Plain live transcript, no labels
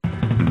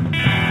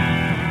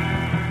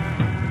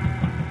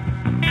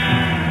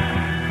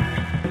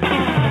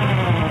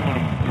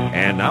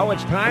Now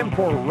it's time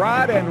for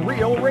Rod and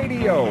Reel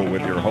Radio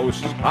with your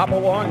hosts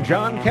Hopalong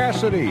John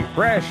Cassidy,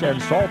 fresh and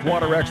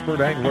saltwater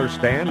expert angler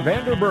Stan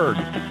Vanderberg,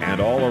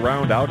 and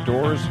all-around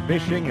outdoors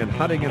fishing and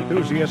hunting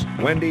enthusiast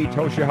Wendy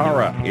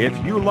Toshihara. If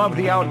you love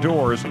the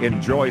outdoors,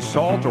 enjoy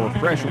salt or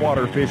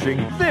freshwater fishing,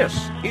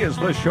 this is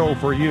the show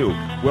for you.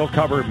 We'll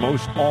cover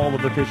most all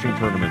of the fishing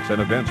tournaments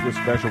and events with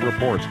special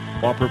reports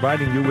while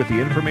providing you with the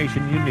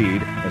information you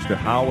need as to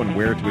how and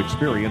where to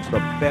experience the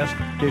best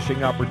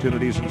fishing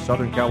opportunities in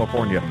Southern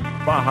California,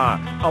 Baja,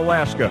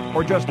 Alaska,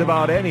 or just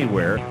about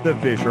anywhere the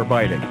fish are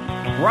biting.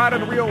 Rod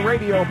and Reel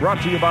Radio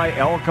brought to you by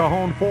El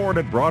Cajon Ford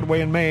at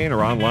Broadway in Maine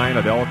or online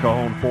at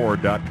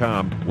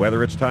elcajonford.com.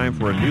 Whether it's time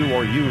for a new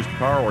or used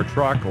car or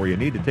truck, or you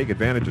need to take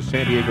advantage of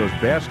San Diego's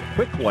best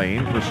quick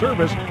lane for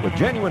service with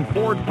genuine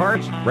Ford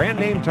parts, brand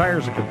name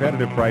tires at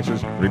competitive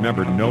prices,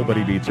 remember,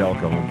 nobody beats El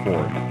Cajon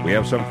Ford. We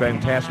have some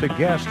fantastic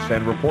guests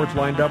and reports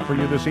lined up for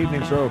you this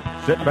evening, so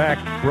sit back,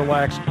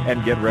 relax,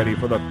 and get ready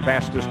for the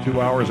fastest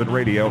 2 hours in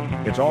radio.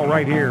 It's all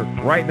right here,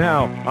 right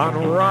now, on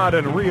Rod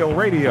and Reel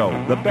Radio,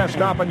 the best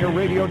stop on your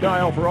radio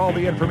dial for all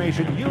the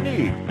information you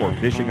need for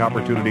fishing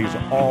opportunities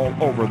all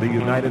over the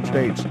United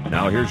States.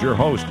 Now here's your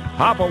host,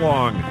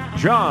 Hopalong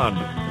John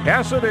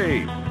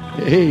Cassidy.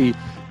 Hey,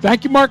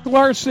 thank you, Mark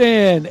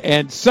Larson,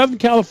 and Southern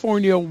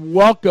California,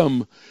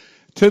 welcome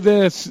to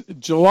this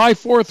July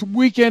 4th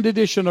weekend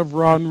edition of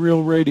Rod and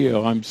Reel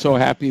Radio. I'm so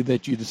happy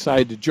that you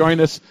decided to join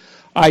us.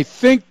 I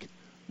think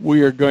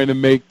we are going to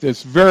make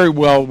this very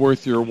well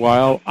worth your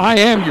while. I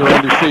am your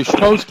underfished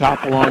host,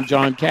 Hopalong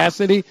John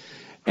Cassidy,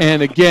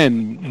 and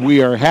again,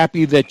 we are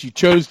happy that you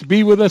chose to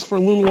be with us for a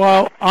little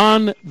while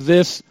on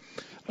this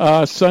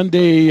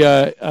Sunday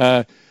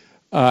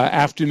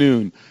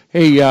afternoon.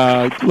 Hey,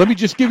 let me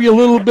just give you a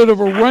little bit of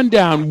a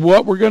rundown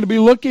what we're going to be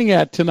looking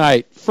at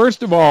tonight.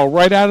 First of all,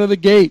 right out of the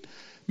gate,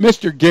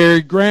 Mr.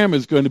 Gary Graham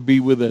is going to be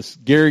with us.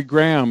 Gary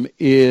Graham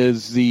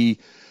is the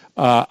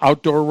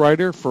outdoor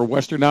writer for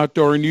Western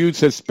Outdoor News.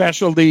 His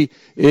specialty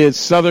is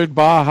Southern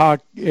Baja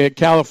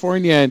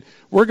California, and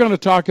we're going to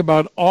talk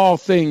about all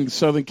things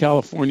Southern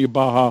California,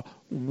 Baja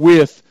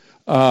with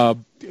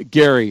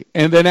Gary.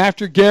 And then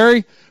after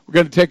Gary, we're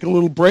going to take a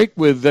little break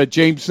with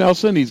James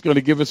Nelson. He's going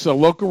to give us a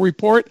local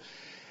report.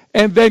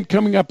 And then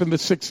coming up in the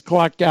 6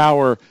 o'clock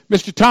hour,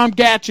 Mr. Tom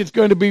Gatch is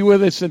going to be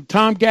with us, and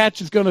Tom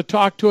Gatch is going to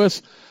talk to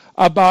us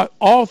about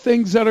all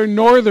things that are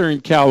Northern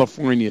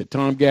California.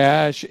 Tom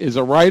Gatch is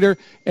a writer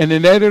and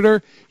an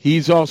editor.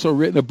 He's also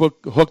written a book,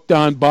 Hooked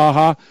on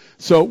Baja.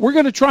 So we're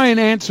going to try and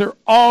answer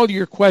all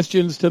your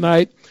questions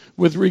tonight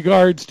with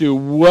regards to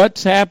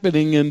what's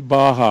happening in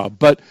Baja.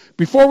 But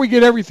before we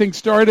get everything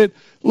started,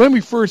 let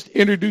me first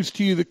introduce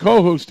to you the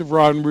co-host of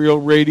Rod and Reel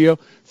Radio.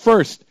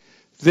 First,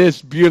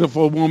 this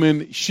beautiful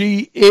woman.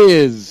 She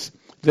is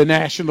the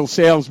national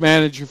sales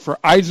manager for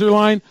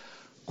Izorline.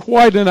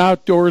 Quite an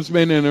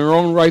outdoorsman in her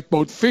own right,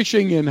 both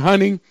fishing and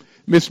hunting.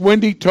 Miss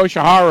Wendy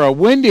Toshihara.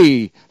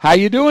 Wendy, how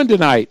you doing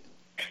tonight?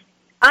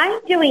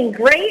 I'm doing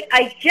great.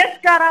 I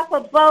just got off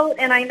a boat,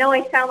 and I know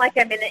I sound like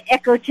I'm in an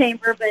echo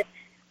chamber, but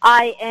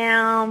I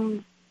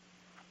am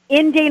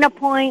in Dana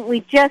Point.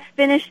 We just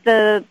finished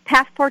the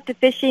Passport to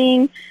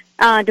Fishing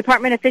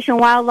Department of Fish and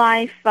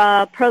Wildlife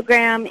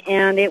program,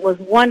 and it was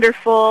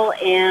wonderful,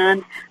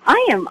 and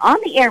I am on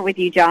the air with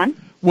you, John.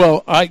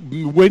 Well,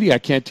 Wendy, I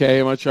can't tell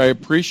you how much I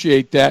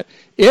appreciate that.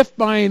 If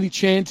by any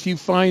chance you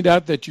find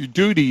out that your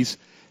duties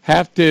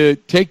have to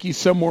take you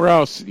somewhere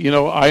else, you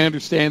know, I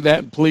understand that,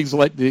 and please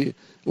let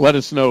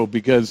us know,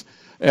 because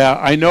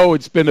I know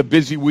it's been a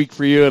busy week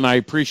for you, and I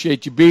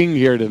appreciate you being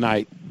here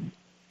tonight.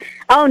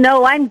 Oh,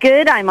 no, I'm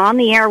good. I'm on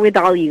the air with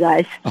all you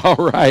guys. All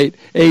right.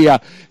 Hey,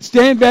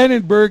 Stan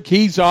Vandenberg,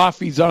 he's off.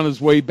 He's on his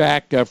way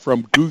back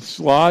from Goose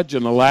Lodge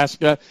in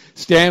Alaska.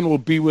 Stan will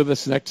be with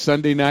us next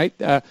Sunday night.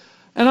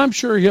 And I'm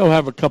sure he'll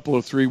have a couple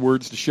of 3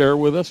 words to share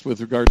with us with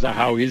regards to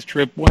how his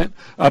trip went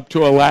up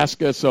to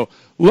Alaska. So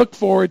look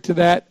forward to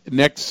that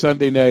next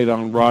Sunday night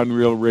on Rod and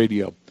Reel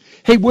Radio.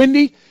 Hey,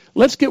 Wendy,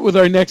 let's get with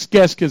our next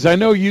guest, because I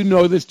know you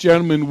know this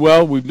gentleman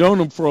well. We've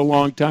known him for a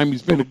long time.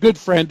 He's been a good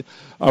friend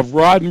of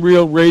Rod and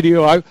Reel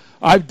Radio.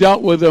 I've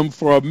dealt with him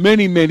for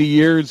many, many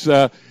years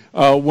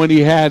when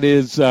he had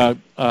his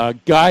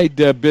guide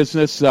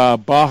business,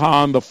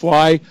 Baja on the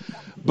Fly.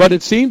 But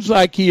it seems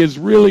like he has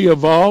really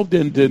evolved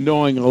into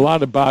knowing a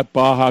lot about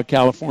Baja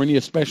California,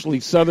 especially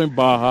Southern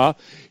Baja.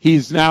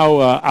 He's now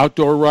an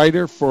outdoor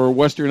writer for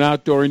Western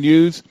Outdoor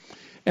News,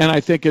 and I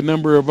think a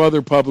number of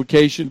other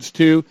publications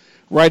too,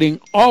 writing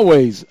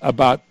always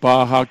about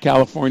Baja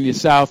California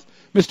South.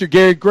 Mr.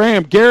 Gary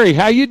Graham. Gary,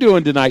 how you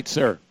doing tonight,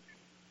 sir?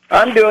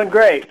 I'm doing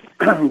great.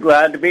 I'm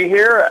glad to be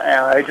here.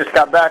 I just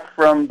got back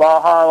from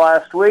Baja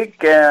last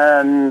week,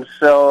 and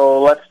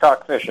so let's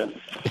talk fishing.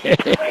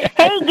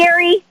 Hey,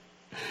 Gary.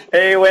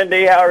 Hey,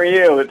 Wendy, how are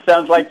you? It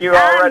sounds like you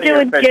already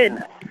are fishing.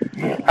 I'm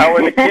doing good. How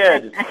are the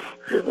kids?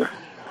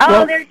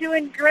 They're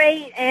doing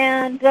great,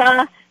 and,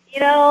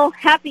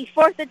 happy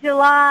 4th of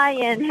July,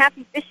 and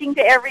happy fishing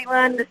to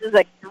everyone. This is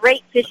a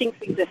great fishing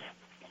season.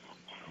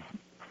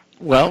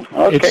 Well,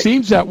 okay. It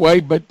seems that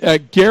way, but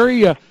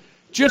Gary,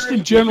 just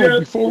in general,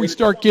 before we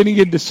start getting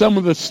into some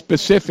of the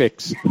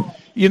specifics,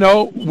 you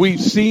know, we've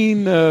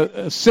seen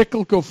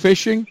cyclical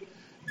fishing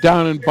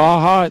down in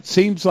Baja. It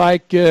seems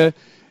like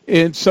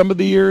in some of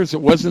the years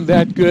it wasn't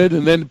that good,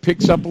 and then it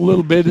picks up a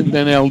little bit, and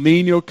then El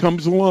Nino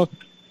comes along.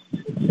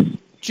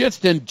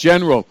 Just in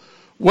general,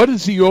 what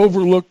is the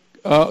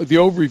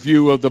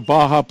overview of the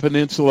Baja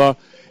Peninsula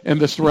and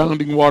the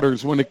surrounding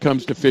waters when it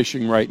comes to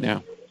fishing right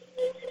now?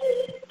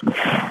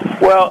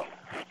 Well,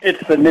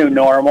 it's the new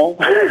normal.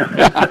 I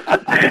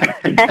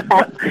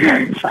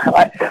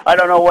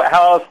don't know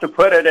how else to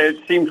put it.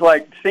 It seems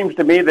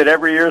to me that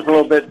every year is a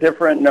little bit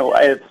different. No,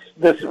 it's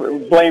this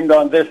blamed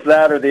on this,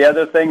 that, or the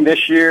other thing.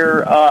 This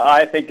year,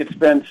 I think it's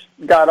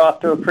got off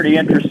to a pretty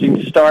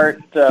interesting start.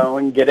 We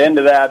can get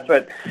into that,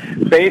 but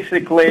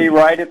basically,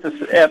 right at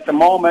the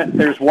moment,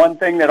 there's one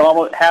thing that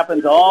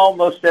happens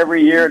almost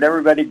every year, and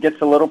everybody gets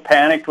a little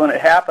panicked when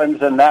it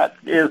happens, and that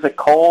is a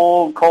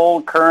cold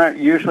current.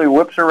 Usually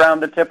whips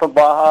around the tip of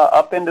Baja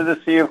up into the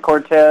Sea of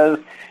Cortez.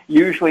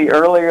 Usually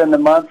earlier in the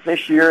month.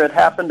 This year it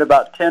happened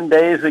about 10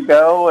 days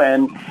ago,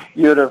 and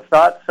you'd have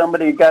thought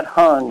somebody got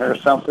hung or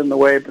something, the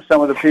way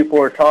some of the people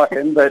were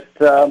talking. But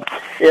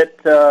it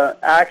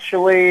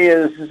actually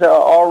is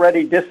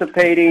already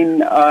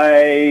dissipating.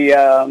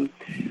 I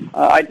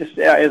just,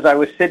 as I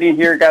was sitting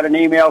here, got an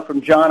email from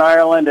John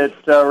Ireland at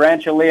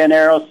Rancho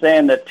Leonero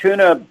saying the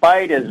tuna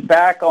bite is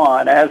back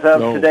on. As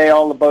of today,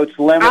 all the boats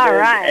limited. All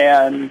right.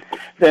 And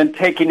then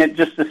taking it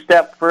just a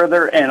step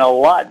further and a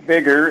lot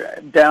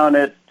bigger down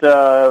at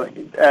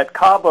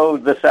Cabo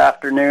this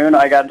afternoon.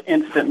 I got an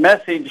instant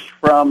message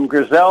from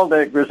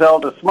Griselda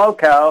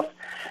Smokehouse.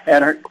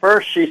 And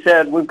first she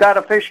said, we've got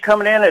a fish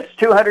coming in, it's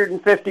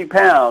 250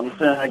 pounds.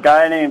 And a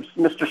guy named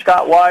Mr.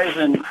 Scott Wise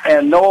and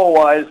Noah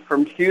Wise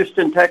from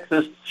Houston,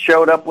 Texas,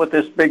 showed up with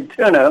this big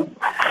tuna.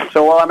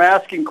 So while I'm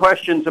asking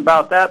questions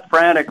about that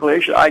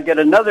frantically, I get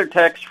another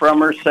text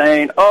from her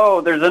saying,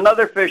 oh, there's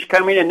another fish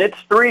coming in, it's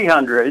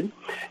 300.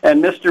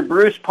 And Mr.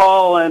 Bruce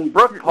Paul and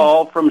Brooke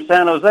Paul from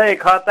San Jose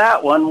caught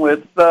that one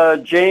with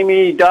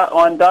Jamie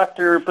on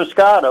Dr.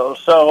 Pescado.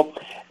 So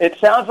it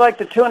sounds like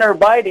the tuna are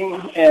biting,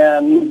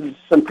 and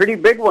some pretty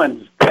big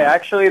ones.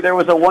 Actually, there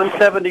was a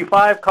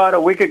 175 caught a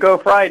week ago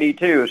Friday,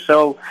 too.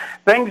 So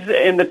things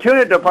in the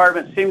tuna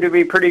department seem to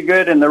be pretty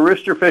good. In the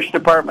roosterfish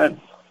department,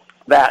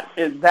 that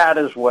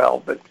as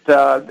well. But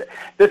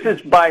this is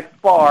by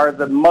far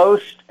the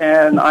most,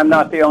 and I'm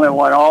not the only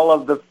one, all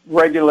of the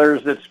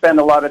regulars that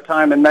spend a lot of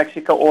time in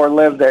Mexico or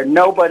live there,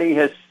 nobody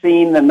has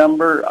seen the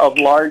number of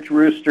large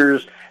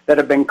roosters that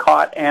have been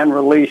caught and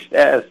released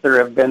as there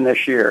have been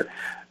this year.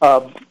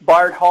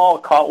 Bart Hall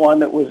caught one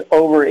that was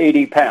over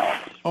 80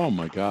 pounds. Oh,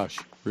 my gosh,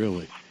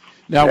 really?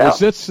 Now, was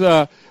this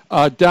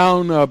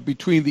down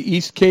between the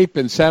East Cape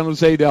and San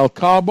Jose del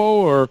Cabo,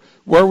 or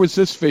where was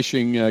this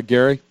fishing,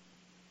 Gary?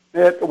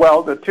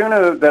 Well, the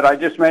tuna that I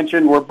just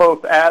mentioned were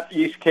both at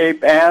East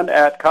Cape and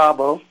at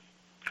Cabo,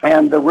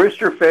 and the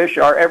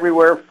roosterfish are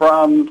everywhere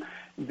from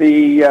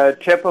the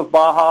tip of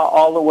Baja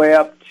all the way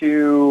up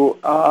to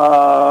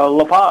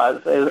La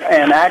Paz.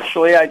 And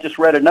actually, I just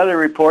read another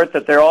report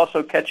that they're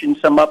also catching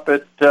some up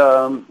at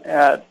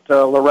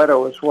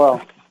Loreto as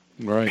well.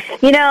 Right.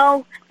 You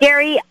know,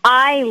 Gary,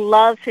 I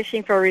love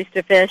fishing for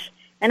roosterfish,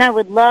 and I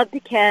would love to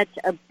catch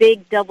a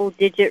big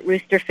double-digit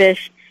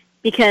roosterfish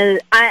because,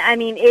 I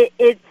mean,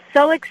 it's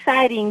so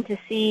exciting to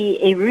see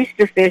a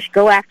roosterfish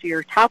go after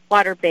your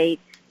topwater bait,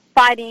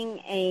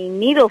 fighting a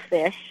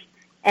needlefish,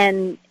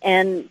 and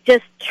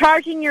just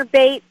charging your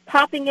bait,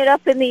 popping it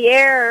up in the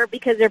air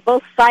because they're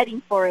both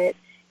fighting for it,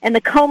 and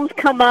the combs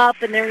come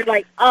up and they're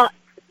like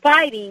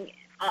fighting.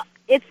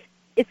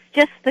 It's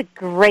just the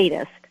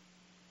greatest.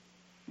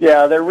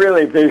 Yeah, they're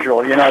really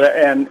visual, you know.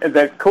 And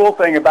the cool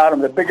thing about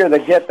them, the bigger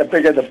they get, the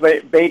bigger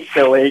the baits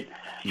they'll eat.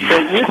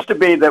 It used to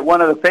be that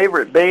one of the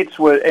favorite baits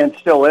was, and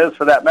still is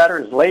for that matter,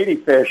 is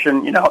ladyfish,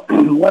 and you know,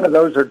 one of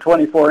those are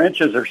 24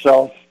 inches or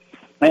so.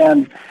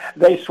 And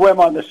they swim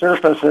on the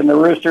surface, and the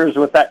roosters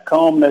with that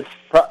comb that's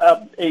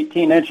up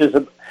 18 inches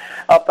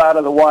up out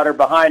of the water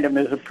behind them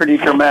is a pretty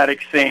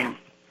dramatic scene.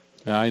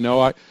 Yeah, I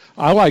know.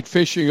 I like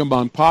fishing them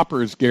on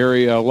poppers,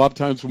 Gary. A lot of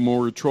times when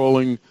we're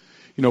trolling,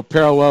 you know,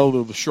 parallel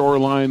to the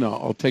shoreline,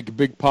 I'll take a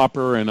big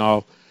popper and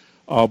I'll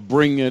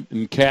bring it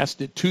and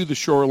cast it to the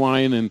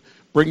shoreline and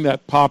bring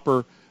that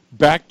popper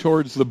back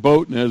towards the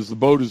boat. And as the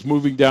boat is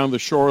moving down the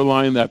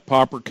shoreline, that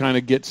popper kind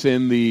of gets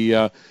in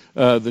the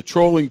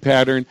trolling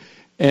pattern.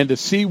 And to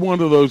see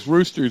one of those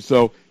roosters,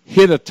 though,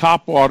 hit a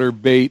topwater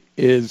bait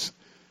is,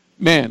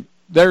 man,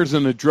 there's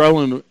an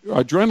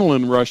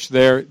adrenaline rush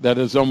there that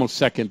is almost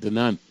second to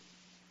none.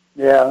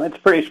 Yeah, it's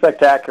pretty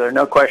spectacular,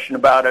 no question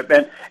about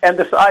it. And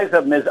the size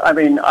of them is, I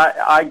mean,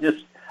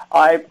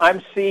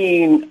 I'm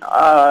seeing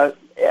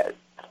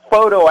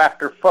photo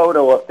after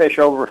photo of fish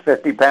over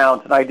 50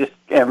 pounds, and I just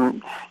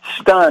am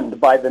stunned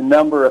by the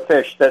number of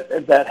fish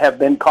that have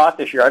been caught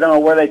this year. I don't know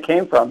where they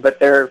came from, but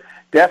there's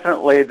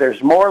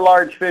more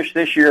large fish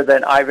this year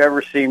than I've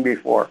ever seen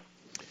before.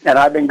 And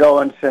I've been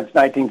going since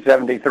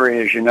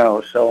 1973, as you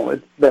know, so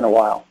it's been a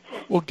while.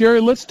 Well,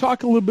 Gary, let's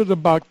talk a little bit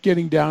about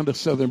getting down to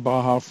Southern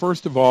Baja.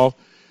 First of all,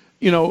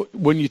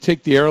 when you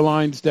take the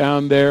airlines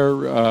down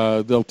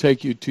there, they'll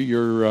take you to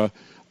your,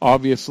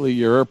 obviously,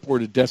 your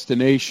airport of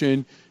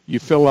destination. You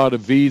fill out a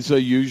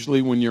visa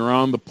usually when you're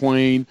on the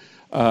plane.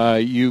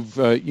 You've,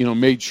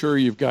 made sure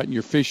you've gotten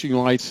your fishing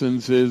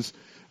licenses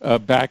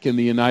back in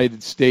the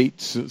United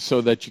States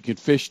so that you can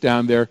fish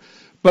down there.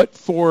 But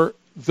for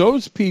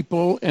those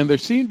people, and there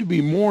seem to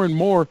be more and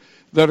more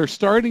that are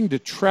starting to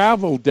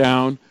travel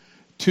down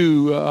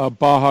to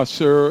Baja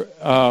Sur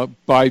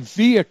by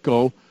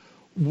vehicle,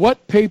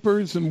 what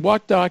papers and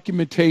what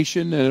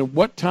documentation and at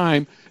what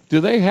time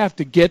do they have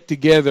to get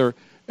together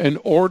in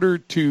order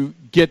to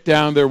get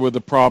down there with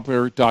the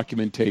proper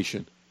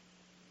documentation?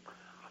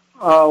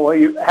 Well,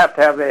 you have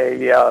to have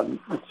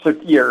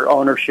your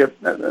ownership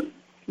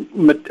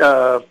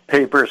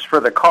papers for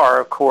the car,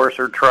 of course,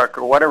 or truck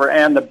or whatever,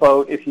 and the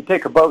boat. If you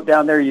take a boat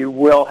down there, you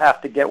will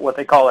have to get what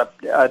they call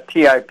a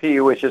TIP,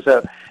 which is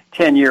a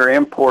 10-year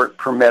import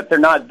permit. They're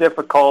not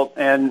difficult,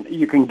 and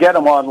you can get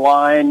them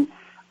online.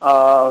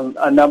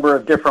 A number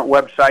of different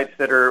websites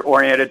that are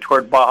oriented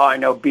toward Baja. I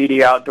know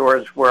BD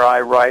Outdoors, where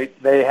I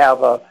write, they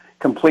have a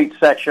complete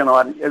section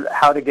on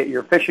how to get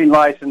your fishing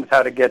license,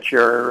 how to get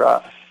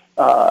your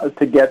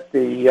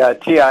the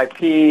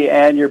TIP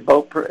and your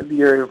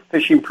your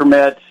fishing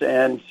permits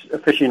and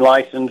fishing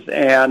license,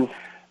 and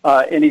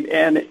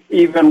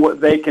even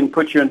they can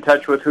put you in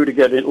touch with who to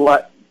get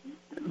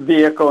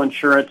vehicle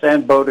insurance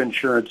and boat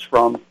insurance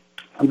from.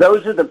 And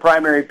those are the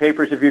primary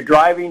papers. If you're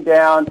driving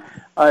down,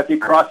 if you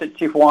cross at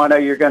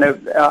Tijuana, you're going to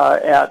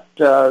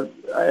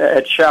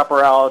at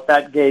Chaparral, at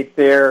that gate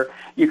there.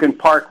 You can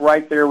park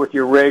right there with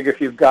your rig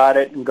if you've got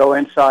it, and go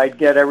inside,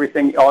 get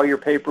everything, all your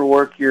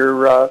paperwork,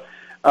 your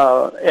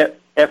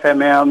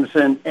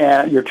FMMs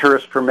and your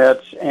tourist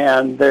permits,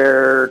 and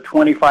they're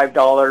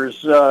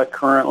 $25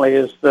 currently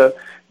is the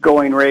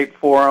going rate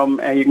for them,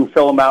 and you can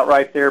fill them out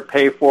right there,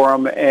 pay for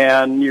them,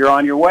 and you're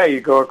on your way.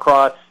 You go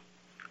across,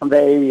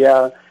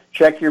 they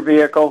check your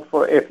vehicle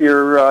for if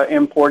you're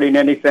importing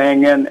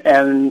anything,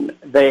 and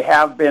they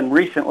have been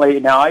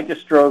recently. Now, I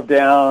just drove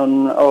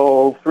down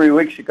 3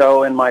 weeks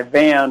ago in my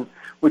van,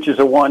 which is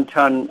a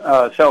 1-ton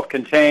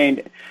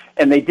self-contained,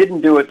 and they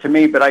didn't do it to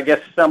me, but I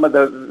guess some of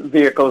the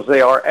vehicles,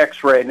 they are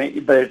X-ray,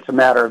 but it's a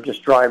matter of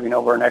just driving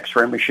over an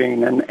X-ray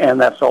machine,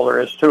 and that's all there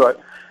is to it.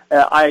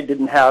 They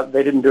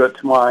didn't do it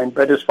to mine.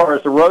 But as far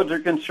as the roads are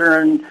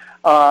concerned,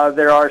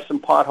 there are some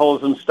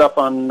potholes and stuff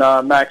on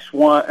Mex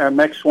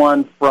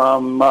 1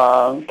 from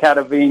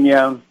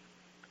Catavina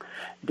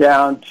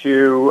down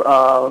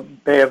to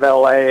Bay of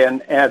LA,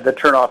 and the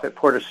turnoff at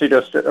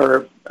Portecitos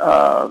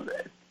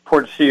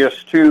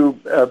to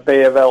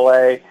Bay of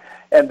LA,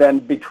 and then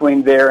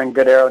between there and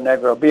Guerrero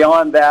Negro.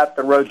 Beyond that,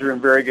 the roads are in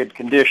very good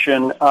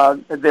condition.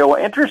 The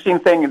interesting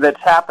thing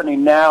that's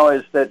happening now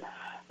is that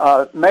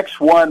Mex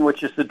 1,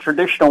 which is the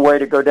traditional way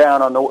to go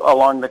down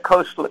along the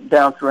coast,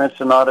 down through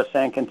Ensenada,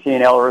 San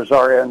Quintin, El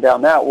Rosario, and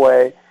down that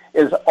way,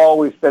 has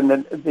always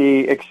been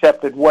the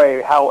accepted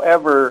way.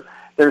 However,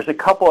 there's a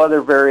couple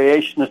other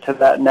variations to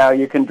that now.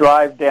 You can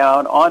drive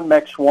down on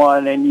Mex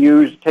 1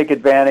 and take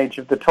advantage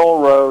of the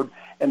toll road,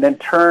 and then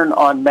turn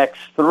on Mex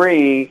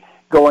 3,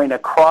 going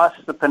across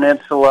the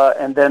peninsula,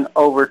 and then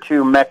over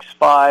to Mex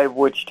 5,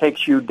 which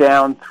takes you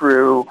down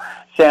through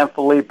San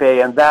Felipe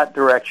in that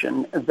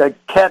direction. The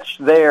catch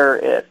there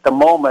at the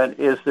moment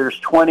is there's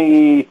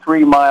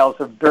 23 miles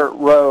of dirt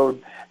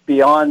road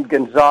beyond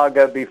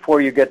Gonzaga before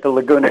you get to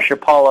Laguna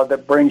Chapala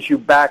that brings you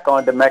back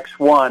onto Mex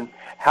 1.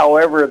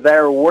 However,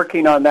 they're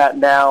working on that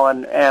now,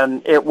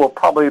 and it will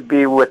probably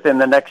be within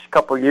the next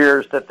couple of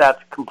years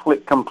that's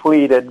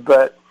completed,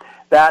 but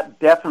that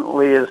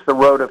definitely is the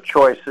road of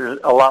choice. There's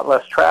a lot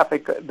less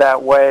traffic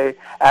that way.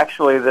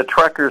 Actually, the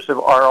truckers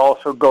are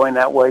also going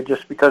that way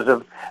just because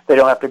they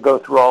don't have to go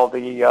through all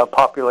the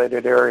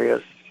populated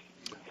areas.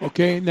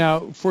 Okay, now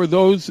for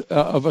those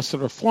of us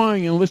that are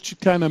flying, and let's just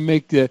kind of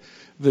make the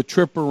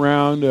trip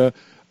around,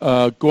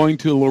 going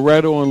to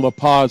Loreto and La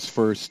Paz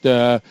first.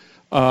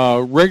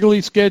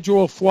 Regularly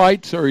scheduled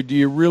flights, or do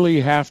you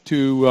really have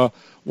to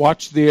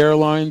watch the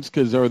airlines?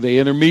 Because are they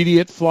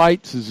intermediate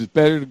flights? Is it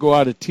better to go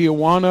out of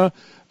Tijuana,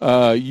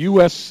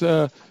 U.S.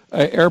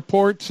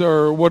 Airports,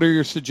 or what are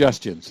your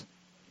suggestions?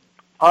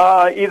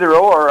 Either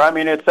or. I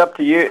mean, it's up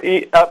to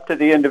you, up to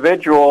the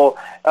individual.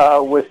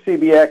 With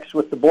CBX,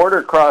 with the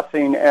border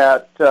crossing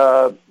at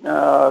there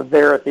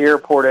at the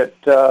airport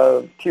at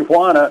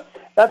Tijuana,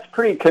 that's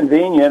pretty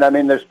convenient. I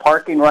mean, there's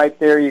parking right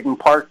there. You can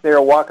park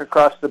there, walk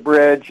across the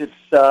bridge. It's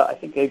I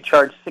think they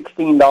charge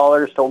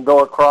 $16 to go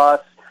across.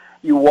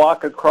 You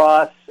walk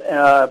across,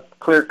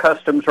 clear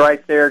customs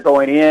right there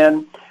going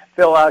in,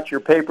 fill out your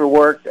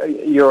paperwork,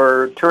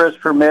 your tourist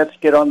permits,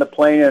 get on the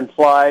plane and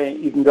fly.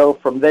 You can go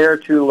from there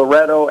to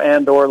Loreto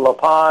and or La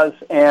Paz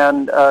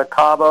and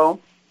Cabo.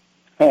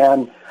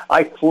 And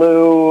I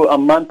flew a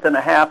month and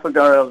a half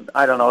ago,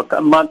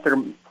 a month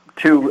or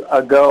two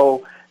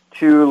ago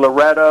to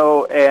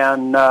Loreto,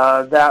 and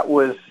that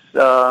was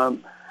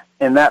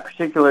in that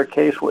particular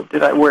case,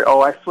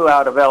 I flew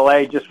out of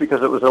L.A. just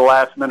because it was a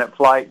last-minute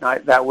flight,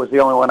 and that was the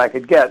only one I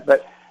could get.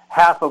 But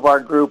half of our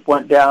group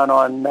went down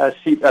on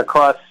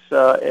across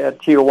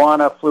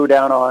Tijuana, flew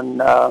down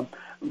on.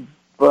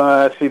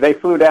 They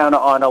flew down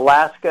on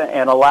Alaska,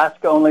 and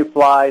Alaska only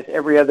flies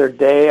every other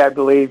day, I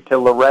believe, to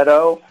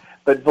Loretto.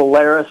 But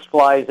Volaris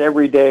flies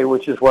every day,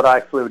 which is what I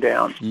flew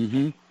down.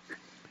 Mm-hmm.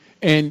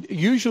 And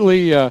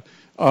usually,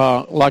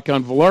 like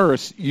on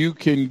Volaris, you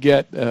can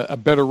get a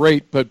better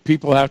rate, but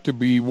people have to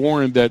be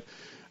warned that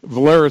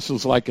Volaris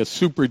is like a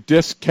super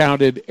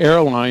discounted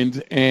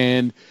airline,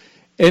 and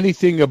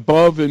anything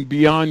above and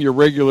beyond your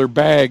regular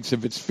bags,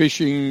 if it's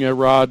fishing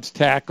rods,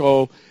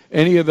 tackle,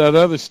 any of that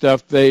other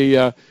stuff,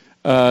 they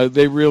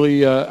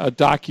really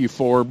dock you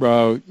for,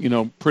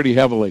 pretty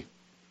heavily.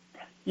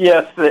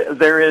 Yes,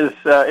 there is.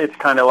 It's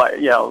kind of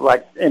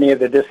like any of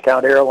the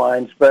discount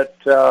airlines, but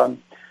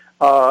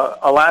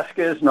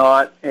Alaska is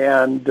not.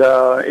 And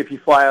if you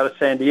fly out of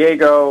San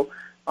Diego,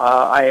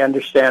 I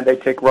understand they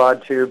take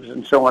rod tubes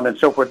and so on and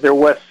so forth. There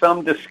was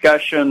some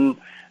discussion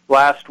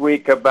last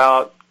week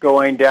about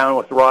going down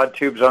with rod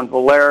tubes on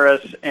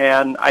Volaris,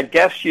 and I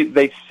guess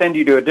they send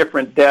you to a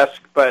different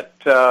desk, but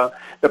the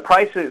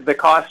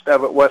cost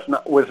of it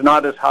was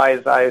not as high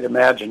as I had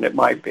imagined it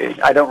might be.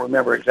 I don't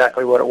remember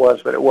exactly what it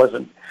was, but it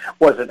wasn't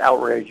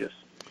outrageous.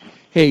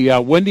 Hey,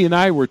 Wendy and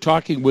I were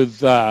talking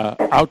with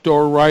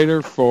outdoor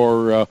writer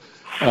for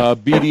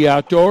BD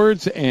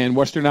Outdoors and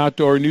Western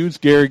Outdoor News,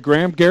 Gary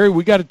Graham. Gary,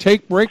 we got to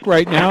take break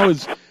right now.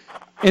 Is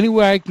any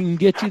way I can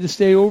get you to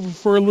stay over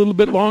for a little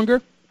bit longer?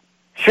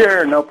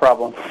 Sure, no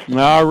problem.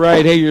 All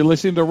right. Hey, you're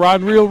listening to Rod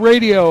and Reel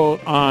Radio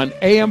on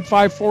AM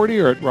 540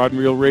 or at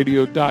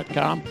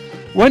rodandreelradio.com.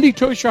 Wendy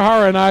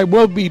Toshihara and I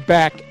will be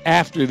back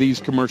after these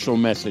commercial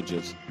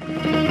messages.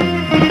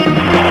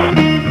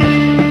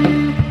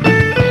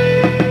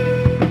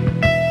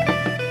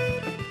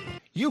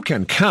 You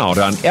can count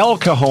on El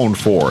Cajon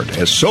Ford,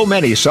 as so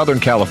many Southern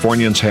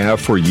Californians have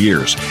for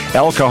years.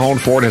 El Cajon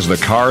Ford has the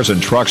cars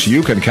and trucks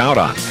you can count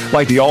on,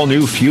 like the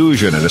all-new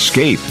Fusion and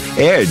Escape,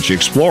 Edge,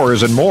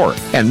 Explorers, and more.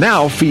 And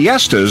now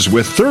Fiestas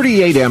with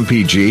 38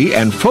 mpg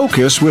and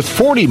Focus with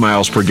 40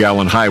 miles per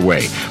gallon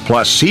highway,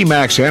 plus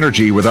C-Max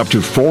Energy with up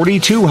to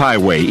 42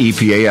 highway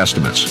EPA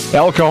estimates.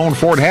 El Cajon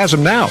Ford has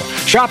them now.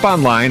 Shop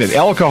online at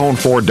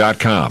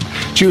elcajonford.com.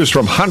 Choose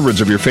from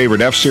hundreds of your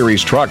favorite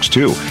F-Series trucks,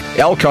 too.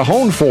 El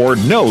Cajon Ford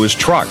knows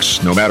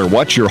trucks, no matter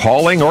what you're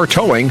hauling or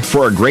towing,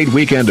 for a great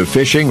weekend of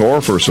fishing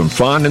or for some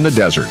fun in the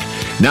desert.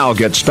 Now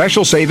get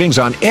special savings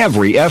on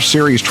every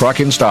F-Series truck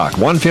in stock,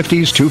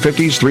 150s,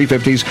 250s,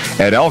 350s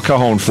at El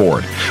Cajon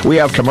Ford. We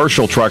have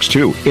commercial trucks,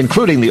 too,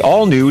 including the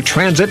all-new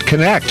Transit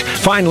Connect.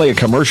 Finally, a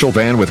commercial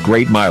van with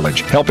great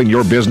mileage, helping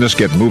your business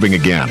get moving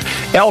again.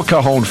 El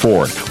Cajon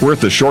Ford,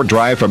 worth the short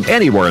drive from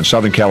anywhere in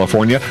Southern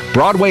California,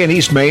 Broadway and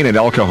East Main at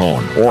El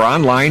Cajon, or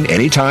online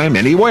anytime,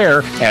 anywhere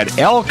at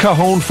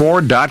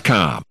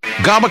elcajonford.com.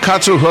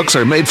 Gamakatsu hooks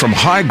are made from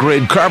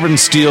high-grade carbon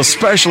steel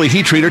specially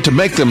heat treated to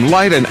make them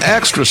light and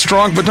extra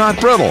strong but not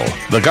brittle.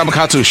 The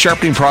Gamakatsu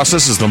sharpening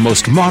process is the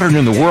most modern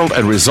in the world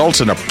and results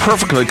in a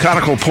perfectly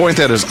conical point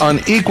that is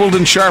unequaled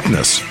in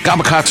sharpness.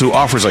 Gamakatsu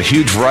offers a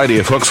huge variety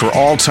of hooks for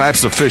all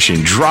types of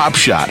fishing: drop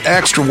shot,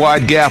 extra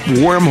wide gap,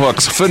 worm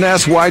hooks,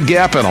 finesse wide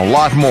gap, and a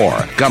lot more.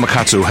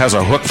 Gamakatsu has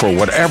a hook for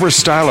whatever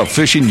style of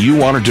fishing you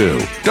want to do.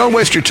 Don't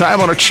waste your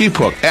time on a cheap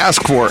hook.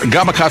 Ask for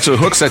Gamakatsu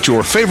hooks at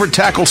your favorite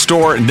tackle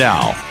store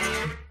now.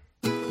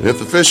 If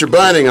the fish are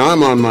biting,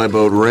 I'm on my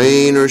boat,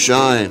 rain or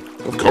shine.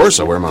 Of course,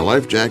 I wear my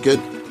life jacket.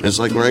 It's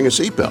like wearing a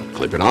seatbelt.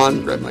 Clip it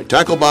on, grab my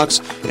tackle box,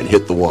 and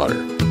hit the water.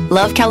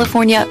 Love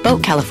California,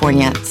 Boat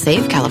California,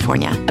 Save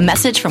California. A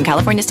message from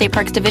California State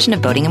Parks Division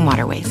of Boating and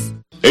Waterways.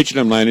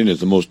 H&M Landing is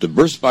the most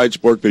diversified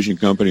sport fishing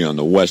company on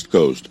the West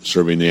Coast.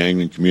 Serving the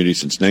angling community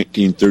since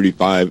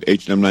 1935,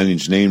 H&M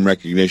Landing's name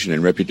recognition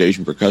and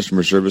reputation for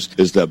customer service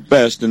is the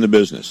best in the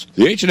business.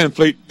 The H&M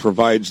fleet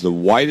provides the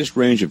widest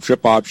range of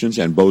trip options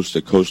and boasts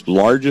the coast's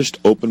largest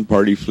open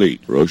party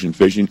fleet. For ocean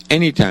fishing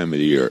any time of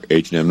the year,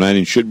 H&M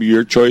Landing should be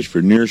your choice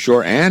for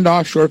nearshore and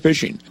offshore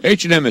fishing.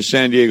 H&M is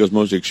San Diego's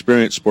most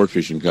experienced sport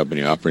fishing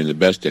company, offering the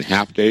best in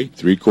half-day,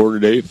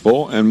 three-quarter-day,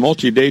 full, and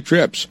multi-day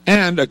trips,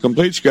 and a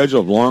complete schedule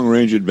of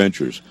long-range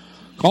adventures.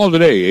 Call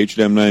today,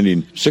 H&M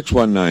Landing,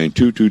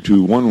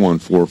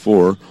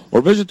 619-222-1144,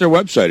 or visit their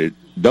website at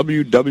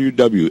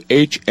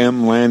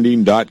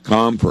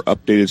www.hmlanding.com for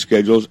updated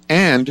schedules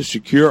and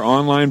secure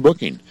online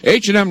booking.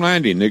 H&M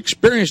Landing, the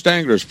experienced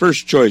angler's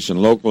first choice in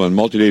local and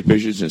multi-day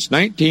fishing since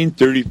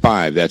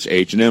 1935. That's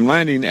H&M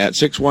Landing at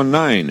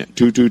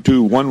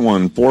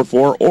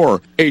 619-222-1144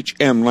 or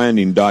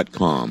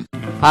hmlanding.com.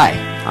 Hi,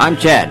 I'm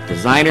Chad,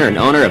 designer and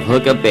owner of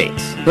Hookup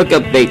Baits.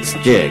 Hookup Baits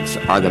jigs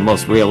are the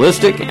most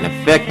realistic and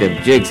effective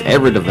jigs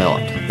ever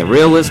developed. The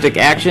realistic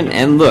action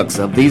and looks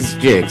of these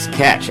jigs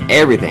catch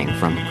everything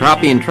from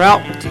crappie and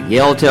trout to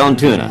yellowtail and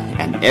tuna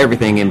and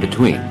everything in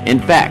between. In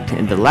fact,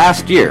 in the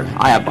last year,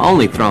 I have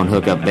only thrown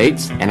hookup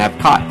baits and have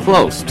caught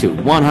close to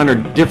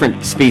 100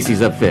 different species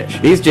of fish.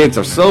 These jigs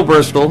are so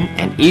versatile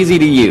and easy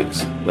to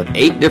use. with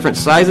 8 different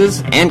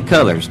sizes and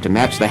colors to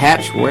match the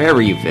hatch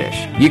wherever you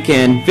fish. You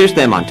can fish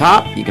them on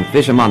top, you can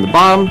fish them on the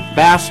bottom,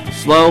 fast,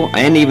 slow,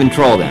 and even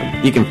troll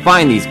them. You can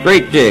find these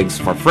great jigs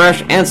for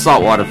fresh and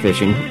saltwater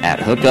fishing at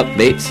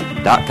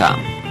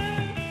hookupbaits.com.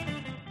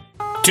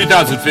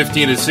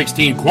 2015 and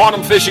 16,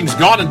 Quantum Fishing's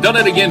gone and done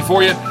it again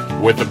for you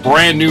with the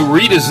brand new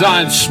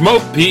redesigned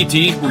Smoke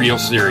PT Reel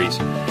Series.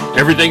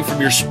 Everything from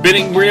your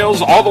spinning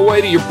reels all the way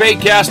to your bait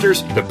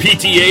casters, the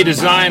PTA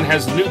design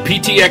has the new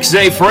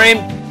PTXA frame,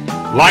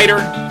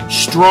 lighter,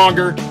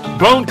 stronger,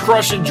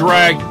 bone-crushing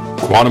drag.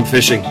 Quantum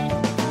Fishing.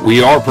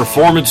 We are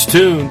performance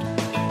tuned.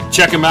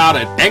 Check them out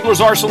at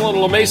Anglers Arsenal in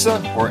La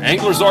Mesa or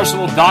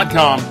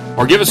anglersarsenal.com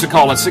or give us a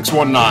call at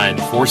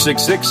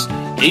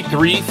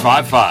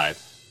 619-466-8355.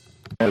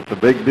 It's a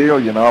big deal,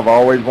 you know. I've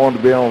always wanted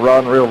to be on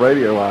Rod and Reel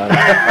Radio. I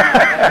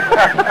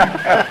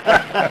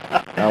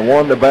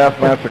won the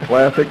Bassmaster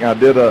Classic. I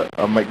did a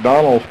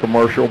McDonald's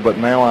commercial, but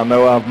now I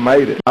know I've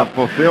made it. I've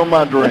fulfilled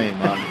my dream.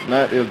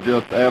 That is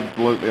just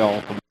absolutely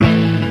awesome.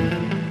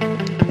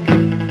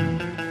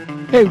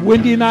 Hey,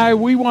 Wendy and I,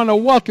 we want to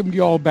welcome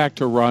you all back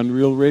to Rod and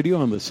Reel Radio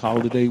on this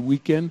holiday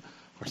weekend.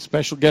 Our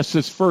special guest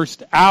this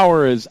first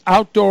hour is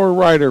outdoor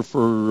writer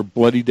for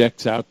Bloody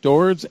Decks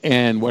Outdoors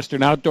and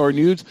Western Outdoor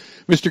News,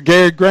 Mr.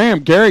 Gary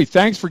Graham. Gary,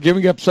 thanks for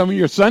giving up some of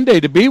your Sunday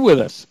to be with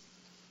us.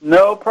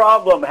 No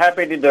problem.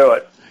 Happy to do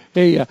it.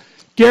 Hey,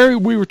 Gary,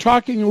 we were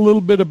talking a little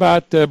bit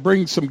about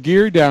bringing some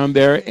gear down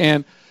there,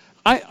 and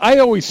I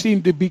always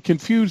seem to be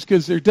confused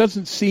because there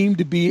doesn't seem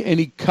to be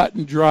any cut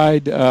and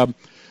dried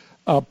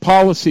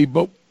policy,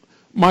 but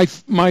my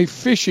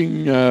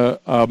fishing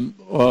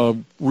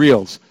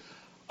reels,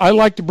 I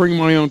like to bring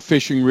my own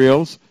fishing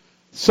reels.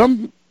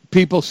 Some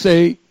people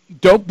say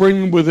don't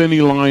bring them with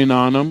any line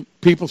on them.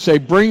 People say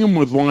bring them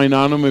with line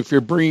on them if you're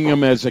bringing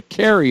them as a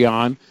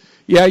carry-on.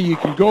 Yeah, you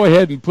can go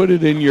ahead and put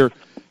it in your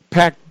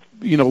packed,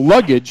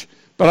 luggage,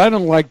 but I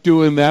don't like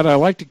doing that. I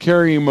like to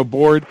carry them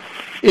aboard.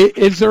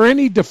 Is there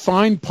any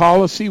defined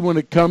policy when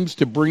it comes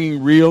to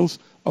bringing reels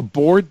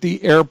aboard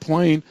the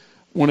airplane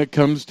when it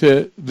comes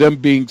to them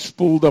being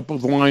spooled up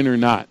with line or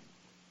not?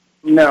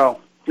 No.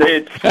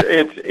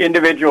 It's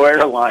individual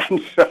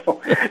airlines,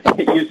 so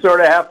you sort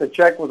of have to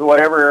check with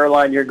whatever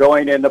airline you're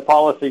going in. The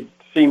policy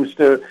seems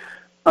to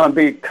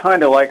be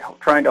kind of like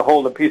trying to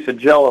hold a piece of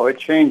Jell-O. It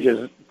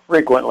changes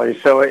frequently,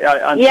 so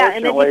unfortunately, yeah,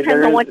 and it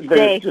depends on which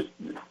day.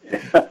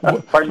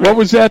 What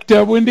was that,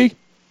 Wendy?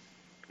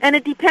 And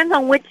it depends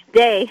on which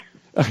day.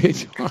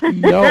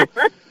 No.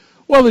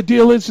 Well, the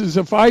deal is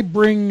if I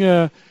bring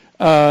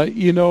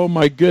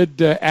my good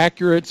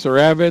Accurates or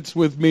Avets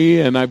with me,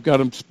 and I've got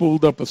them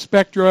spooled up a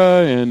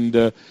Spectra,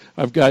 and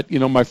I've got,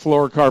 my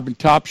fluorocarbon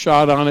top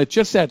shot on it,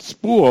 just that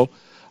spool,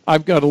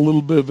 I've got a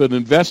little bit of an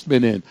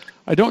investment in.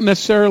 I don't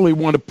necessarily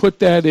want to put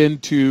that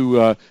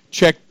into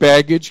checked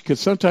baggage because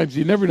sometimes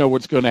you never know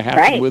what's going to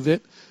happen with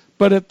it.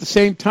 But at the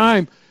same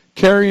time,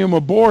 carry them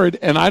aboard,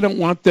 and I don't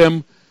want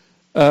them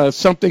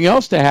something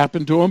else to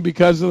happen to them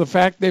because of the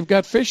fact they've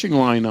got fishing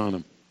line on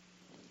them.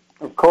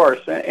 Of course,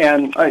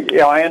 and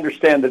I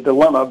understand the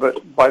dilemma,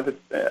 but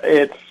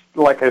it's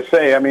like I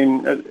say. I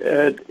mean,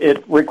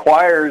 it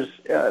requires.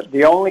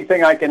 The only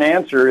thing I can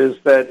answer is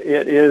that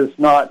it is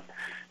not.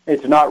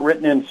 It's not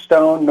written in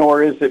stone,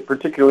 nor is it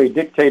particularly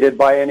dictated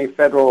by any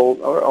federal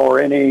or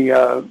any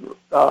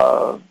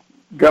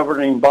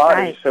governing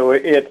body. Right. So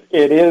it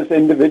is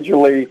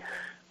individually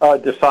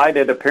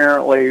decided,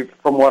 apparently,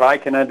 from what I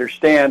can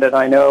understand, and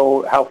I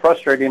know how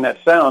frustrating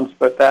that sounds,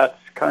 but that's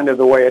kind of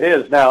the way it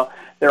is now.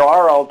 There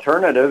are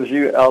alternatives.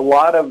 A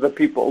lot of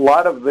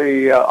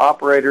the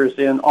operators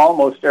in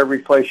almost every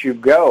place you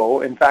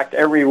go, in fact,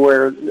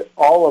 everywhere,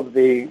 all of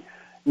the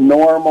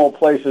normal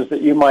places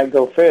that you might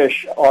go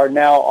fish are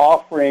now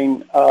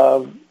offering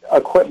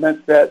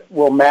equipment that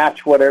will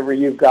match whatever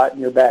you've got in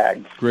your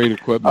bag. Great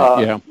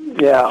equipment,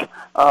 Yeah.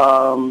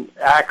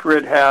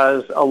 Accurate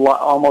has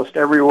almost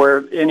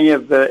everywhere, any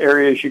of the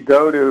areas you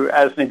go to.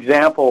 As an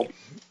example,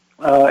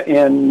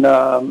 in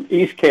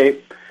East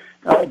Cape,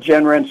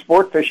 Gen-Ren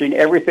Sport Fishing,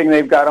 everything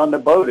they've got on the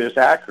boat is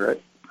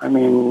Accurate. I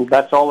mean,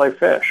 that's all they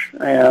fish.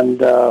 And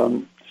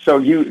so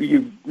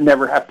you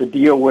never have to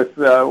deal with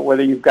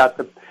whether you've got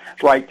the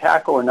right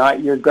tackle or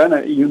not. You've got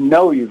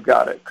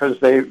it because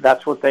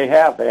that's what they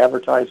have. They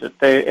advertise it.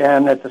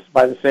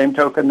 By the same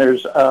token,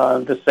 there's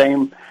the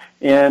same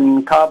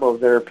in Cabo.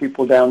 There are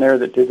people down there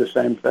that do the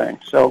same thing.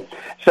 So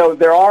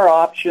there are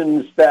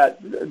options that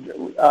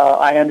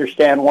I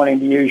understand wanting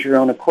to use your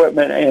own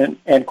equipment,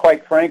 and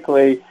quite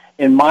frankly,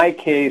 in my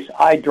case,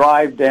 I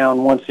drive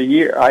down once a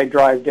year. I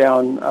drive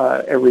down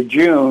every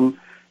June,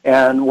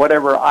 and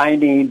whatever I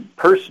need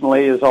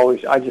personally is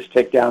always I just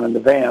take down in the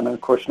van. And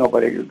of course,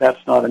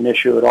 that's not an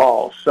issue at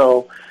all.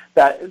 So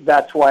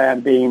that's why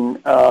I'm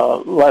being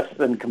less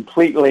than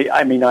completely.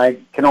 I mean, I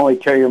can only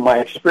tell you my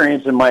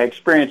experience, and my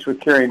experience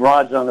with carrying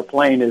rods on the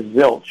plane is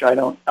zilch.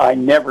 I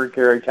never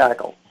carry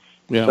tackle.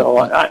 Yeah.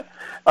 So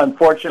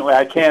unfortunately,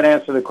 I can't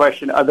answer the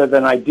question other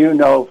than I do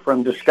know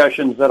from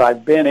discussions that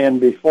I've been in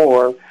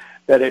before.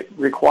 that it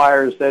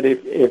requires that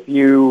if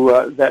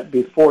you that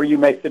before you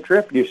make the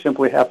trip, you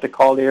simply have to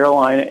call the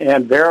airline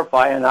and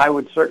verify. And I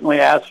would certainly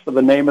ask for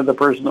the name of the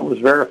person that was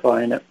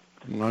verifying it.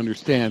 I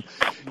understand.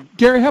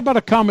 Gary, how about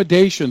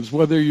accommodations,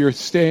 whether you're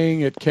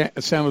staying at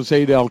San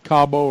Jose del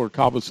Cabo or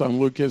Cabo San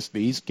Lucas, the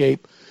East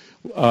Cape,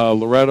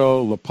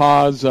 Loreto, La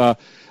Paz?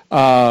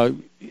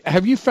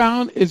 Have you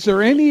found, is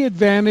there any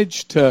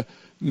advantage to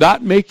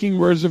not making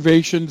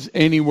reservations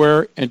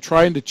anywhere and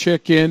trying to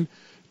check in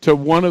to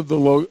one of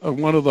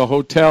the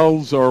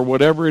hotels or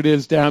whatever it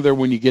is down there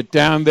when you get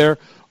down there?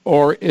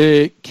 Or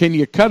can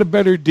you cut a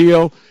better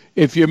deal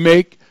if you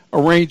make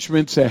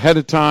arrangements ahead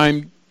of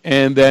time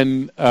and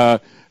then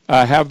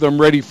have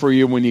them ready for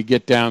you when you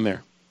get down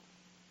there?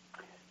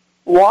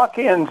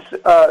 Walk-ins,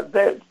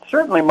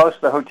 certainly most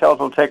of the hotels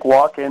will take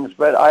walk-ins,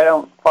 but I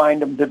don't find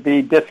them to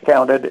be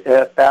discounted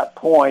at that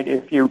point.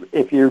 If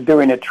you're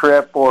doing a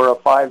trip or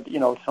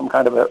some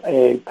kind of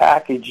a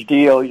package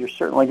deal, you're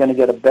certainly going to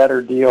get a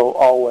better deal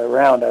all the way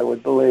around, I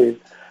would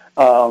believe.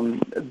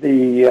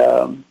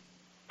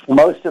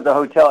 Most of the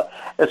hotel,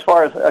 as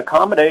far as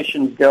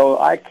accommodations go,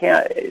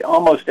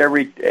 almost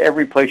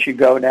every place you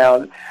go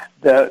now,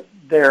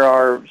 there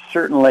are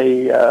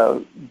certainly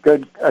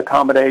good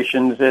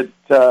accommodations at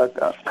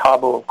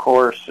Cabo, of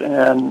course,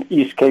 and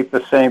East Cape,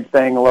 the same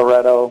thing,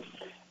 Loreto,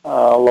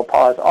 La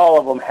Paz. All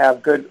of them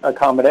have good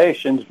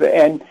accommodations.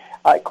 And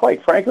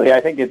quite frankly,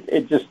 I think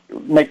it just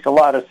makes a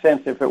lot of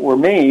sense. If it were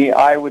me,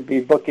 I would be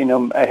booking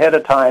them ahead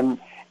of time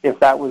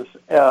if I was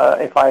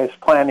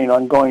planning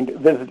on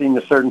visiting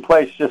a certain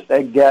place, just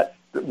to get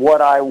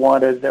what I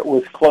wanted that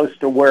was close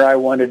to where I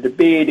wanted to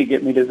be to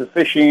get me to the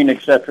fishing,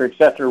 et cetera,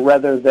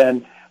 rather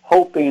than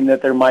hoping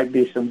that there might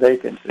be some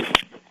vacancies.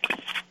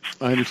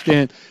 I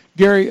understand.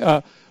 Gary,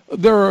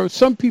 there are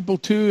some people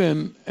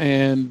too,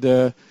 and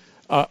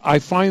I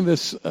find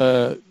this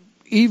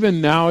even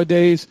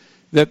nowadays,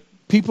 that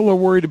people are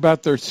worried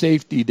about their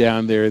safety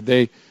down there.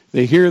 They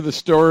hear the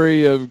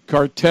story of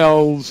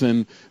cartels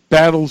and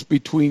battles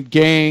between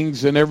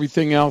gangs and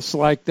everything else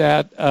like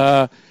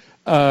that.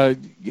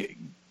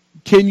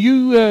 Can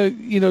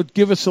you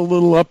give us a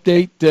little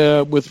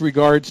update with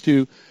regards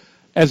to,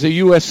 as a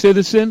U.S.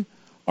 citizen,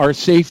 our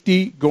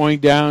safety going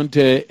down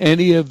to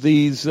any of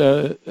these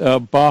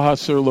Baja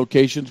Sur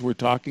locations we're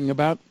talking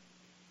about?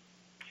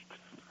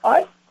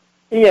 I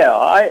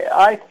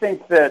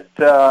think that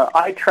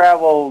I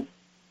travel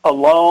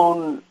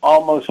alone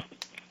almost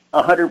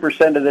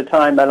 100% of the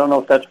time. I don't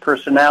know if that's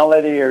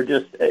personality or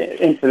just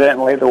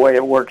incidentally the way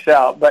it works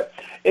out. But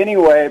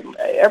anyway,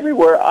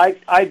 everywhere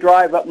I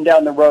drive up and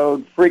down the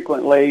road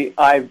frequently,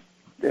 I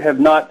have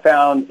not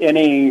found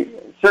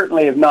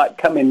certainly have not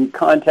come in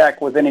contact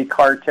with any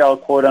cartel,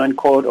 quote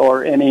unquote,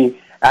 or anybody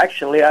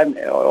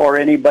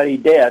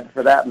dead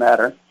for that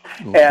matter.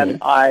 Okay. And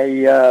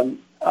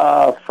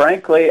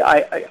frankly,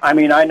 I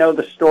mean, I know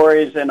the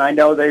stories, and I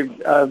know they've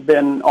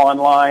been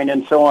online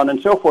and so on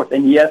and so forth.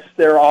 And yes,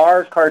 there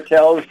are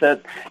cartels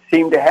that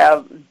seem to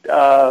have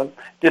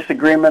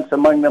disagreements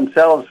among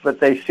themselves, but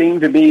they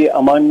seem to be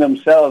among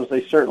themselves.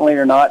 They certainly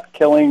are not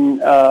killing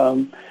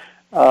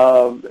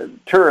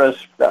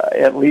tourists,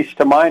 at least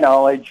to my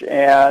knowledge.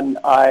 And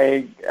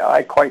I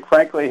quite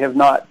frankly have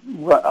not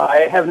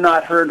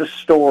heard a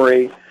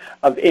story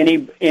of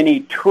any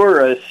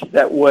tourist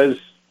that was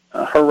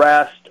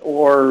harassed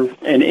or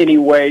in any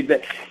way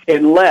that,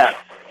 unless,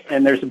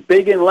 and there's a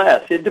big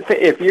unless,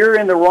 if you're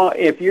in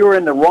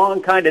the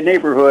wrong kind of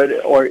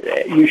neighborhood, or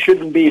you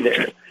shouldn't be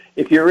there.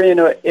 If you're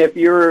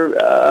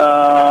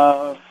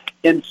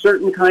in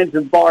certain kinds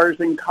of bars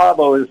in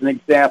Cabo, as an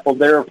example,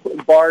 there are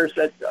bars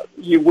that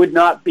you would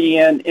not be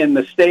in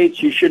the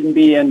States, you shouldn't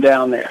be in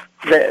down there,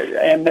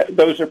 and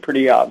those are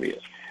pretty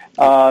obvious.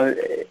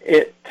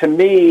 It, to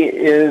me,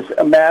 is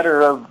a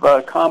matter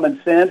of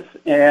common sense,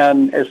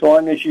 and as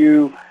long as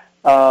you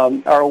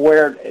are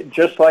aware,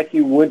 just like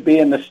you would be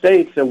in the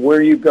States, of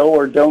where you go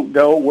or don't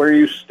go, where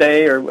you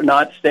stay or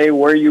not stay,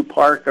 where you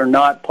park or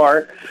not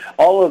park,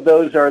 all of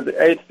those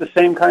it's the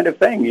same kind of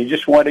thing. You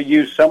just want to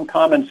use some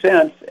common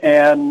sense,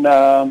 and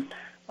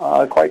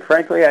quite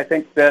frankly, I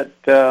think that,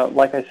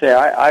 like I say,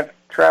 I've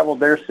traveled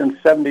there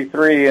since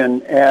 '73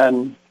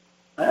 and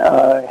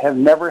have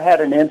never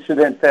had an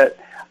incident that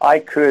I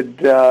could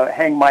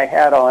hang my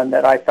hat on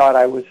that I thought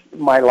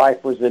my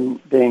life was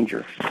in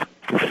danger.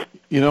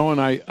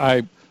 And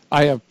I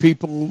have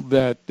people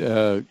that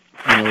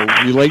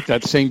relate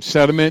that same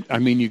sentiment. I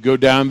mean, you go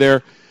down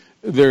there,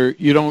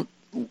 you don't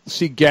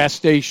see gas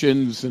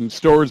stations and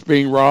stores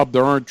being robbed.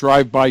 There aren't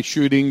drive-by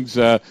shootings.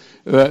 There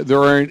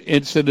aren't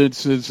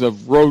incidences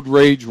of road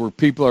rage where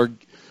people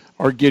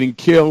are getting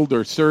killed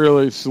or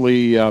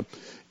seriously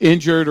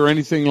injured or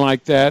anything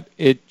like that.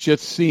 It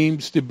just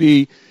seems to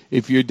be,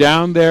 if you're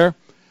down there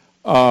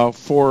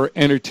for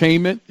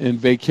entertainment and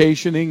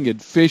vacationing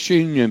and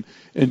fishing and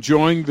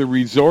enjoying the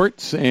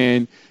resorts,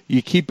 and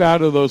you keep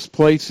out of those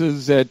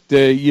places that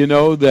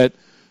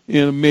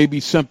maybe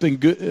something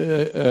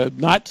good,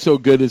 not so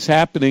good is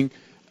happening,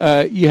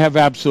 you have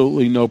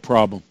absolutely no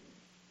problem.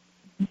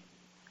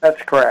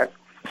 That's correct.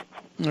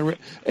 All right.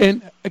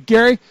 And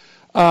Gary,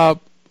 A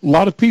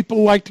lot of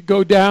people like to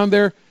go down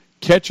there,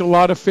 catch a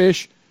lot of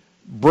fish,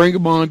 bring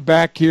them on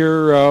back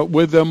here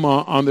with them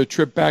on the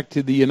trip back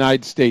to the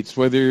United States,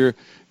 whether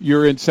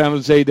you're in San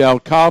Jose del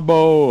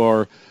Cabo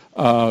or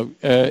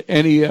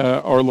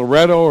or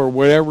Loretto or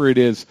whatever it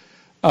is.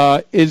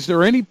 Is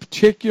there any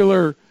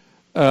particular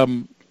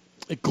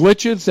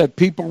glitches that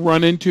people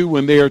run into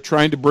when they are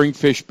trying to bring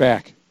fish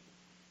back?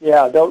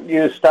 Yeah, don't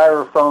use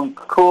styrofoam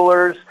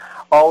coolers.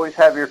 Always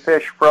have your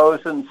fish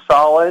frozen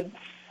solid,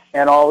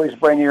 and always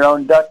bring your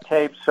own duct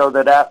tape so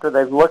that after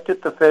they've looked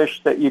at the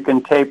fish that you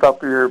can tape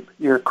up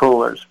your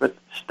coolers. But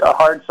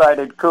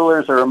hard-sided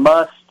coolers are a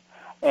must,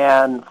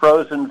 and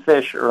frozen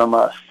fish are a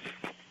must.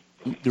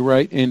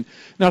 Right. And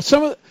now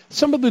some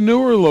of the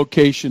newer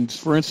locations,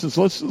 for instance,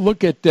 let's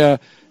look at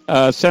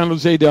San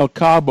Jose del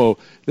Cabo.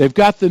 They've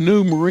got the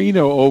new marina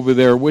over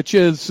there, which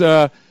is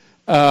something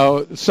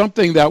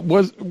that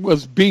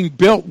was being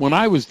built when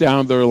I was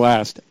down there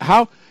last.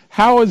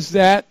 How is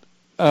that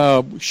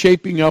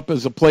shaping up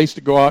as a place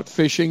to go out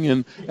fishing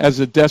and as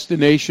a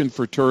destination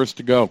for tourists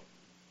to go?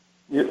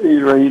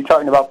 Are you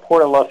talking about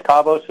Puerto Los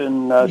Cabos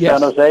in Yes.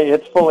 San Jose?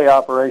 It's fully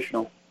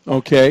operational.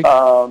 Okay.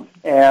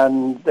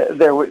 And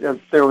there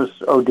was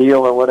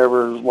Odile or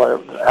whatever,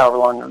 however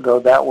long ago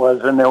that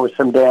was, and there was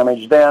some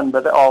damage then,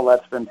 but all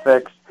that's been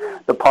fixed.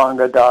 The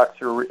Ponga docks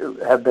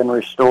have been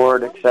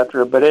restored,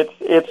 etc. But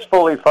it's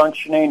fully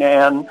functioning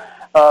and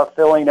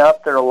filling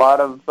up. There are a lot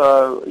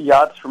of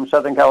yachts from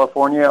Southern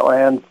California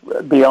and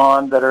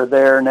beyond that are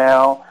there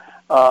now.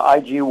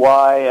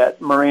 IGY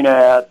at Marina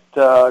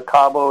at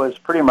Cabo is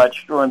pretty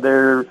much doing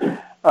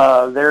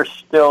they're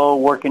still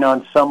working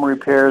on some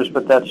repairs,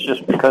 but that's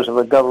just because of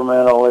a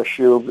governmental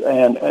issue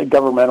and a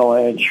governmental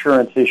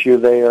insurance issue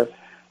there.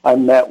 I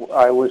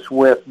was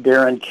with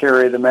Darren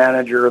Carey, the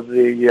manager of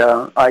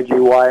the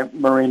IGY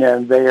Marina,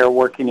 and they are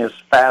working as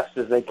fast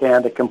as they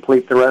can to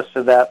complete the rest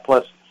of that,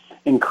 plus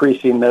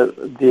increasing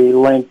the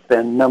length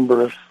and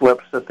number of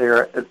slips that they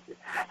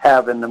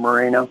have in the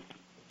marina.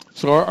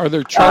 So are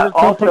there charter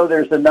companies? Also,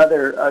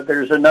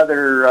 there's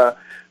another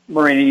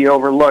marina you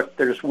overlooked.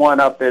 There's one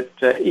up at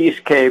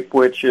East Cape,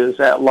 which is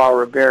at La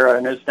Ribera,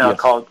 and it's now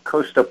called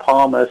Costa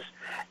Palmas,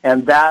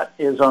 and that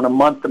is on a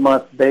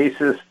month-to-month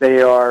basis.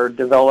 They are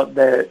developed.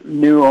 The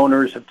new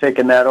owners have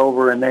taken that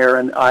over, and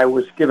I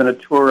was given a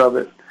tour of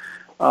it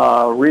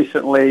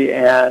recently,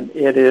 and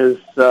it is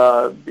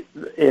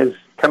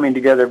coming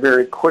together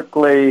very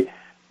quickly.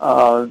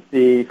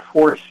 The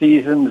Four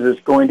Seasons is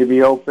going to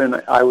be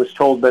open. I was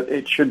told that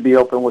it should be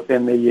open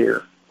within the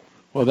year.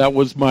 Well, that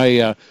was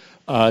my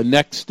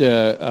next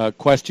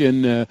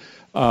question.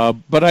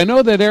 But I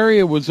know that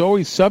area was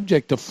always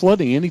subject to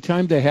flooding.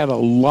 Anytime they had a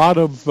lot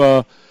of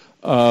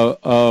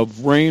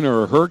rain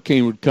or a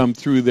hurricane would come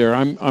through there.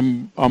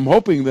 I'm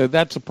hoping that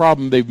that's a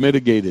problem they've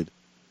mitigated.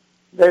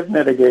 They've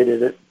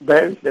mitigated it.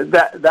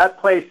 That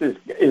place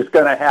is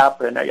going to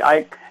happen.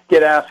 I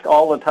get asked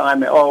all the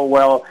time, "Oh,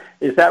 well,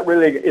 is there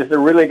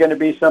really going to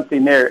be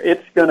something there?"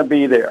 It's going to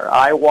be there.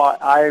 I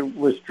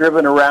was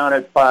driven around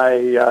it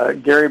by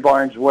Gary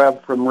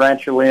Barnes-Webb from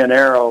Rancho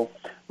Leonero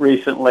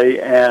recently,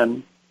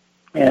 and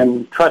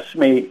trust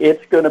me,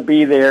 it's going to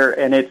be there,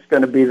 and it's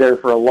going to be there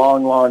for a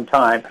long, long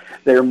time.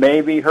 There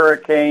may be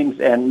hurricanes,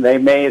 and they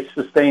may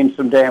sustain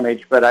some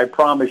damage, but I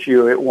promise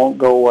you it won't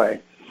go away.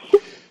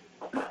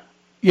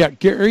 Yeah,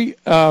 Gary,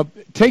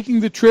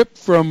 taking the trip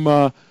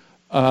from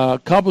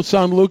Cabo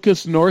San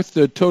Lucas north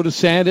to Todos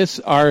Santos,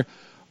 are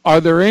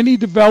there any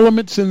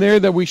developments in there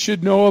that we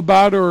should know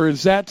about, or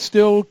is that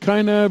still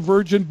kind of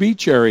Virgin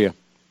Beach area?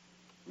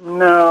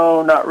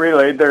 No, not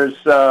really. There's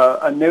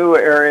a new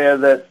area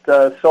that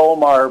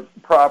Solomar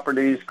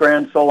Properties,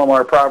 Grand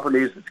Solomar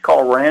Properties, it's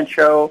called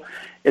Rancho.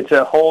 It's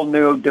a whole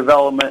new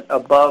development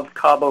above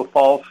Cabo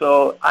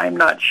Falso. I'm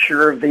not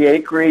sure of the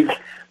acreage,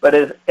 but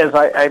as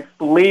I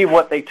believe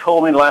what they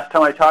told me last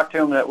time I talked to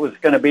them, that was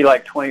going to be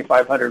like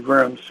 2,500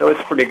 rooms. So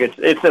it's pretty good.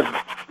 It's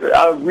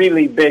a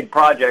really big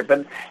project,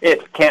 but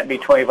it can't be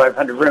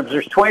 2,500 rooms.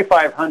 There's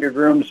 2,500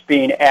 rooms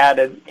being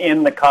added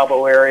in the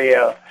Cabo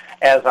area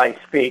as I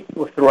speak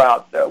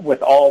throughout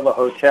with all the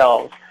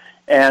hotels.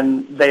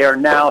 And they are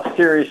now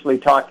seriously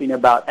talking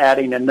about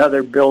adding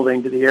another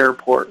building to the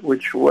airport,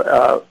 which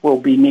will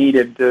be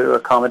needed to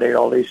accommodate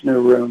all these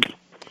new rooms.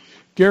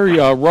 Gary,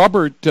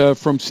 Robert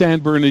from San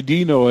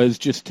Bernardino has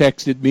just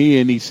texted me,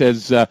 and he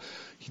says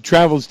he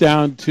travels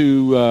down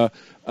to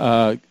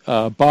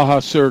Baja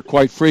Sur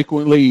quite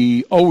frequently.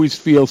 He always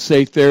feels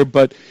safe there,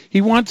 but he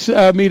wants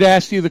me to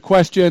ask you the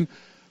question,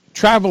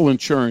 travel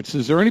insurance.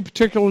 Is there any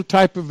particular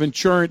type of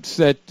insurance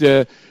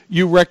that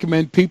you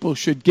recommend people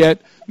should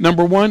get?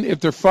 Number one, if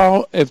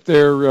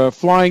they're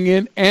flying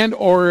in and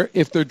or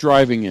if they're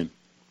driving in.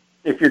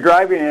 If you're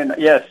driving in,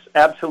 yes,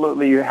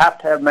 absolutely. You have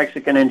to have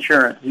Mexican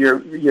insurance.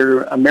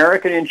 Your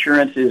American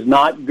insurance is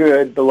not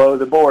good below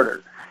the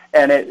border.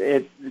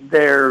 And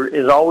there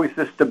is always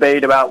this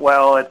debate about,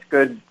 well, it's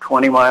good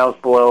 20 miles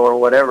below or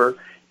whatever.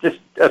 Just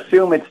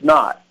assume it's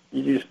not.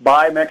 You just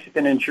buy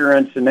Mexican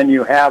insurance, and then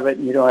you have it,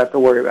 and you don't have to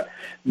worry about it.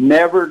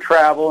 Never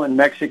travel in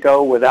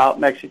Mexico without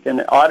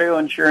Mexican auto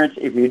insurance.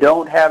 If you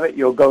don't have it,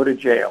 you'll go to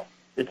jail.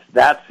 It's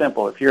that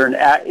simple. If you're in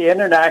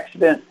an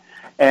accident,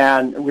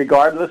 and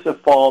regardless of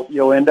fault,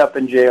 you'll end up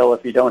in jail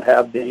if you don't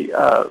have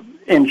the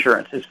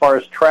insurance. As far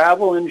as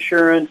travel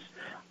insurance,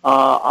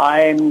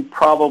 I'm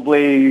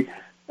probably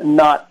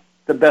not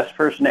the best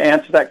person to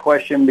answer that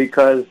question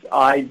because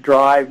I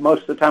drive.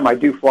 Most of the time I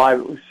do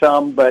fly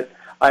some, but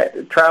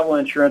travel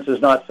insurance is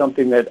not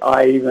something that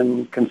I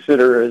even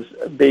consider as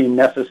being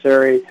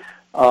necessary.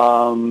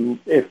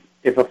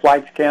 If a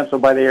flight's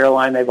canceled by the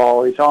airline, they've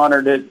always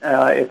honored it.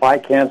 If I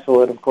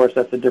cancel it, of course,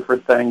 that's a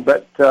different thing.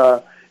 But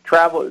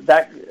travel,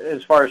 that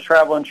as far as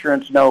travel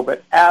insurance, no,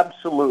 but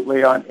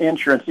absolutely on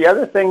insurance. The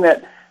other thing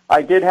that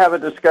I did have a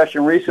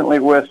discussion recently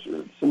with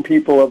some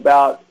people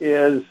about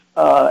is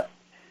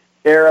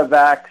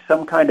Aerovac,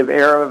 some kind of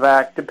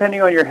Aerovac.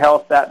 Depending on your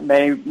health, that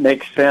may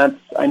make sense.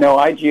 I know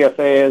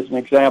IGFA, as an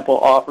example,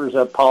 offers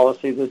a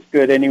policy that's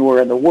good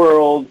anywhere in the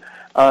world.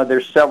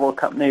 There's several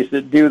companies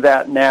that do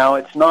that now.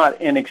 It's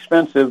not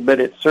inexpensive,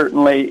 but it's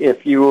certainly,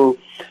 if you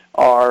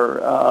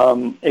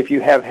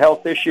have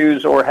health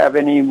issues or have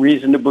any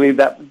reason to believe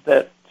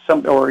that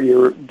some, or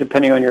you're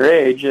depending on your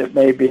age, it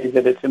may be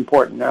that it's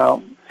important.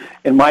 Now,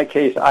 in my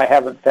case, I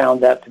haven't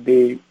found that to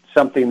be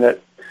something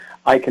that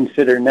I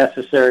consider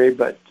necessary,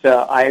 but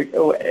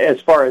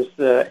as far as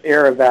the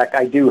Aerovac,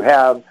 I do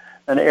have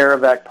an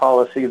Aerovac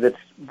policy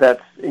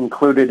that's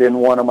included in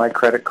one of my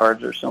credit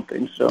cards or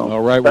something. So,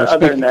 all right. But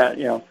other than that,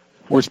 you know.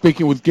 We're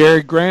speaking with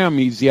Gary Graham.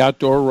 He's the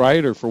outdoor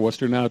writer for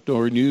Western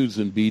Outdoor News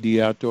and BD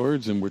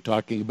Outdoors, and we're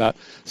talking about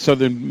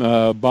Southern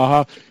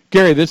Baja.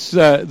 Gary, this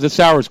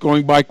hour is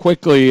going by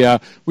quickly.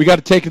 We got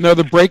to take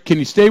another break. Can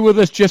you stay with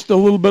us just a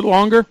little bit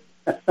longer?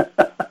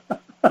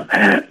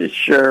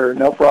 Sure,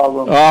 no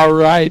problem. All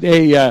right.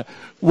 Hey,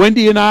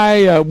 Wendy and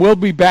I will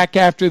be back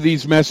after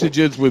these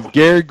messages with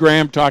Gary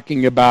Graham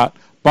talking about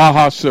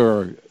Baja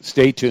Sur.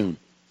 Stay tuned.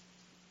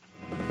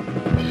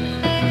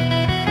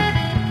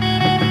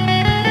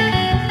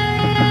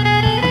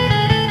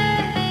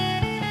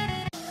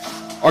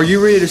 Are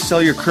you ready to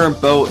sell your current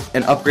boat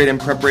and upgrade in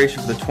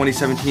preparation for the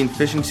 2017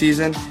 fishing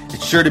season?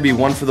 It's sure to be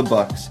one for the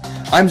bucks.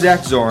 I'm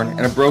Zach Zorn,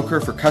 and a broker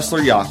for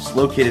Cussler Yachts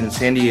located in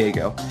San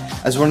Diego.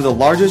 As one of the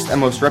largest and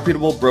most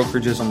reputable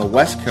brokerages on the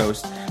West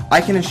Coast, I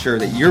can ensure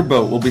that your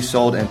boat will be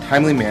sold in a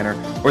timely manner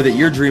or that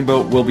your dream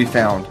boat will be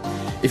found.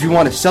 If you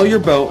want to sell your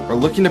boat or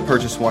looking to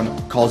purchase one,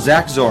 call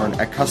Zach Zorn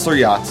at Cussler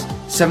Yachts,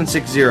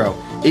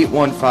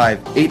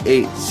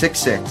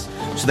 760-815-8866,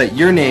 so that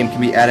your name can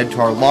be added to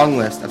our long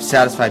list of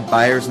satisfied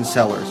buyers and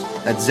sellers.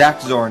 That's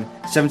Zach Zorn,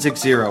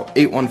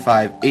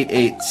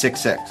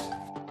 760-815-8866.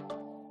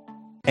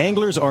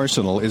 Angler's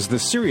Arsenal is the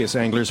serious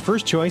angler's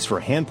first choice for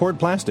hand-poured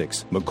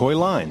plastics, McCoy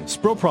line,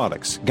 Spro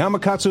products,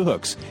 Gamakatsu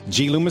hooks,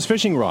 G. Loomis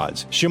fishing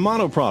rods,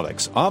 Shimano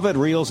products, Ovid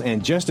reels,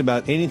 and just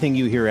about anything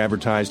you hear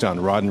advertised on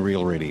Rod and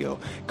Reel Radio.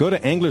 Go to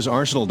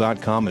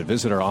anglersarsenal.com and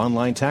visit our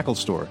online tackle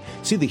store.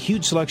 See the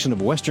huge selection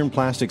of Western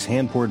Plastics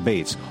hand-poured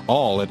baits,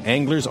 all at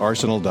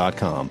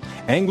anglersarsenal.com.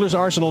 Angler's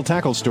Arsenal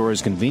Tackle Store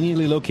is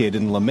conveniently located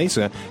in La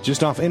Mesa,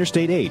 just off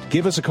Interstate 8.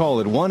 Give us a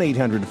call at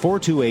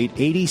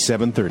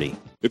 1-800-428-8730.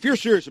 If you're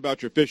serious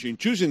about your fishing,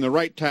 choosing the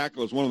right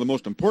tackle is one of the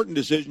most important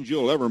decisions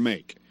you'll ever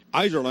make.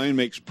 Izorline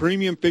makes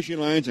premium fishing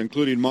lines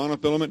including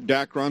monofilament,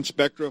 Dacron,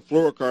 Spectra,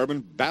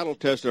 fluorocarbon,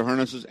 battle-tested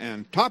harnesses,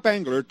 and top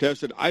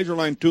angler-tested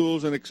Izorline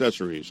tools and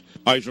accessories.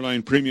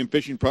 Izorline premium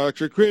fishing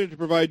products are created to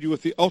provide you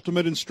with the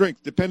ultimate in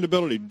strength,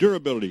 dependability,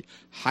 durability,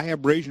 high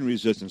abrasion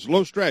resistance,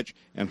 low stretch,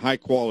 and high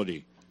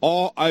quality.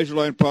 All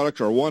Izorline products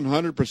are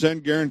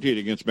 100% guaranteed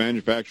against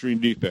manufacturing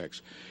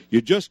defects.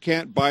 You just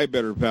can't buy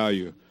better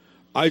value.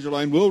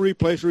 Izorline will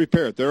replace or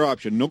repair at their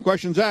option. No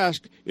questions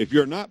asked if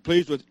you're not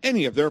pleased with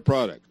any of their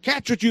products.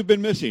 Catch what you've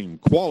been missing.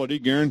 Quality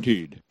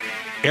guaranteed.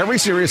 Every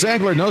serious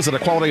angler knows that a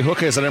quality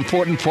hook is an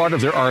important part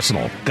of their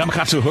arsenal.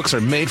 Gamakatsu hooks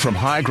are made from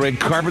high-grade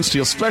carbon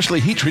steel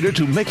specially heat-treated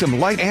to make them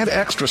light and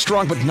extra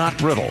strong but not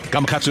brittle.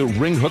 Gamakatsu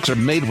ring hooks are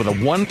made with a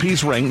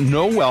one-piece ring,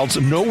 no welds,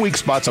 no weak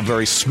spots, a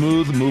very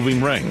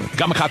smooth-moving ring.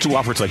 Gamakatsu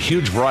offers a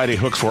huge variety of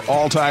hooks for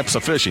all types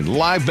of fishing.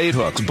 Live bait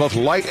hooks, both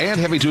light and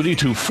heavy-duty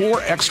to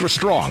 4 extra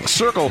strong,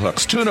 circle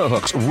hooks, tuna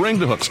hooks,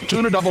 ringed hooks,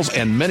 tuna doubles,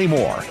 and many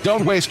more.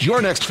 Don't waste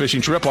your next fishing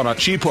trip on a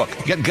cheap hook.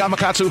 Get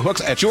Gamakatsu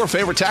hooks at your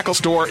favorite tackle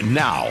store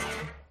now.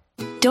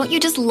 Don't you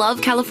just love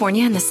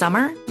California in the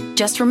summer?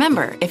 Just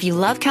remember, if you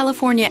love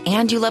California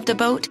and you love to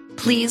boat,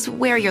 please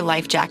wear your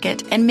life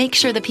jacket and make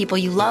sure the people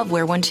you love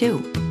wear one too.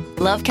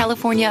 Love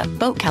California,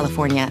 boat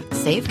California,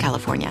 save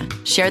California.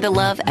 Share the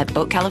love at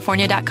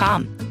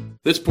boatcalifornia.com.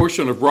 This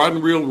portion of Rod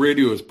and Reel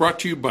Radio is brought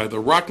to you by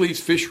the Rockley's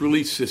Fish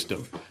Release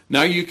System.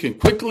 Now you can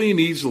quickly and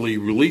easily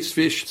release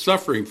fish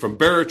suffering from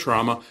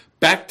barotrauma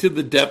back to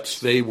the depths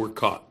they were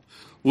caught.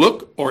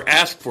 Look or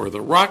ask for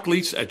the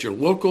Rockley's at your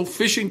local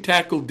fishing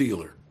tackle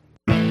dealer.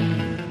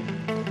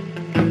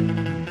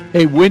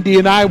 Hey, Wendy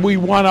and I, we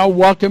want to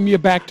welcome you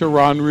back to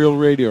Rod and Reel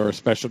Radio. Our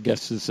special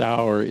guest this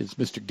hour is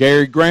Mr.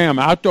 Gary Graham,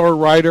 outdoor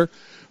writer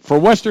for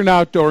Western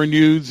Outdoor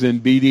News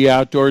and BD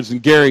Outdoors.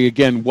 And Gary,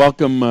 again,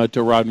 welcome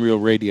to Rod and Reel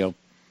Radio.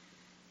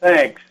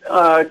 Thanks.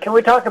 Can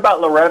we talk about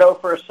Loretto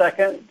for a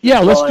second? Yeah,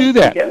 let's do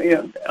that.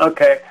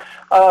 Okay.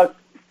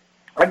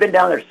 I've been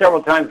down there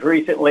several times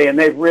recently, and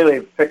they've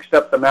really fixed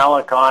up the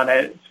Malecon.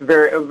 It's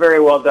very, very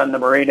well done. The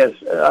marina's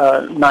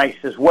nice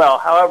as well.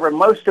 However,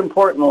 most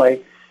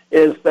importantly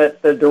is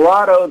that the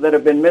Dorado that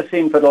have been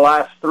missing for the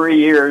last 3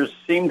 years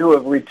seem to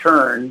have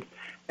returned,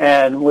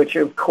 and which,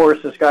 of course,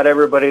 has got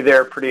everybody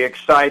there pretty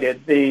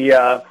excited. There's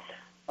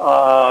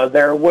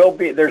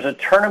a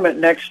tournament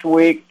next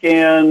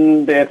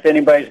weekend, if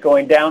anybody's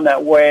going down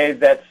that way,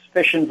 that's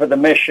Fishing for the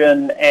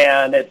Mission,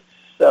 and it's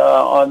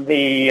on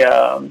the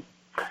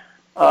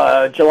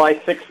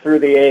July 6th through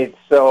the 8th.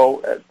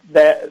 So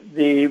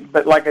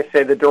but like I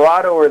say, the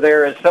Dorado are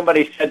there. As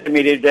somebody said to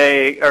me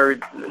today, or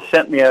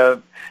sent me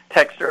a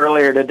text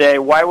earlier today,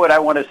 why would I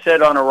want to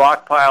sit on a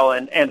rock pile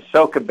and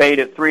soak a bait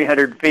at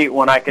 300 feet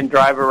when I can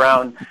drive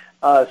around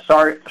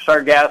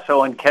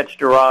Sargasso and catch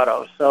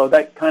Dorado? So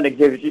that kind of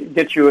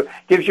gives you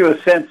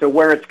a sense of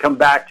where it's come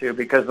back to,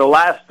 because the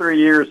last 3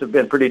 years have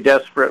been pretty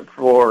desperate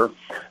for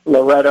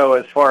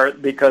Loretto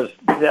because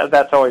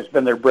that's always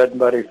been their bread and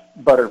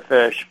butter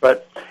fish.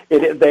 But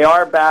they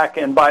are back,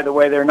 and by the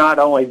way, they're not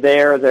only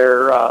there,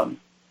 they're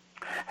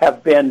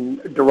have been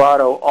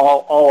Dorado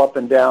all up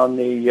and down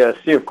the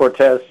Sea of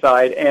Cortez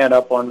side and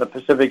up on the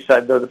Pacific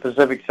side, though the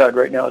Pacific side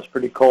right now is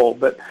pretty cold.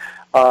 But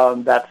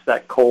that's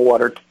that cold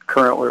water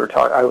current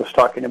I was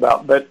talking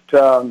about. But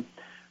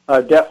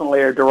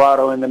definitely a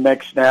Dorado in the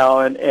mix now,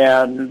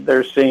 and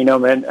they're seeing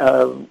them,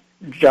 and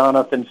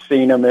Jonathan's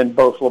seen them in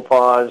both La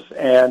Paz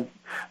and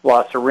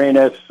Las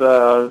Arenas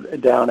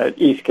down at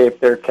East Cape.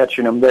 They're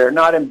catching them there,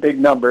 not in big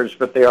numbers,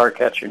 but they are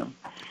catching them.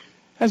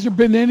 Has there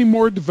been any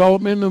more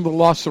development in the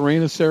Las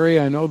Arenas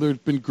area? I know there's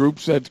been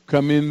groups that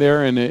come in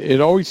there, and it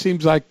always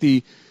seems like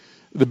the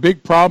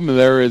big problem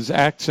there is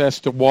access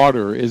to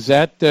water. Is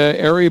that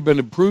area been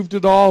improved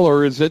at all,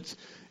 or is it's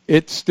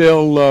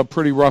still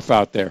pretty rough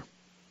out there?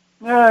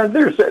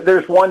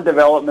 There's one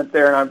development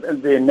there,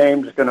 and the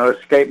name's going to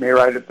escape me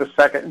right at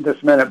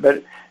this minute,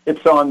 but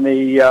it's on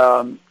the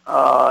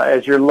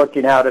as you're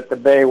looking out at the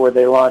bay where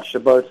they launched the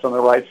boats on the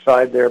right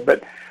side there.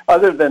 But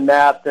other than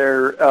that,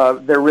 there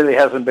really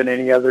hasn't been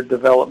any other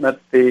development.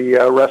 The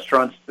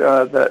restaurants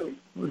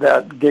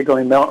that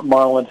Giggling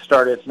Marlin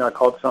started, it's now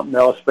called something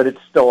else, but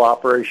it's still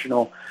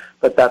operational.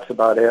 But that's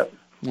about it.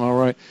 All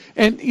right.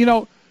 And,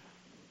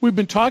 we've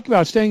been talking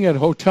about staying at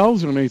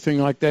hotels or anything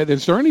like that.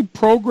 Is there any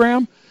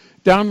program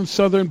down in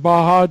southern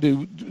Baja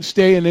to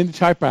stay in any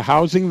type of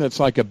housing that's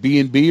like a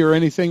B&B or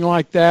anything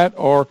like that?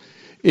 Or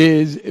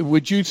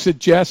would you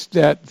suggest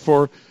that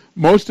for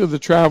most of the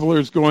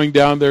travelers going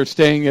down there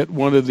staying at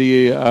one of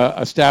the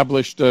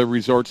established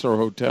resorts or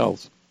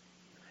hotels?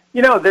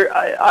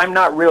 I'm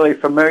not really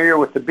familiar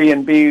with the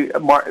B&B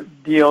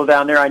deal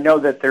down there. I know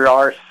that there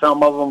are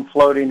some of them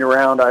floating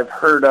around I've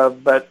heard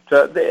of, but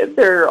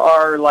there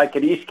are, like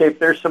at East Cape,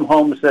 there's some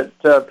homes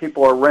that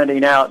people are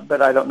renting out,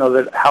 but I don't know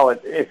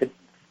if it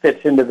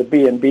fits into the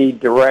B&B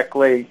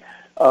directly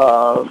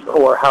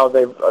or how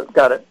they've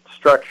got it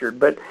structured.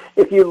 But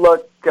if you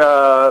look,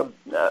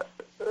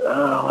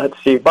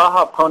 let's see,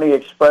 Baja Pony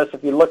Express,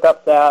 if you look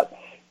up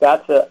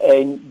that's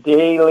a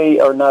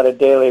daily, or not a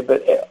daily,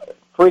 but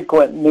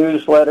frequent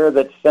newsletter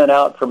that's sent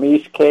out from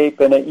East Cape,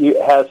 and it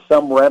has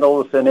some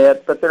rentals in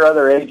it, but there are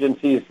other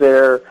agencies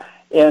there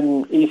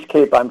in East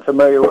Cape I'm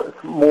familiar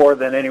with more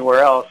than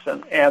anywhere else,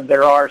 and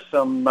there are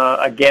some,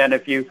 again,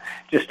 if you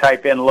just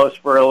type in Los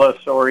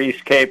Barillas or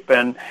East Cape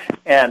and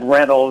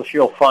rentals,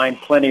 you'll find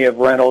plenty of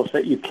rentals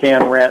that you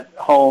can rent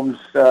homes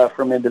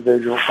from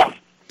individuals.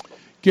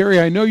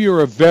 Gary, I know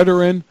you're a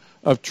veteran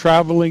of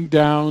traveling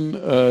down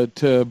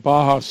to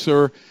Baja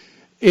Sur.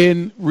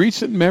 In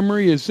recent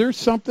memory, is there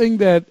something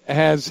that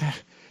has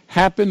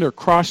happened or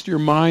crossed your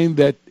mind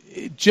that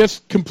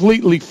just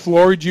completely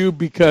floored you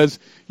because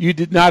you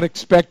did not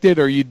expect it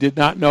or you did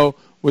not know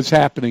was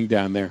happening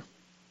down there?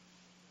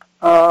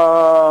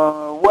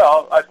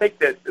 Well, I think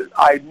that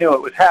I knew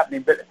it was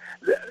happening, but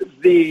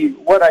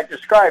what I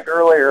described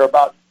earlier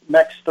about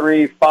MEX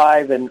 3,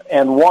 5,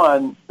 and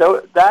 1,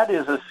 that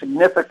is a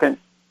significant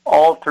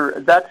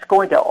that's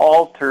going to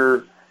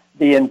alter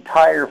the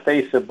entire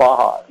face of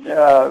Baja.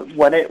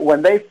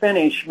 When they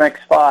finish MEX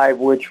 5,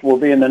 which will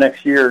be in the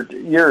next year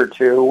or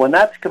two, when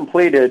that's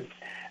completed,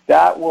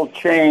 that will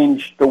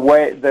change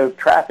the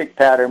traffic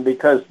pattern,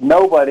 because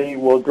nobody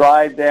will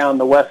drive down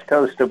the west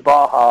coast of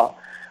Baja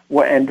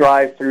and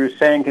drive through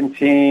San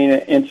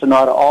Quintin,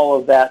 Ensenada, all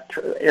of that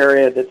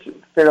area that's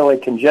fairly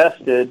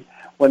congested,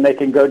 when they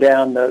can go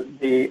down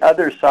the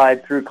other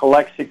side through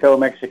Calexico,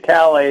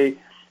 Mexicali,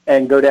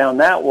 and go down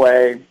that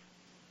way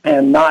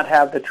and not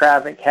have the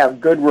traffic, have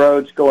good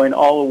roads going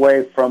all the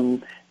way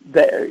from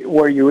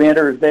where you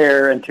enter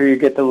there until you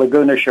get to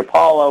Laguna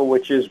Chapala,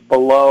 which is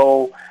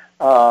below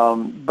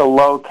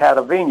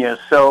Cataviñas.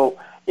 So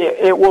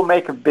it will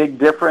make a big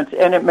difference,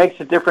 and it makes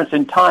a difference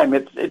in time.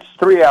 It's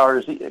 3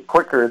 hours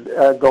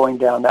quicker going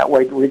down that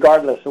way,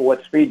 regardless of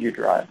what speed you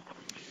drive.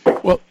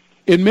 Well,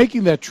 in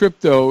making that trip,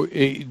 though,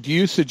 do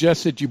you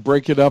suggest that you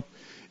break it up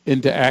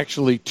into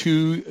actually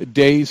 2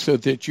 days so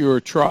that you're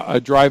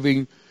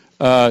driving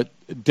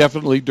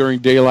definitely during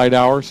daylight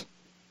hours?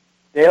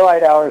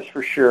 Daylight hours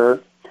for sure.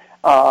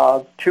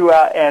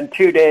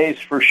 2 days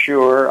for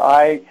sure.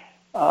 I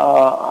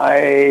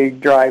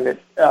drive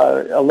it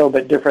a little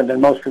bit different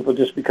than most people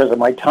just because of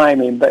my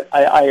timing, but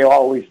I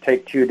always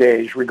take 2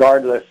 days,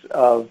 regardless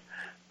of.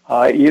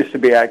 It used to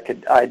be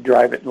I'd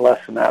drive it in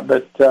less than that,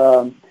 but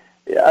 2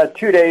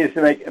 days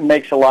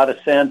makes a lot of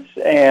sense,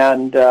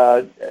 and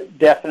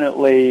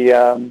definitely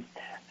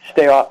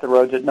stay off the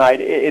roads at night.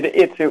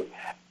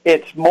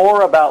 It's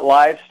more about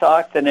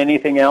livestock than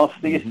anything else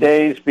these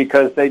days,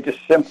 because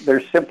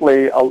there's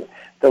simply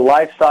the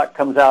livestock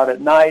comes out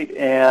at night,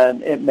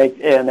 and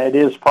it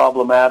is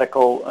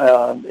problematical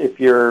if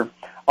you're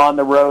on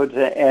the roads,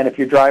 and if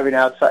you're driving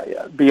outside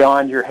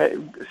beyond your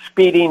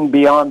speeding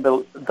beyond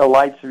the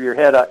lights of your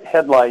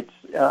headlights,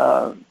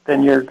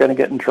 then you're going to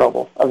get in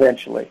trouble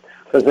eventually,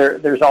 because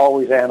there's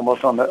always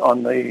animals on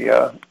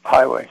the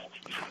highway.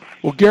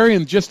 Well, Gary,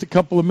 in just a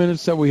couple of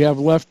minutes that we have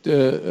left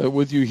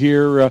with you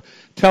here,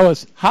 tell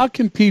us, how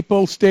can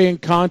people stay in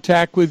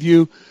contact with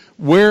you?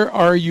 Where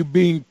are you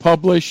being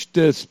published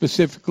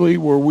specifically,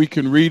 where we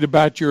can read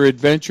about your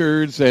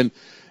adventures? And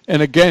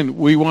again,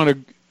 we want to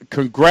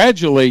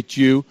congratulate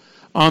you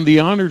on the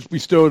honors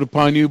bestowed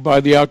upon you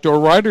by the Outdoor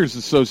Writers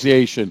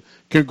Association.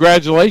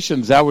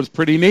 Congratulations. That was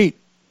pretty neat.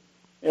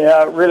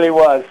 Yeah, it really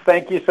was.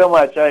 Thank you so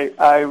much.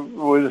 I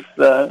was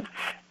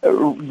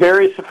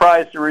very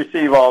surprised to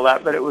receive all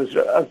that, but it was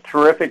a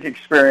terrific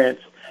experience.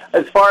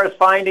 As far as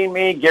finding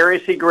me,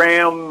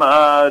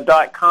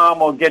 GaryCgram.com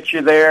will get you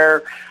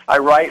there. I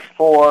write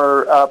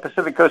for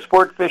Pacific Coast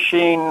Sport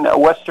Fishing,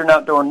 Western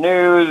Outdoor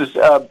News,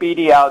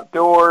 BD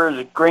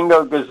Outdoors,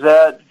 Gringo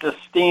Gazette,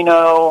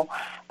 Destino,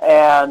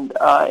 and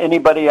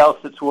anybody else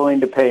that's willing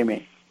to pay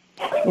me.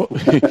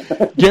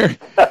 Gary,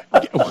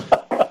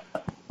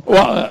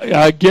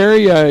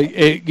 Gary,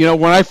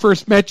 when I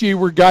first met you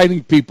were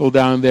guiding people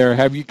down there.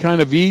 Have you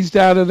kind of eased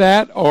out of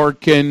that, or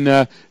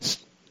can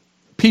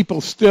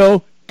people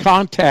still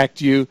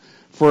contact you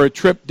for a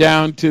trip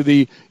down to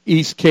the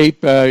East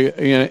Cape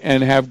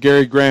and have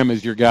Gary Graham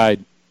as your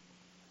guide?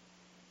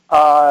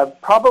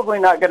 Probably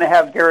not going to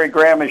have Gary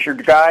Graham as your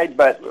guide,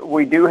 but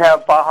we do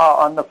have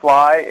Baja on the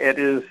Fly. It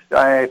is,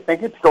 I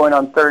think it's going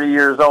on 30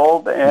 years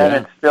old, and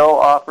it still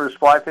offers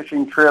fly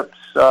fishing trips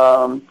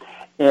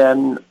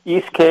in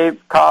East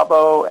Cape,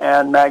 Cabo,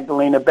 and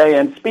Magdalena Bay.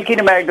 And speaking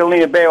of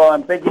Magdalena Bay, while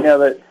I'm thinking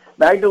of it,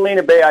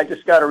 Magdalena Bay, I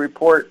just got a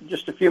report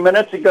just a few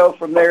minutes ago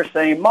from there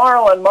saying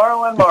marlin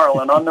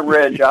on the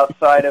ridge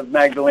outside of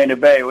Magdalena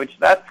Bay, which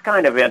that's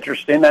kind of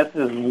interesting. That's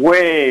just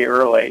way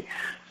early.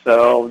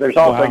 So there's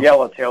also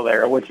yellowtail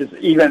there, which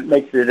even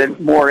makes it a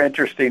more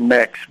interesting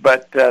mix.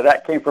 But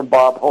that came from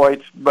Bob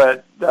Hoyt,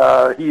 but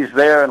he's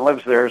there and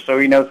lives there, so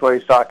he knows what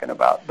he's talking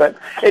about. But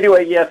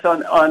anyway, yes,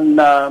 on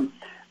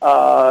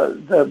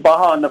the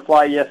Baja on the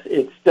Fly, yes,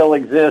 it still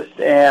exists,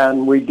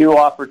 and we do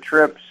offer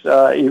trips,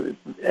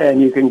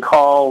 and you can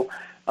call,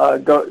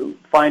 go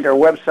find our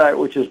website,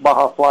 which is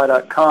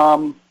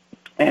BajaFly.com,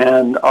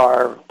 and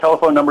our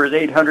telephone number is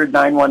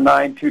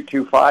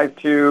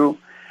 800-919-2252,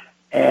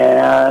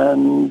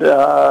 and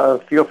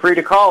feel free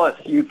to call us.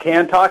 You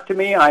can talk to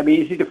me. I'm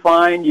easy to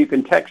find. You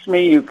can text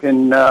me. You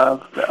can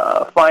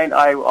find,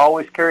 I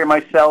always carry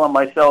my cell, and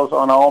my cell's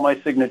on all my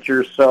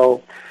signatures,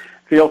 so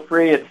feel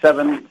free at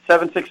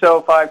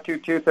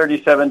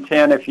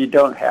 760-522-3710 if you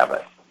don't have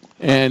it.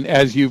 And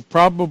as you've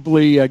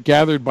probably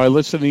gathered by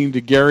listening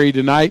to Gary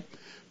tonight,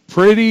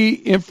 pretty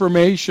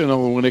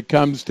informational when it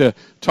comes to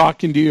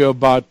talking to you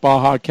about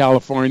Baja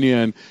California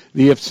and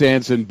the ifs,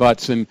 ands, and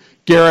buts. And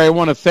Gary, I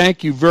want to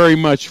thank you very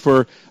much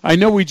for, I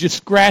know we just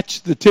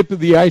scratched the tip of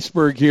the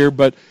iceberg here,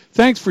 but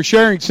thanks for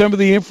sharing some of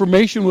the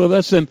information with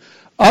us and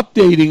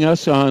updating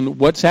us on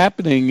what's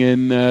happening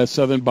in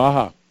Southern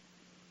Baja.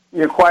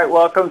 You're quite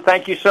welcome.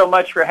 Thank you so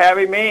much for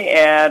having me.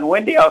 And,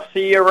 Wendy, I'll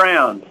see you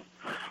around.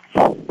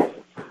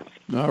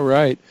 All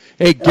right.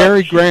 Hey,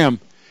 Gary Graham.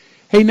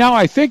 Hey, now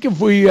I think if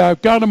we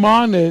got him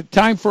on,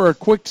 time for a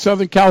quick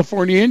Southern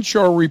California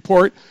inshore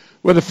report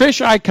with a fish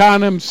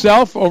icon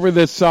himself over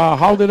this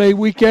holiday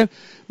weekend,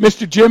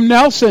 Mr. Jim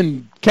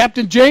Nelson.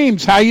 Captain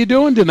James, how you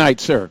doing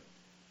tonight, sir?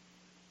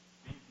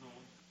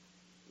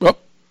 Oh,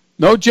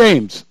 no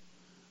James.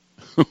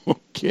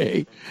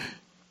 Okay.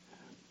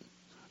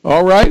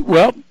 All right,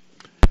 well,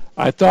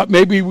 I thought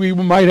maybe we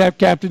might have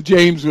Captain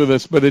James with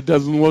us, but it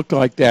doesn't look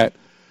like that.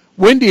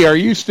 Wendy, are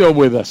you still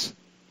with us?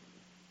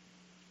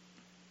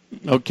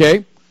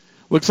 Okay.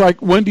 Looks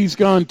like Wendy's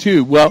gone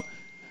too. Well,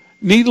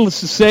 needless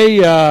to say,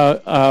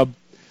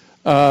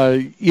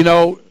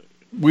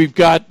 we've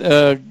got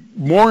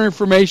more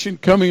information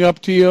coming up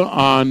to you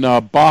on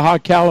Baja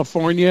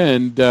California,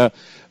 and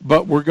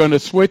but we're going to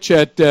switch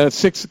at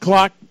 6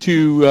 o'clock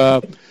to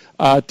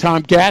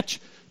Tom Gatch.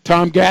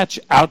 Tom Gatch,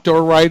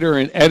 outdoor writer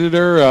and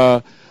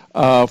editor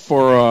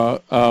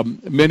for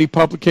many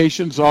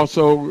publications.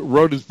 Also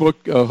wrote his book,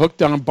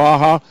 Hooked on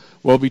Baja.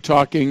 We'll be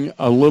talking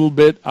a little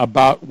bit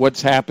about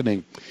what's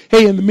happening.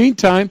 Hey, in the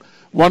meantime,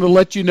 want to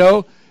let you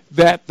know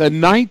that the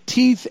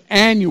 19th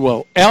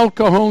annual El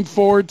Cajon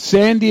Ford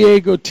San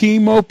Diego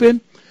Team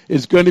Open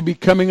is going to be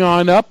coming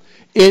on up.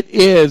 It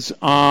is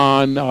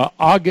on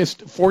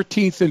August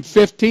 14th and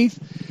 15th.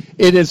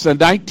 It is the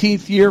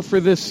 19th year for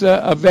this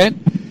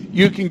event.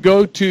 You can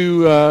go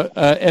to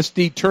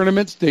SD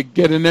Tournaments to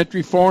get an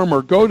entry form,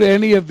 or go to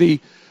any of the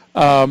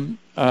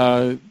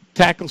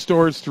tackle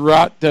stores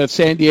throughout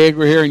San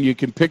Diego here, and you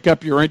can pick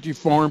up your entry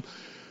form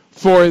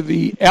for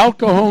the El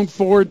Cajon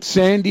Ford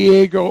San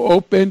Diego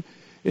Open.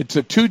 It's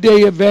a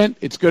 2-day event.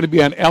 It's going to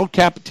be on El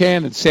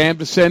Capitan and San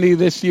Vicente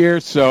this year,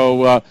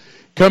 so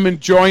come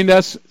and join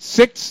us.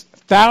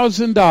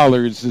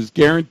 $6,000 is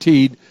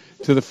guaranteed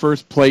to the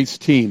first place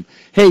team.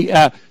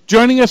 Hey,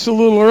 joining us a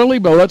little early,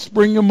 but let's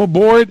bring him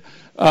aboard,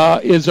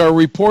 is our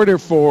reporter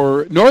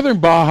for Northern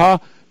Baja,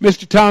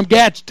 Mr. Tom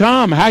Gatch.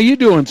 Tom, how you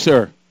doing,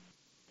 sir?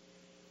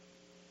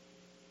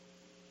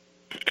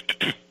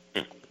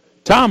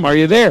 Tom, are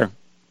you there?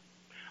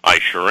 I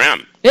sure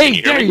am.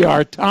 Hey, there you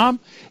are, Tom.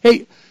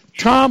 Hey,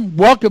 Tom,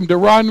 welcome to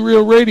Rod and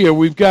Reel Radio.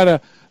 We've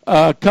got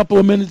a couple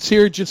of minutes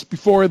here just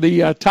before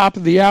the top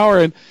of the hour,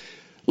 and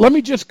let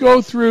me just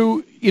go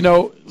through,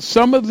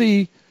 some of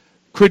the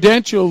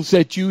credentials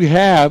that you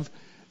have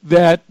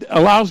that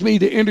allows me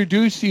to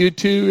introduce you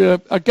to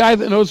a guy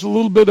that knows a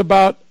little bit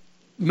about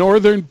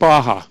Northern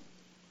Baja.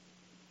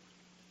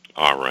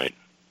 All right.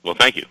 Well,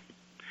 thank you.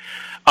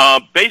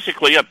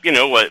 Basically,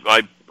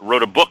 I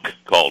wrote a book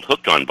called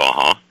Hooked on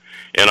Baja,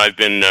 and I've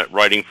been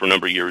writing for a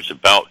number of years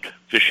about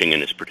fishing in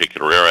this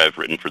particular area. I've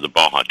written for the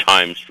Baja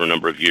Times for a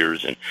number of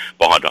years, and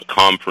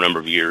Baja.com for a number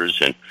of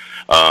years, and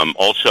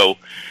also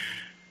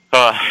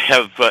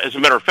have, as a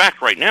matter of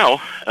fact, right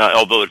now,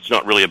 although it's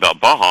not really about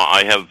Baja,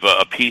 I have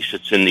a piece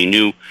that's in the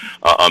new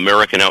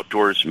American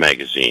Outdoors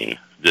magazine.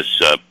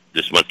 This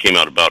month came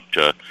out about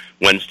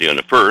Wednesday on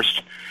the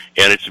 1st,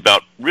 and it's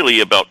really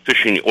about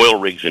fishing oil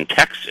rigs in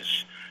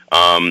Texas.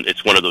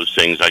 It's one of those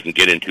things I can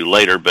get into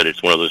later, but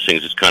it's one of those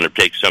things that kind of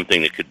takes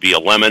something that could be a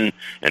lemon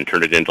and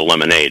turn it into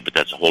lemonade, but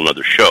that's a whole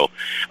other show.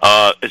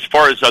 As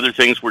far as other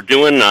things we're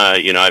doing,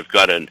 I've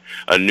got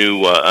a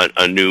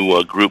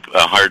new group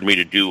hired me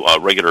to do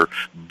regular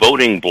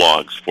boating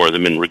blogs for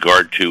them in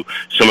regard to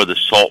some of the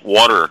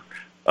saltwater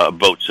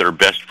boats that are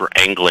best for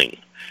angling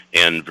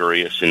and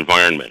various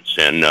environments.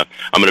 And I'm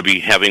going to be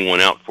having one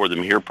out for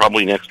them here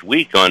probably next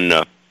week on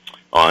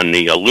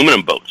the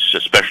aluminum boats,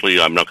 especially.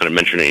 I'm not going to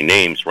mention any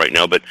names right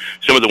now, but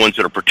some of the ones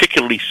that are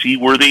particularly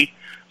seaworthy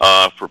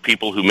for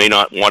people who may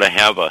not want to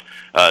have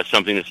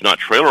something that's not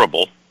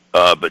trailerable,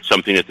 but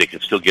something that they can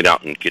still get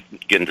out and get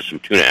into some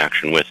tuna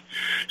action with.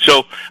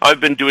 So I've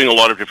been doing a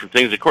lot of different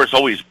things. Of course,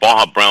 always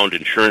Baja Brown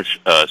Insurance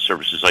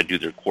Services. I do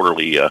their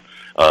quarterly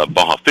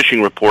Baja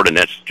Fishing Report, and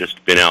that's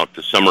just been out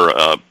this summer.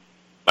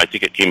 I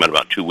think it came out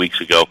about 2 weeks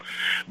ago.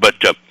 But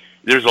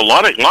there's a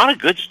lot of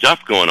good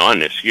stuff going on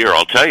this year.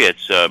 I'll tell you,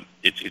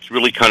 it's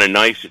really kind of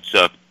nice. It's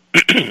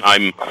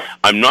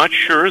I'm not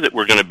sure that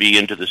we're going to be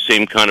into the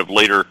same kind of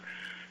later,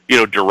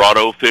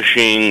 Dorado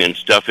fishing and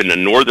stuff in the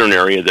northern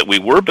area that we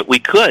were, but we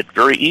could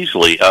very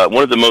easily.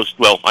 One of the most,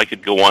 I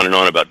could go on and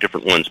on about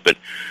different ones, but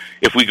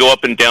if we go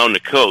up and down the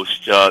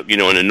coast, in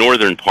the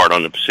northern part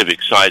on the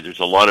Pacific side, there's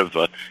a lot of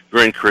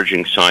very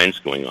encouraging signs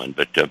going on.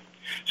 But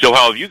so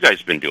how have you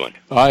guys been doing?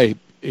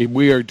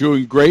 We are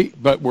doing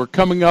great, but we're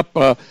coming up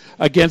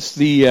against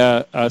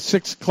the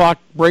 6 o'clock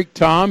break,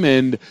 Tom,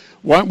 and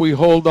why don't we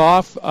hold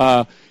off?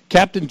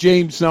 Captain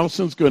James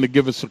Nelson's going to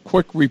give us a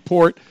quick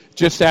report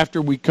just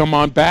after we come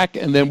on back,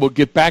 and then we'll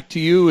get back to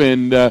you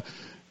and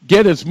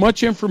get as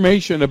much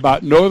information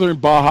about Northern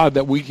Baja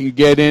that we can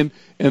get in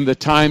the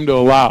time to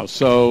allow.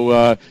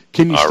 So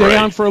can you stay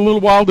on for a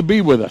little while to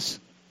be with us?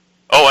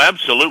 Oh,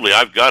 absolutely.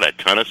 I've got a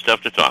ton of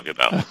stuff to talk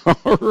about.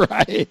 All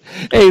right.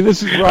 Hey,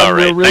 this is Rod and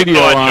Reel Radio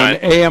on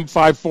AM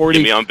 540.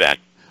 Give me on back.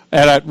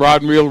 At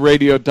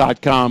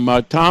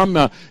rodandreelradio.com.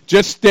 Tom,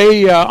 just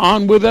stay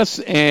on with us,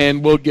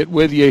 and we'll get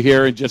with you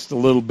here in just a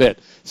little bit.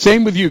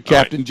 Same with you,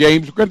 Captain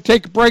James. We're going to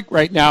take a break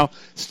right now.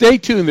 Stay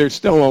tuned. There's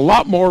still a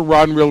lot more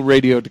Rod and Reel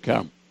Radio to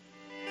come.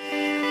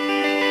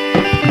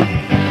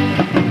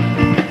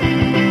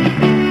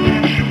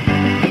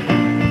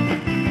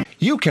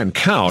 You can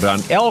count on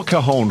El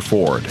Cajon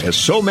Ford, as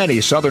so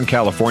many Southern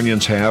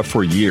Californians have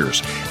for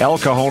years. El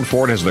Cajon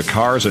Ford has the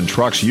cars and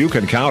trucks you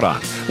can count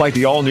on, like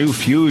the all-new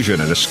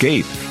Fusion and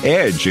Escape,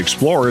 Edge,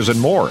 Explorers, and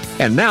more.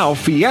 And now,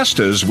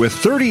 Fiestas with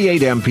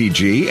 38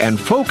 mpg and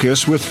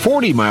Focus with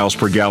 40 miles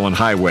per gallon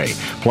highway,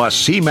 plus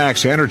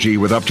C-Max Energy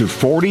with up to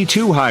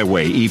 42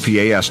 highway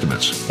EPA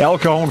estimates. El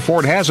Cajon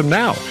Ford has them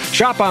now.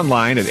 Shop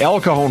online at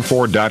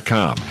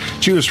elcajonford.com.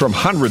 Choose from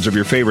hundreds of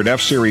your favorite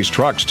F-Series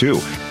trucks, too.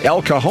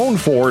 El Cajon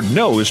Ford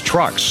knows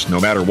trucks, no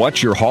matter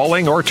what you're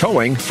hauling or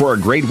towing, for a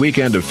great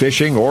weekend of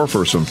fishing or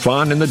for some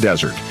fun in the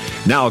desert.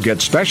 Now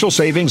get special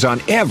savings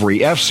on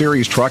every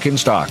F-Series truck in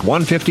stock,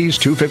 150s,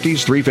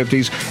 250s,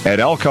 350s at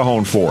El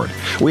Cajon Ford.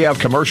 We have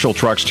commercial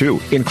trucks too,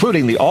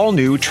 including the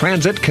all-new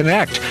Transit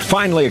Connect.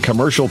 Finally, a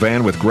commercial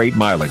van with great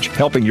mileage,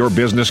 helping your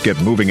business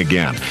get moving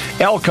again.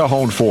 El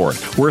Cajon Ford,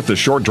 worth the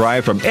short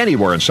drive from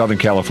anywhere in Southern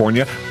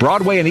California,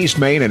 Broadway and East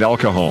Main in El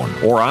Cajon,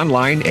 or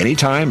online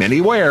anytime,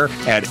 anywhere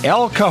at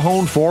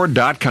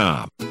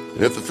elcajonford.com.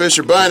 If the fish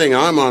are biting,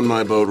 I'm on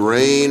my boat,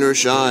 rain or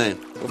shine.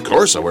 Of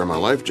course, I wear my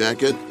life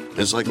jacket.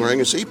 It's like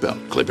wearing a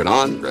seatbelt. Clip it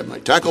on, grab my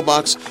tackle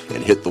box,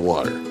 and hit the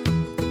water.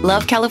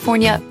 Love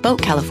California,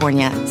 Boat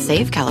California,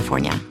 Save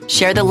California.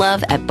 Share the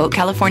love at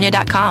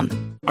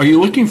BoatCalifornia.com. Are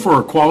you looking for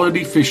a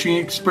quality fishing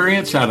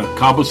experience out of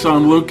Cabo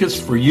San Lucas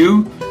for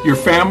you, your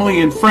family,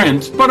 and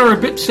friends, but are a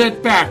bit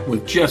set back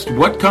with just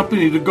what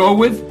company to go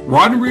with?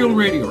 Rod and Reel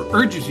Radio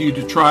urges you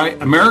to try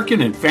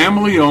American and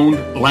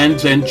family-owned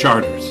Land's End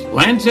Charters.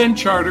 Land's End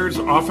Charters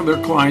offer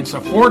their clients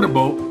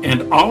affordable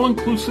and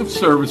all-inclusive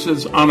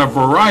services on a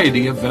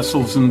variety of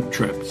vessels and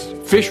trips.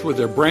 Fish with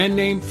their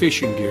brand-name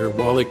fishing gear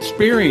while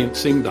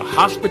experiencing the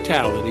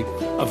hospitality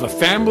of a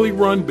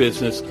family-run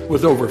business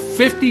with over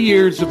 50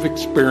 years of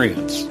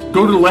experience.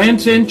 Go to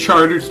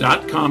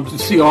landsendcharters.com to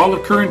see all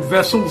the current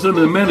vessels and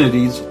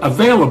amenities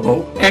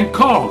available and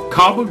call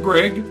Cabo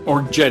Greg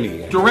or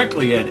Jenny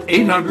directly at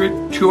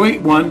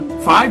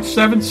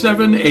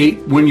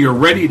 800-281-5778 when you're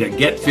ready to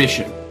get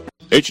fishing.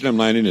 H&M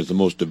Landing is the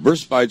most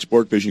diversified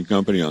sport fishing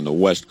company on the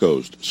West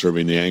Coast.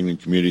 Serving the angling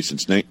community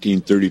since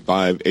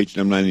 1935,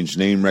 H&M Landing's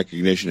name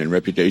recognition and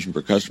reputation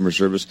for customer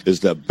service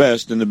is the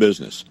best in the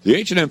business. The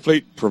H&M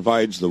fleet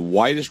provides the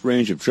widest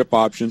range of trip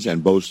options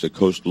and boasts the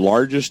coast's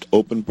largest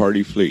open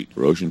party fleet.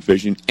 For ocean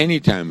fishing any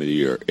time of the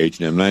year,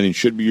 H&M Landing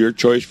should be your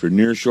choice for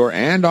nearshore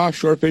and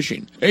offshore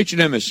fishing.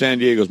 H&M is San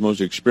Diego's most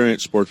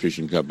experienced sport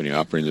fishing company,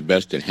 offering the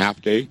best in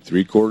half-day,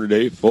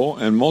 three-quarter-day, full,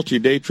 and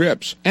multi-day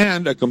trips,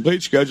 and a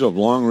complete schedule of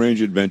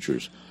long-range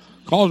adventures.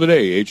 Call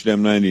today,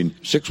 H&M Landing,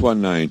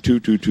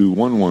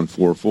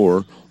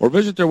 619-222-1144, or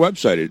visit their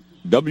website at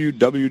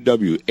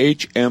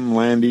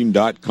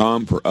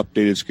www.hmlanding.com for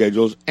updated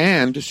schedules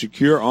and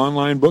secure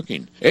online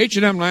booking.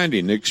 H&M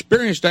Landing, the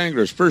experienced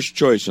angler's first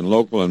choice in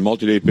local and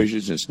multi-day fishing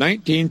since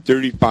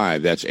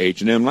 1935. That's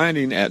H&M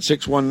Landing at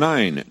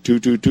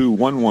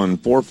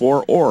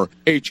 619-222-1144 or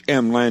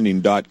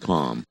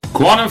hmlanding.com.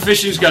 Quantum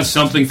Fishing's got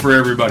something for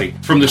everybody.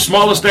 From the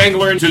smallest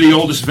angler to the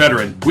oldest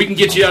veteran, we can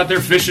get you out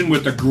there fishing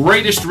with the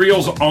greatest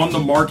reels on the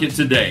market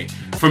today.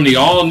 From the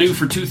all-new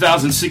for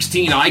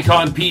 2016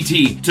 Icon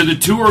PT to the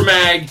Tour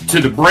Mag to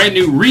the brand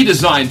new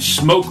redesigned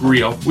Smoke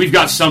Reel, we've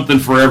got something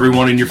for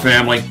everyone in your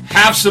family.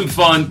 Have some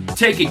fun.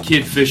 Take a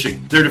kid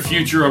fishing. They're the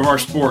future of our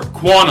sport.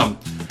 Quantum.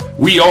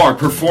 We are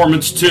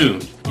performance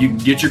tuned. You can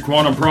get your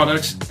Quantum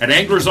products at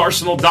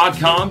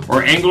anglersarsenal.com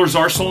or Anglers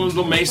Arsenal in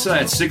La Mesa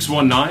at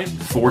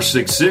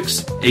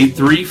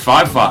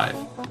 619-466-8355.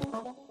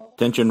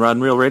 Attention Rod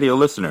and Reel Radio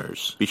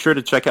listeners, be sure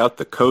to check out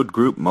the Code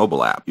Group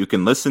mobile app. You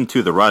can listen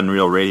to the Rod and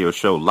Reel Radio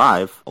show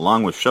live,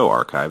 along with show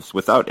archives,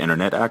 without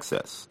internet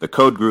access. The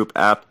Code Group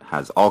app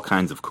has all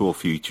kinds of cool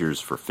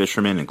features for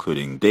fishermen,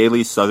 including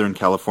daily Southern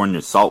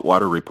California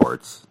saltwater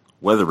reports,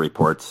 weather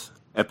reports,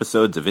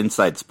 episodes of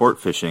Inside Sport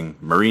Fishing,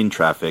 marine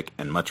traffic,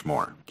 and much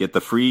more. Get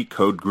the free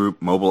Code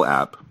Group mobile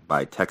app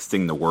by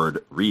texting the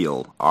word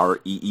REEL,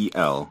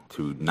 R-E-E-L,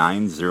 to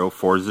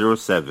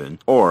 90407,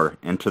 or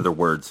enter the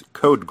words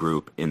Code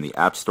Group in the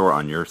App Store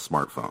on your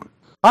smartphone.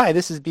 Hi,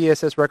 this is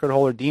BSS record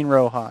holder Dean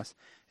Rojas.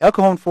 El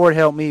Cajon Ford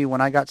helped me when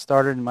I got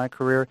started in my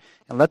career,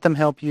 and let them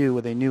help you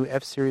with a new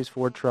F-Series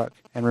Ford truck.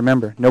 And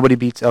remember, nobody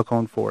beats El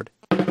Cajon Ford.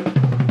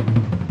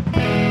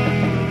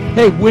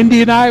 Hey,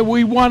 Wendy and I,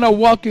 we want to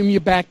welcome you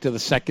back to the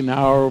second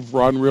hour of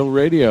Rod and Reel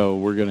Radio.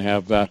 We're going to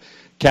have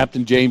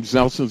Captain James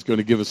Nelson is going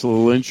to give us a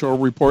little inshore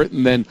report,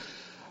 and then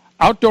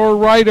outdoor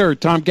writer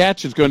Tom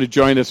Gatch is going to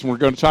join us, and we're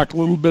going to talk a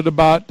little bit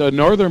about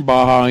Northern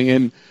Baja.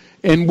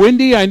 And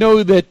Wendy, I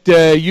know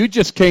that you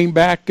just came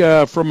back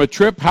from a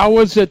trip. How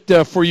was it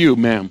for you,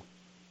 ma'am?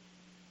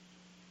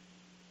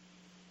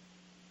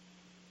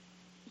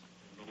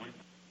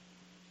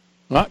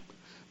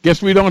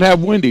 Guess we don't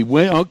have Wendy.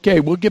 Okay,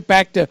 we'll get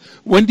back to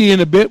Wendy in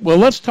a bit. Well,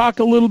 let's talk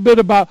a little bit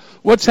about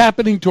what's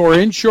happening to our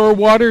inshore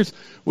waters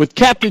with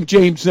Captain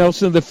James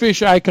Nelson, the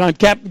fish icon.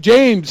 Captain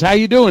James, how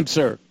you doing,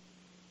 sir?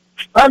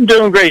 I'm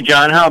doing great,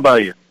 John. How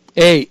about you?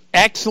 Hey,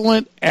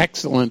 excellent.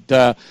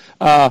 I'm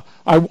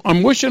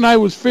wishing I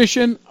was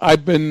fishing.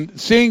 I've been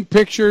seeing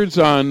pictures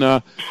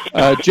on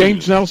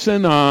James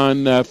Nelson on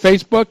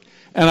Facebook,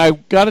 and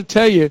I've got to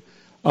tell you,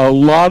 a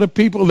lot of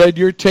people that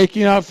you're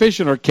taking out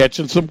fishing are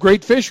catching some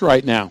great fish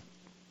right now.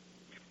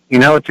 You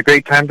know, it's a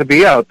great time to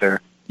be out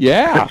there.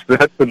 Yeah.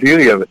 That's the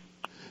beauty of it.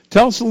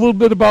 Tell us a little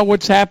bit about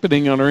what's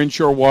happening on our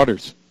inshore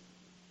waters.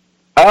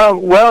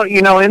 Well,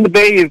 you know, in the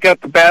bay, you've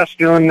got the bass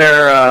doing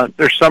their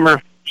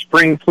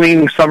spring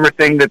cleaning summer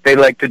thing that they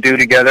like to do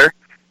together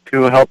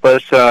to help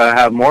us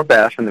have more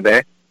bass in the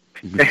bay.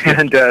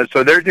 And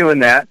so they're doing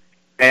that.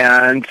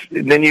 And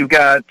then you've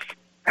got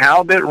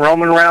halibut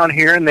roaming around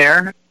here and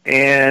there,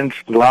 and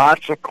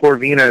lots of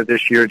corvina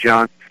this year,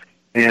 John.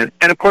 And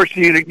of course,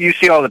 you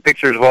see all the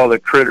pictures of all the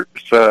critters,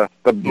 the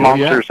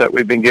monsters that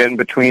we've been getting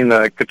between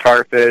the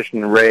guitarfish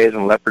and the rays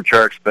and leopard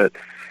sharks. But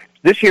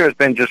this year has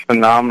been just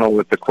phenomenal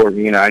with the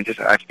corvina.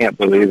 I can't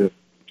believe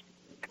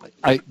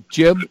it.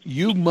 Jim,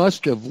 you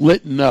must have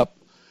lit up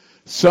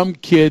some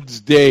kid's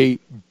day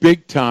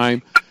big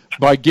time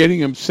by getting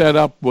them set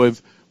up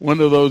with one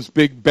of those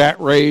big bat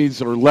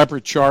rays or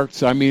leopard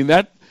sharks. I mean,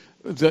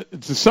 to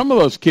some of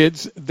those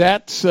kids,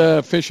 that's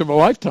a fish of a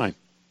lifetime.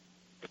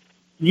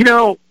 You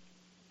know,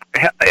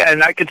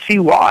 and I could see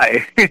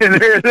why.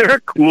 they're a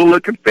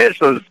cool-looking fish,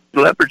 those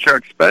leopard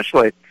sharks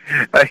especially.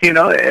 You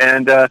know,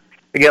 and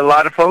we get a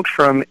lot of folks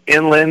from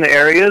inland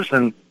areas,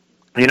 and,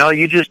 you know,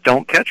 you just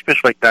don't catch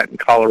fish like that in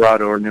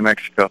Colorado or New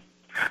Mexico.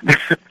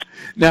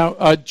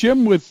 Now,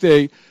 Jim, with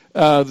the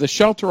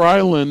Shelter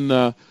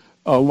Island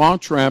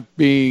launch ramp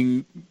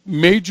being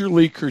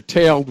majorly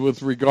curtailed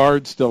with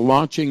regards to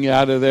launching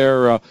out of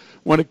there,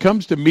 when it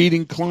comes to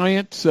meeting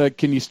clients,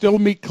 can you still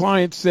meet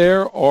clients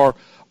there, or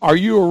are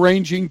you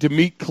arranging to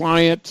meet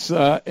clients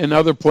in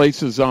other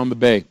places on the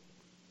bay?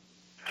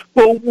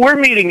 Well, we're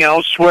meeting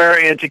elsewhere,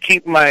 and to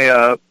keep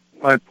my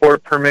my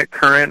port permit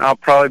current, I'll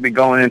probably be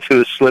going into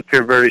a slip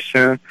here very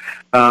soon.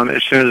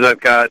 As soon as I've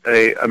got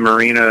a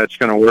marina that's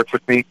going to work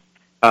with me.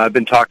 I've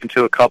been talking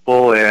to a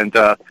couple, and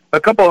a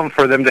couple of them,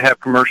 for them to have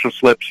commercial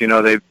slips, you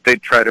know, they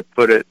try to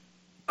put it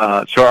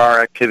so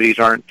our activities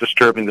aren't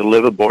disturbing the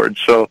liveaboard.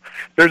 So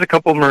there's a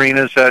couple of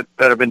marinas that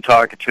I've been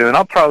talking to, and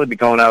I'll probably be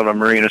going out on a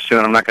marina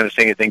soon. I'm not going to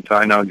say anything until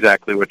I know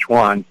exactly which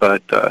one,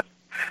 but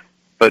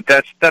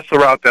that's the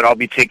route that I'll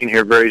be taking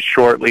here very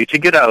shortly to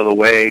get out of the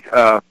way.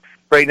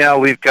 Right now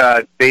we've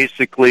got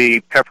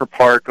basically Pepper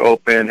Park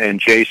open and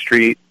J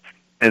Street.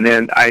 And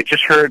then I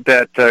just heard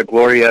that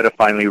Glorietta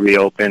finally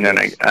reopened, and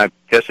I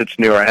guess it's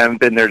newer. I haven't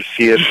been there to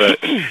see it,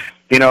 but,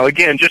 you know,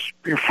 again, just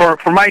for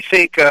my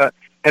sake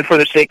and for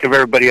the sake of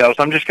everybody else,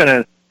 I'm just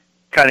going to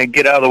kind of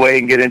get out of the way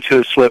and get into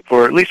a slip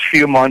for at least a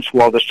few months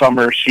while the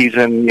summer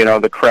season, you know,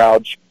 the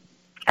crowds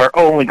are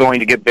only going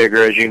to get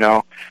bigger, as you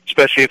know,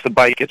 especially if the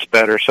bite gets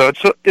better. So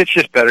it's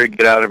just better to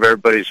get out of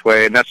everybody's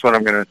way, and that's what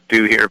I'm going to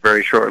do here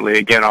very shortly.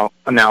 Again, I'll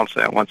announce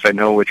that once I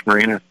know which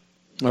marina.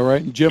 All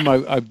right. And Jim,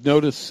 I've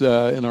noticed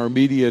in our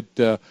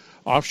immediate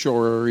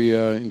offshore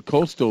area in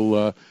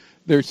coastal,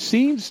 there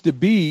seems to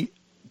be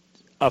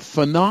a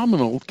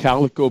phenomenal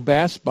calico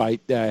bass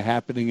bite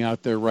happening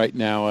out there right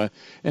now.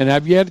 And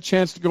have you had a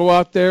chance to go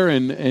out there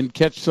and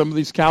catch some of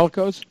these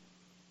calicos?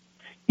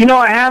 You know,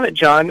 I haven't,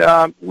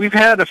 John. We've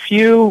had a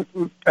few,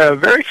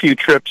 very few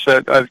trips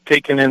that I've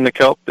taken in the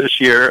kelp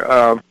this year.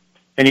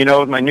 And, you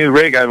know, with my new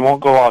rig, I won't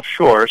go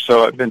offshore,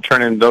 so I've been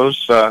turning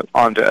those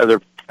onto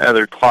other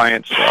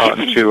clients,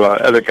 to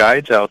other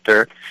guides out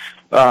there.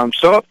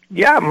 So,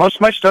 yeah, most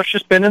of my stuff's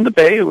just been in the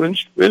bay. It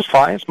was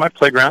fine. It's my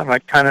playground. I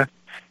kind of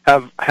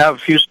have a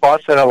few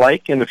spots that I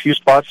like and a few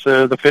spots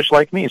the fish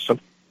like me. So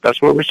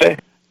that's what we say.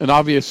 And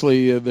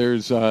obviously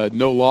there's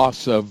no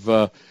loss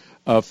of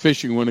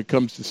fishing when it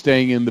comes to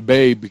staying in the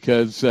bay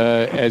because,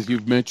 as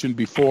you've mentioned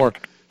before,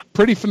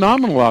 pretty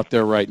phenomenal out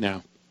there right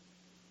now.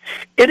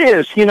 It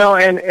is, you know,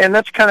 and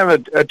that's kind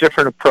of a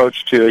different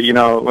approach to it. You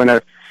know, when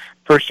I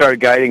first started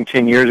guiding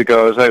 10 years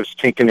ago, as I was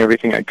taking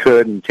everything I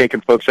could and taking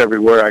folks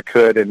everywhere I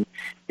could, and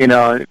you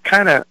know,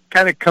 kind of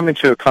coming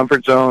to a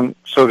comfort zone,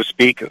 so to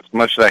speak. As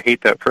much as I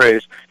hate that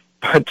phrase,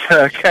 but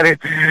kind of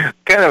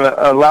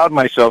allowed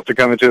myself to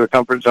come into a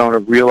comfort zone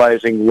of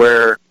realizing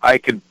where I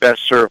could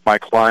best serve my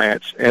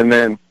clients, and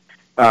then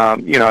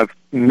you know, I've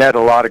met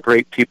a lot of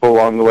great people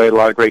along the way, a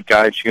lot of great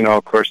guides. You know,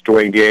 of course,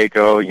 Dwayne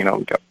Diego. You know,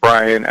 we got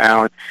Brian,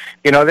 Allen.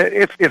 You know,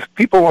 if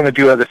people want to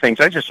do other things,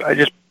 I just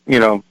you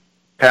know,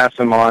 pass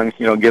them on,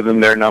 you know, give them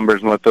their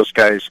numbers and let those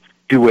guys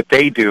do what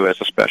they do as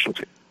a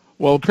specialty.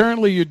 Well,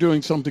 apparently you're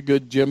doing something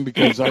good, Jim,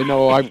 because I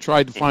know I've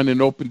tried to find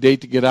an open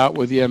date to get out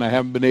with you, and I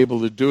haven't been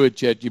able to do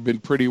it yet. You've been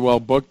pretty well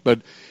booked.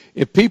 But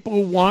if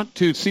people want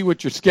to see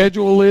what your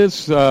schedule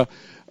is for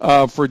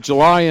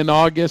July and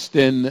August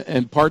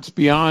and parts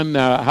beyond,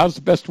 how's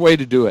the best way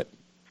to do it?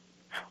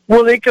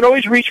 Well, they could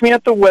always reach me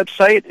at the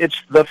website. It's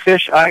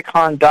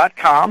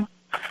thefishicon.com,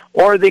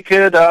 or they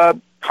could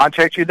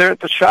contact you there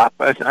at the shop.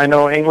 I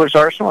know Angler's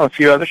Arsenal and a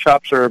few other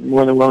shops are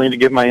more than willing to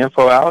give my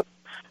info out.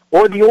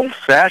 Or the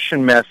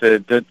old-fashioned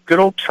method, the good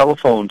old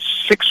telephone,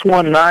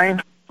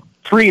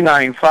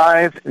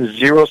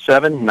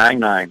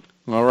 619-395-0799.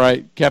 All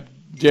right, Captain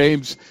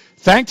James,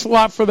 thanks a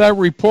lot for that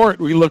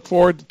report. We look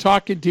forward to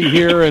talking to you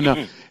here in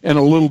a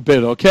little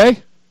bit,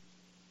 okay?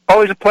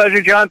 Always a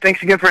pleasure, John.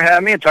 Thanks again for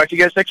having me, and talk to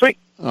you guys next week.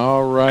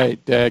 All right,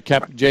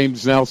 Captain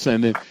James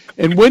Nelson.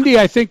 And Wendy,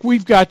 I think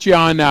we've got you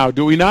on now,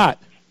 do we not?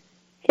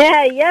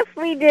 Yeah, yes,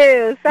 we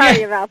do.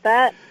 Sorry about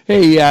that.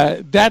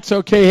 Hey, that's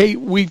okay. Hey,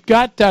 we've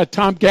got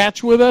Tom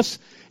Gatch with us,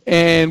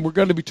 and we're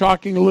going to be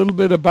talking a little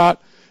bit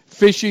about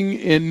fishing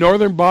in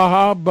northern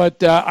Baja,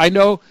 but I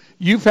know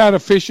you've had a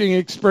fishing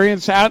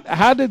experience.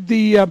 How did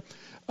the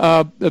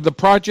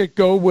project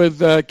go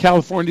with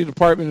California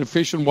Department of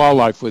Fish and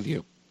Wildlife with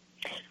you?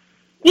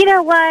 You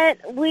know what?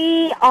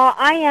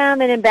 I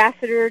am an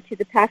ambassador to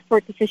the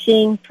Passport to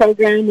Fishing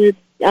program with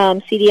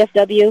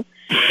CDFW,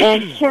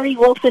 and Carrie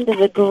Wilson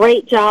does a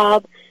great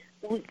job.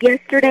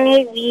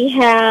 Yesterday we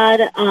had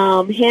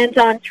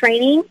hands-on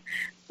training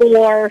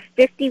for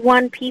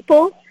 51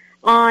 people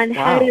on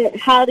how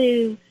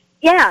to.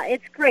 Yeah,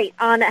 it's great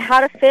on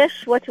how to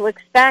fish, what to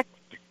expect,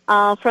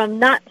 from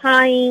knot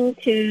tying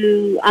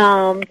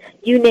to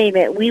you name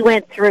it. We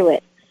went through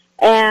it,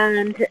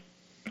 and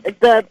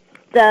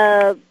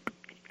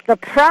the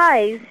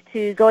prize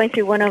to going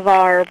through one of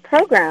our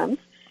programs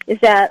is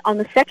that on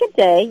the second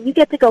day you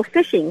get to go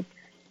fishing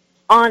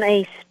on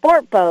a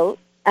sport boat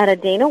at a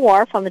Dana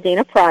Wharf on the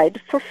Dana Pride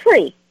for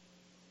free.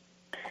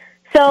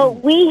 So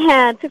we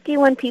had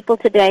 51 people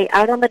today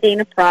out on the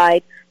Dana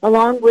Pride,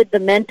 along with the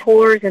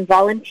mentors and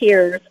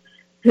volunteers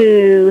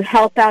who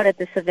help out at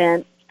this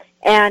event,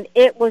 and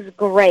it was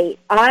great.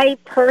 I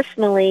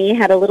personally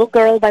had a little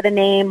girl by the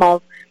name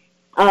of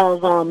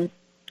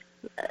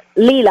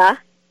Lila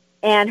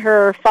and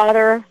her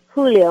father,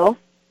 Julio,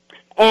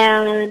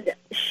 and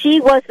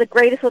she was the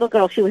greatest little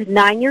girl. She was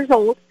 9 years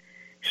old.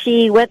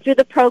 She went through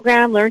the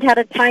program, learned how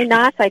to tie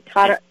knots. I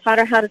taught her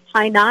how to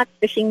tie knots,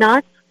 fishing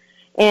knots.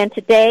 And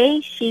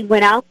today she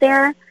went out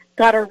there,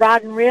 got her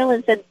rod and reel,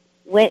 and said,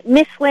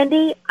 Miss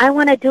Wendy, I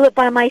want to do it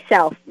by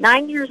myself.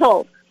 9 years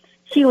old.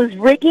 She was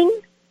rigging,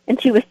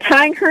 and she was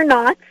tying her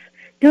knots,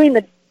 doing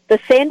the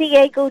San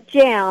Diego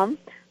Jam,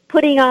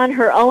 putting on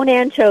her own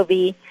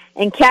anchovy,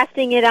 and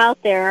casting it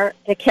out there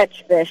to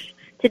catch fish.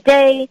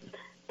 Today,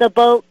 the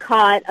boat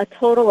caught a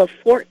total of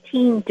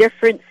 14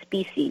 different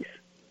species.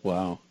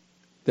 Wow.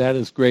 That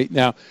is great.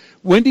 Now,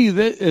 Wendy,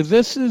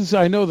 this is,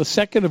 I know, the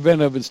second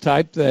event of its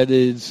type that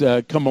is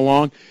come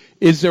along.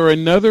 Is there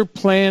another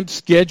planned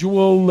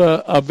scheduled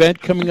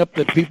event coming up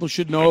that people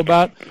should know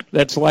about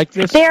that's like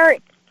this?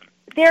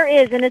 There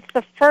is, and it's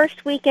the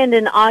first weekend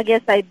in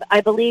August.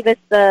 I believe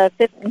it's the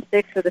 5th and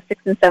 6th or the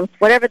 6th and 7th,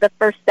 whatever the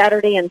first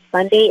Saturday and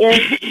Sunday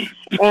is.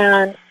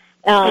 And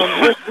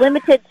it's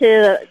limited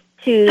to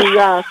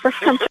first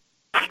come.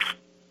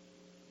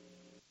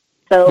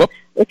 So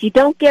if you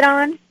don't get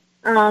on,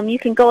 you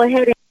can go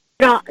ahead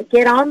and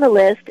get on the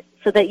list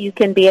so that you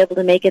can be able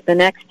to make it the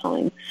next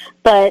time.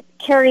 But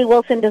Carrie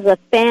Wilson does a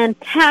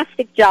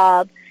fantastic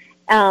job.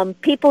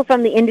 People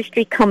from the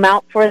industry come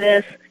out for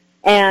this,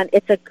 and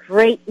it's a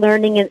great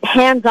learning and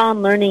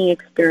hands-on learning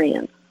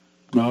experience.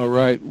 All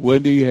right,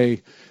 Wendy,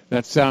 hey,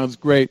 that sounds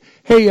great.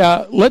 Hey,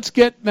 let's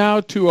get now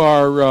to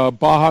our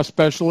Baja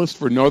specialist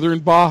for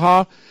Northern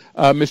Baja,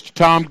 Mr.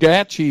 Tom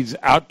Gatch. He's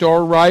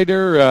outdoor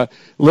writer,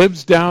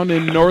 lives down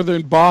in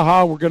Northern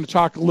Baja. We're going to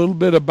talk a little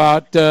bit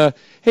about,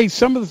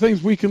 some of the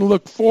things we can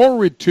look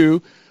forward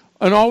to,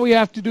 and all we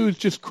have to do is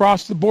just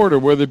cross the border,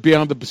 whether it be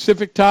on the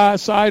Pacific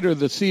side or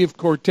the Sea of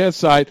Cortez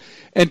side.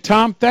 And,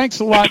 Tom, thanks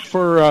a lot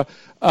for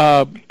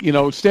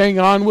staying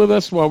on with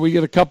us while we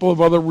get a couple of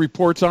other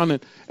reports on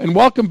it. And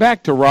welcome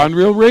back to Rod and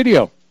Reel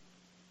Radio.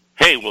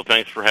 Hey, well,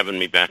 thanks for having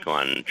me back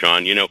on,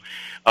 John.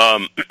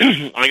 I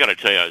got to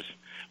tell you, I was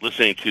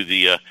listening to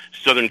the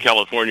Southern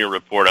California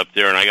report up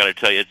there, and I got to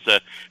tell you,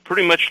 it's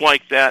pretty much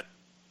like that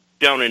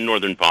down in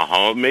Northern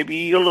Baja,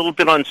 maybe a little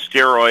bit on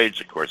steroids.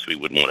 Of course, we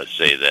wouldn't want to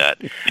say that,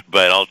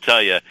 but I'll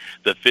tell you,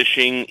 the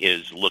fishing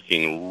is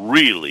looking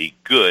really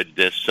good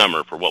this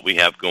summer for what we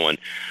have going.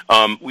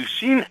 We've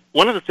seen,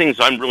 one of the things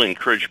I'm really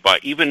encouraged by,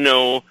 even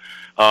though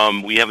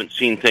we haven't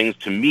seen things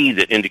to me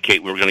that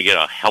indicate we're going to get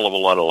a hell of a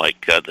lot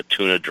of the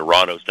tuna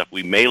Dorado stuff.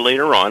 We may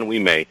later on,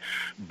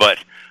 but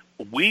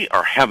we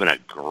are having a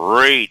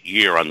great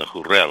year on the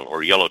Jurel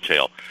or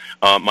yellowtail.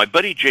 My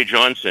buddy Jay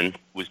Johnson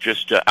was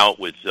just out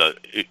with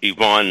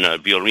Yvonne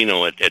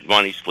Viorino at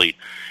Vonnie's Fleet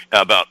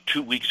about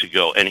 2 weeks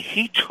ago, and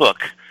he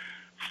took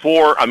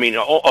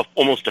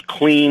almost a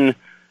clean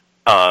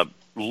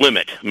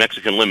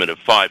Mexican limit of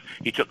 5.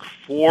 He took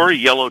 4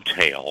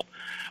 yellowtail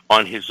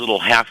on his little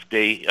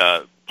half-day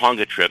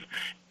Ponga trip,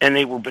 and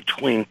they were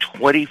between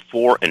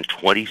 24 and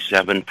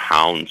 27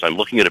 pounds. I'm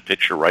looking at a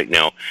picture right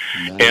now.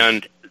 Nice.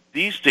 And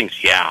these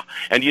things, yeah.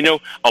 And,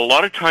 a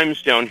lot of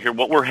times down here,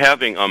 what we're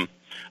having, a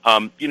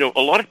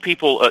lot of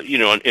people, in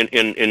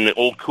the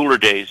old cooler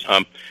days,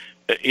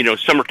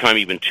 summertime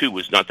even too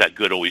was not that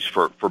good always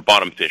for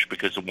bottom fish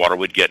because the water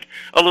would get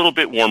a little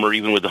bit warmer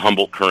even with the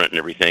Humboldt current and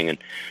everything, and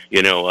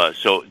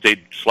so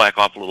they'd slack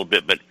off a little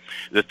bit. But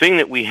the thing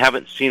that we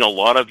haven't seen a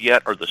lot of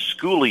yet are the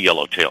schoolie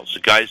yellowtails, the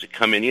guys that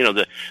come in,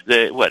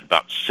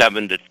 about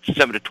 7 to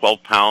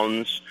 12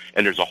 pounds,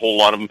 and there's a whole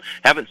lot of them.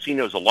 Haven't seen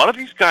those. A lot of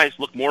these guys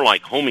look more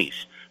like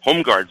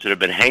home guards that have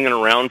been hanging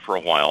around for a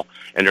while,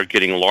 and they're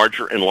getting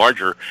larger and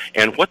larger.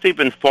 And what they've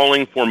been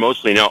falling for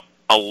mostly now,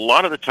 a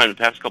lot of the time, the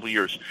past couple of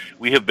years,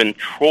 we have been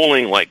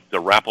trolling like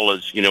the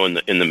Rapalas,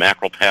 in the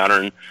mackerel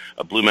pattern.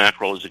 Blue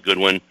mackerel is a good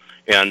one,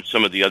 and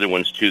some of the other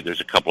ones too.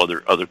 There's a couple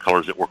other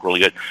colors that work really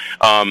good.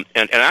 And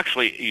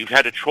actually, you've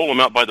had to troll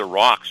them out by the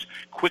rocks.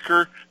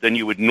 quicker than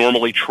you would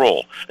normally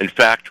troll. In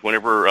fact,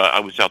 whenever I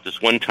was out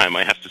this one time,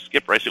 I asked the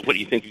skipper, I said, what do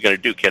you think you're going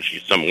to do, catch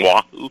you some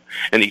wahoo?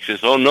 And he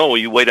says, oh, no,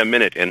 you wait a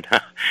minute, and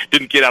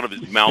didn't get out of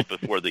his mouth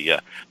before the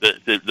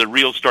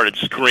reel started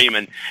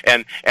screaming.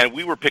 And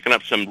we were picking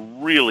up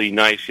some really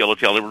nice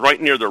yellowtail. They were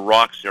right near the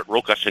rocks at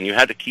Rocas, and you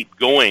had to keep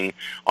going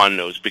on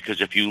those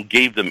because if you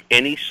gave them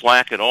any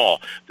slack at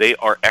all, they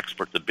are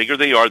expert. The bigger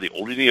they are, the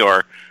older they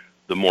are,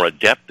 the more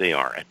adept they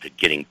are at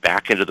getting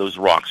back into those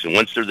rocks. And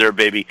once they're there,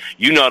 baby,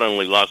 you not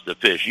only lost the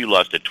fish, you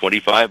lost a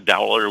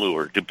 $25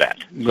 lure to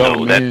bet.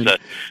 So that's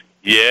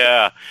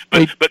yeah.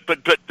 But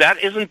that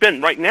hasn't been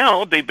right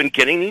now. They've been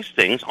getting these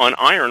things on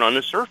iron on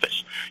the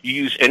surface.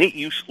 You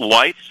use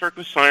light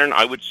surface iron.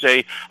 I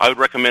would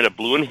recommend a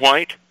blue and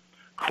white,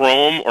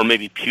 chrome, or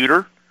maybe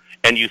pewter,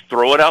 and you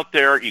throw it out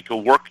there. You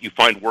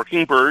find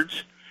working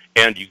birds.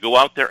 And you go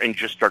out there and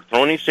just start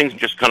throwing these things and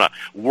just kind of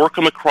work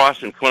them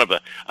across in kind of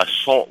a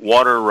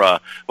saltwater,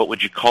 what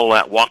would you call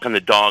that, walking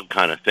the dog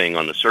kind of thing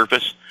on the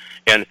surface.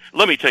 And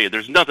let me tell you,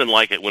 there's nothing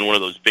like it when one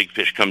of those big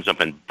fish comes up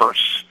and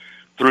bursts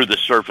through the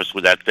surface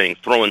with that thing,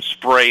 throwing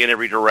spray in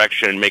every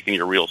direction and making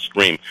your reel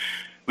scream.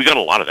 We got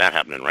a lot of that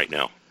happening right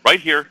now, right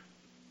here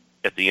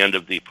at the end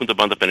of the Punta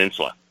Banda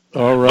Peninsula.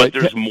 All right.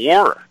 But there's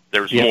more.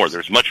 There's more.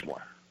 There's much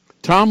more.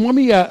 Tom, let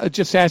me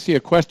just ask you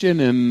a question,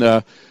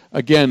 and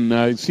again,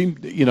 it seemed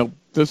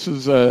this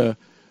is an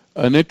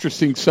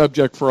interesting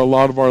subject for a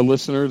lot of our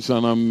listeners,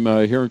 and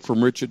I'm hearing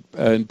from Richard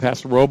in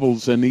Paso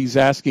Robles, and he's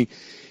asking,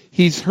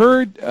 he's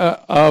heard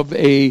of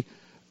a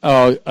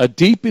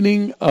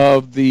deepening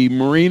of the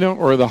marina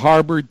or the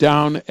harbor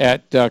down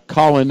at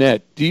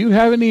Colonet. Do you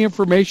have any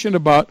information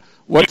about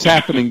what's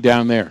happening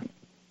down there?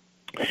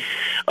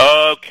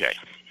 Okay.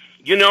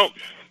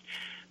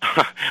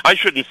 I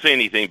shouldn't say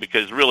anything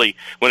because really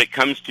when it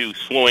comes to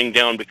slowing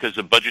down because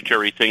of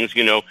budgetary things,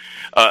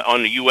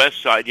 on the U.S.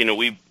 side,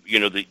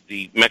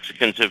 the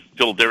Mexicans have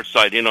filled their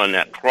side in on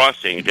that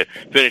crossing to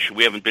finish.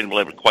 We haven't been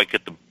able to quite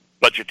get the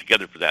budget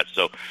together for that.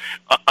 So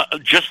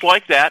just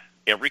like that,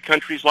 every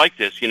country's like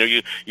this.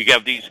 You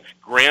have these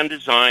grand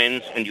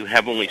designs and you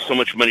have only so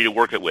much money to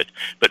work it with.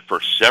 But for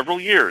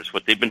several years,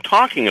 what they've been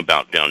talking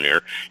about down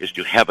there is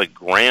to have a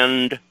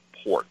grand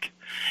port.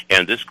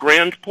 And this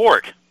grand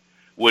port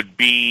would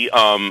be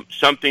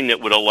something that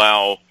would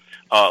allow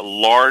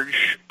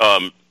large,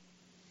 not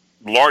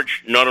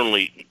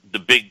only the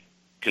big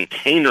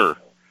container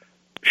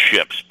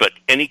ships, but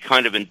any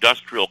kind of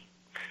industrial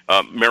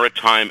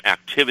maritime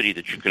activity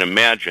that you can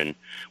imagine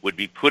would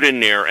be put in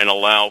there and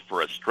allow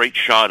for a straight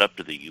shot up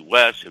to the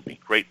U.S. It would be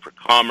great for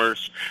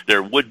commerce.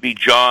 There would be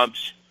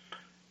jobs.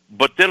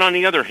 But then on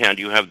the other hand,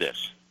 you have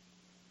this.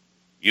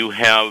 You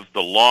have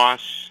the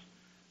loss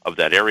of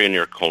that area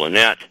near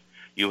Colonet.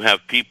 You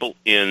have people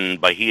in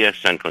Bahia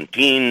San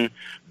Quintin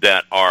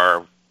that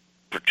are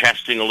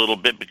protesting a little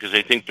bit because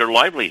they think their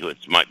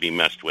livelihoods might be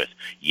messed with.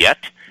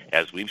 Yet,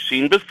 as we've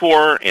seen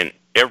before in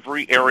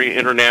every area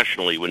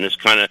internationally, when this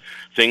kind of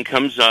thing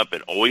comes up,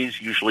 it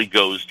always usually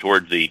goes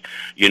toward the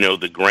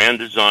grand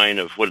design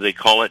of, what do they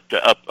call it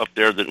up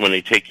there, that when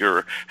they take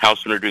your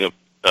house and they're doing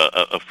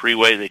a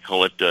freeway, they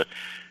call it,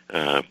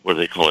 what do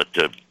they call it?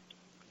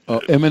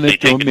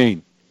 Eminent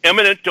domain.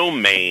 Eminent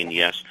domain,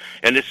 yes.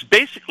 And it's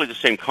basically the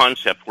same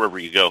concept wherever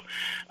you go.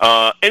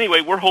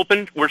 Anyway, we're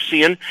hoping, we're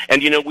seeing,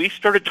 and we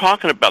started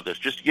talking about this,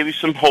 just to give you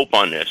some hope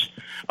on this.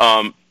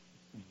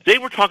 They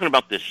were talking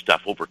about this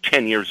stuff over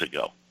 10 years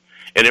ago.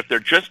 And if they're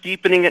just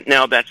deepening it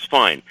now, that's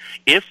fine.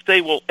 If they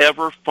will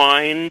ever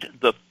find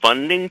the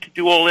funding to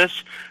do all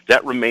this,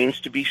 that remains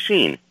to be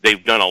seen.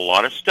 They've done a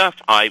lot of stuff.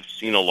 I've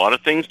seen a lot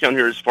of things down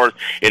here as far as,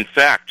 in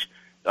fact,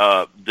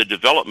 the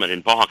development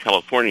in Baja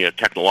California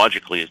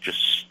technologically is just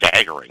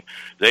staggering.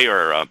 They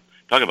are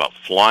talking about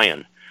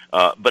flying.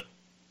 But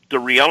the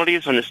reality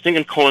is, on this thing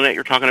in Colonet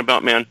you're talking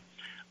about, man,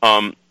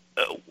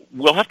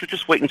 we'll have to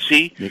just wait and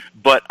see.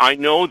 But I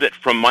know that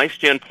from my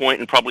standpoint,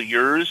 and probably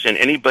yours, and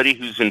anybody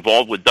who's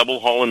involved with double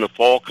haul in the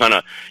fall, kind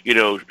of,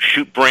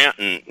 shoot brant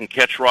and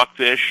catch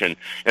rockfish, and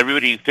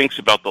everybody who thinks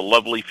about the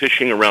lovely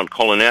fishing around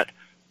Colonet,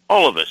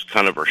 all of us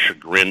kind of are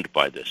chagrined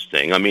by this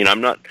thing. I mean, I'm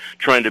not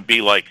trying to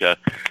be like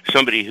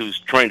somebody who's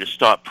trying to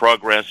stop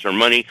progress or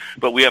money,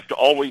 but we have to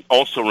always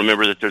also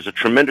remember that there's a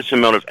tremendous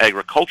amount of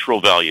agricultural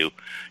value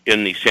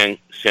in the San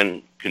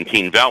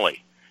Quintin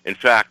Valley. In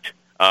fact,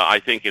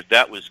 I think if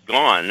that was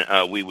gone,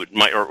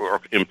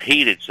 or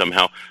impeded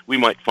somehow, we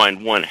might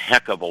find one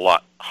heck of a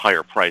lot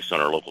higher price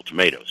on our local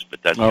tomatoes.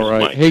 But that's all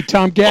right. Hey,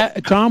 Tom,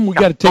 we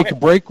got to take a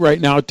break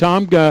right now.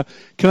 Tom, can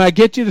I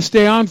get you to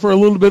stay on for a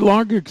little bit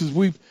longer, because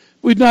we've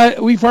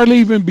hardly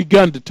even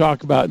begun to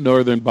talk about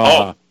Northern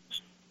Baja. Oh,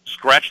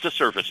 scratch the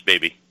surface,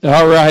 baby.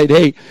 All right.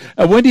 Hey,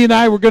 Wendy and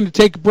I, we're going to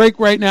take a break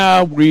right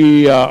now.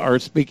 We are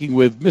speaking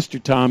with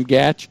Mr. Tom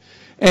Gatch,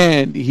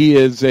 and he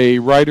is a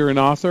writer and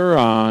author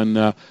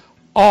on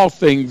all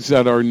things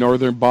that are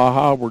Northern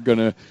Baja. We're going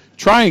to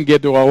try and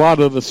get to a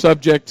lot of the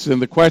subjects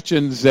and the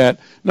questions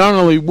that not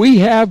only we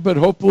have, but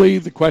hopefully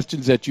the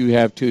questions that you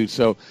have too.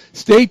 So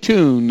stay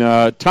tuned.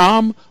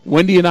 Tom,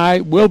 Wendy, and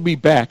I will be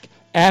back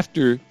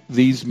after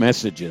these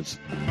messages.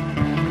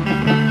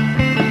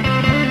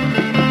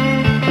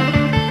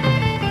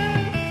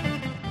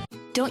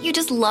 Don't you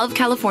just love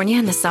California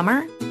in the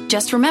summer?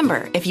 Just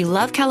remember, if you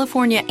love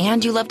California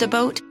and you love to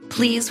boat,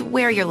 please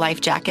wear your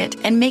life jacket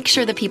and make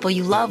sure the people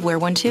you love wear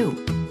one too.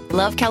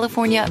 Love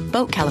California,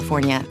 Boat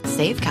California,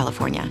 Save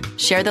California.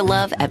 Share the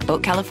love at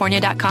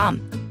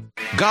BoatCalifornia.com.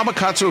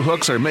 Gamakatsu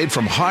hooks are made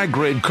from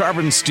high-grade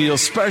carbon steel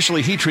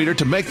specially heat treated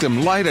to make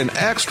them light and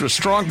extra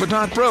strong but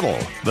not brittle.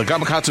 The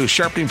Gamakatsu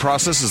sharpening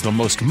process is the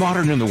most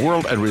modern in the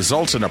world and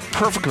results in a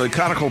perfectly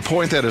conical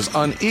point that is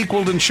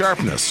unequaled in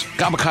sharpness.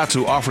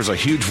 Gamakatsu offers a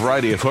huge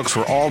variety of hooks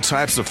for all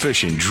types of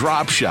fishing: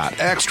 drop shot,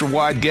 extra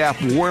wide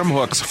gap, worm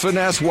hooks,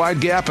 finesse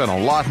wide gap, and a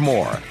lot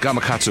more.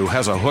 Gamakatsu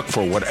has a hook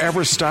for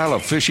whatever style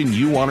of fishing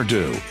you want to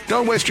do.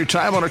 Don't waste your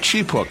time on a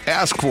cheap hook.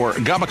 Ask for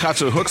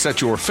Gamakatsu hooks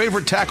at your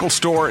favorite tackle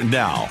store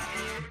now.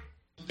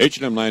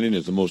 H&M Landing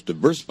is the most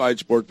diversified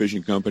sport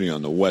fishing company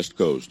on the West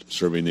Coast.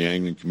 Serving the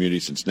angling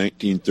community since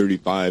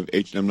 1935,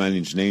 H&M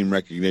Landing's name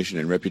recognition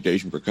and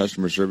reputation for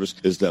customer service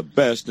is the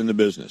best in the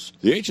business.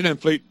 The H&M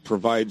fleet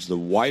provides the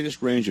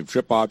widest range of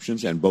trip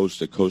options and boasts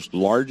the coast's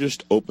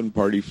largest open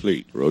party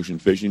fleet. For ocean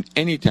fishing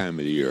any time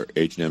of the year,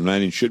 H&M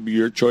Landing should be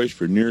your choice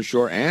for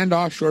nearshore and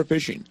offshore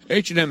fishing.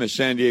 H&M is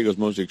San Diego's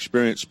most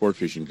experienced sport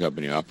fishing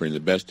company, offering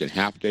the best in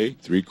half-day,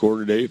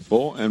 three-quarter-day,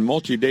 full, and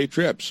multi-day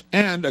trips,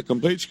 and a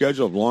complete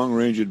schedule of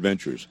long-range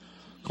adventures.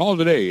 Call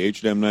today,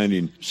 H&M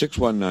Landing,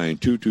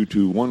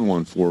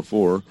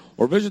 619-222-1144,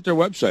 or visit their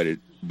website at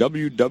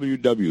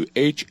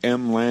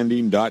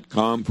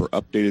www.hmlanding.com for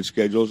updated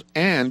schedules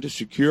and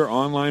secure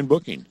online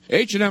booking.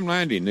 H&M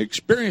Landing, the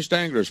experienced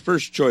angler's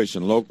first choice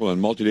in local and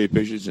multi-day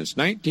fishing since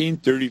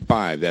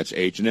 1935. That's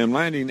H&M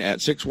Landing at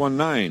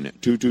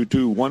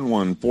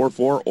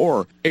 619-222-1144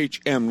 or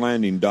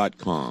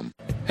hmlanding.com.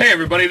 Hey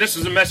everybody, this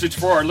is a message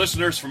for our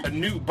listeners from a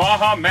new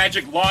Baja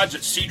Magic Lodge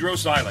at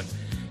Cedros Island.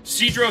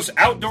 Cedros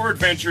Outdoor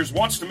Adventures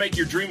wants to make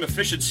your dream of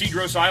fish at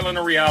Cedros Island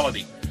a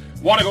reality.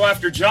 Want to go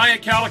after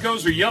giant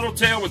calicos or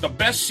yellowtail with the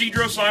best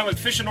Cedros Island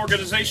fishing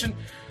organization,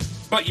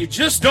 but you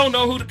just don't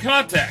know who to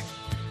contact?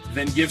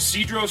 Then give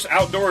Cedros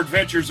Outdoor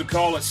Adventures a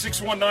call at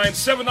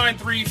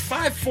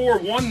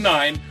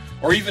 619-793-5419,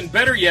 or even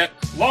better yet,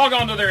 log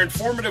on to their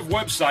informative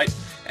website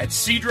at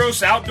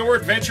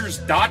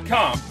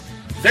cedrosOutdoorAdventures.com.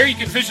 There you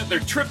can visit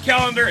their trip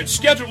calendar and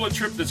schedule a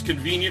trip that's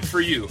convenient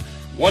for you.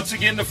 Once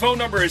again, the phone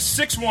number is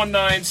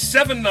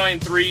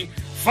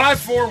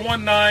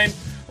 619-793-5419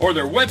 or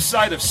their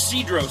website of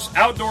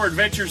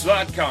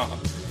cedrosOutdoorAdventures.com.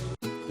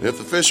 If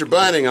the fish are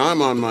biting,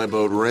 I'm on my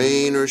boat,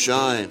 rain or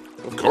shine.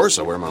 Of course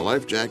I wear my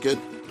life jacket.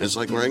 It's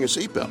like wearing a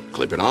seatbelt.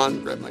 Clip it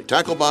on, grab my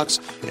tackle box,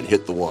 and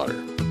hit the water.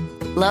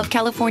 Love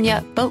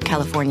California, Boat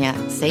California,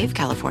 Save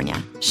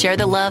California. Share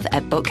the love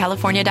at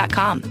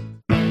BoatCalifornia.com.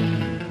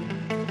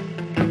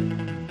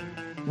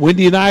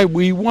 Wendy and I,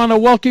 we want to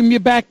welcome you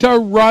back to our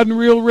Rod and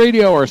Reel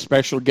Radio. Our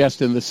special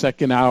guest in the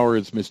second hour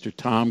is Mr.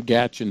 Tom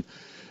Gatchin.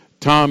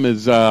 Tom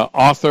is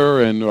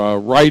author and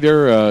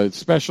writer,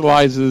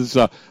 specializes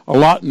a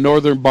lot in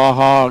northern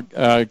Baja,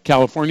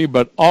 California,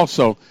 but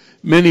also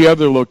many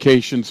other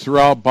locations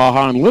throughout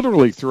Baja and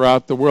literally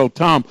throughout the world.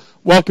 Tom,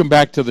 welcome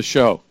back to the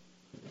show.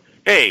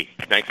 Hey,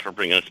 thanks for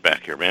bringing us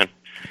back here, man.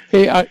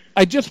 Hey,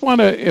 I just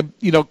want to,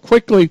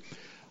 quickly,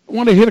 I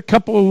want to hit a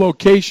couple of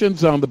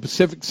locations on the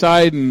Pacific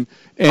side and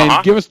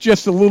give us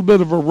just a little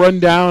bit of a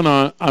rundown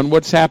on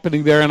what's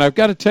happening there. And I've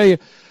got to tell you,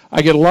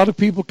 I get a lot of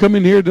people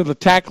coming here to the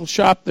tackle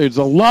shop. There's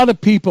a lot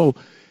of people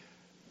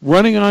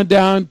running on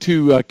down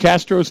to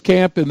Castro's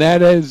Camp in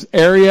that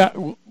area.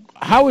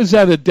 How is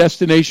that a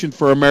destination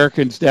for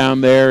Americans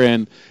down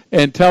there?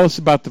 And tell us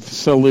about the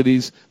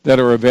facilities that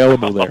are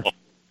available there.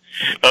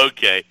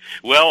 Okay.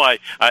 Well,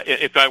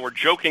 if I were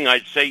joking,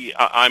 I'd say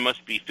I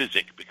must be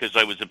Physic, because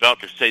I was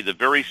about to say the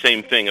very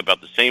same thing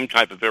about the same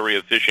type of area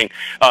of fishing.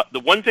 The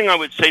one thing I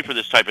would say for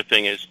this type of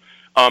thing is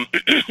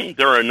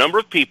there are a number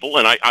of people,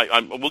 and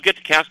we'll get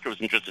to Castro's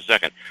in just a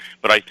second,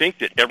 but I think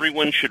that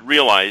everyone should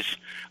realize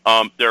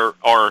there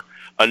are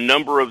a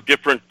number of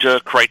different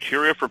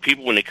criteria for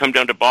people when they come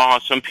down to Baja.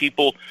 Some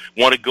people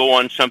want to go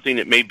on something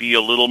that may be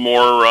a little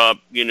more,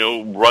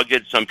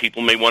 rugged. Some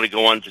people may want to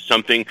go on to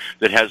something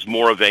that has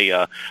more of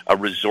a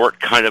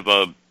resort kind of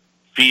a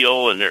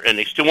feel, and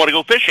they still want to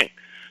go fishing.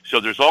 So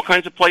there's all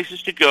kinds of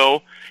places to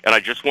go, and I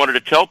just wanted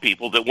to tell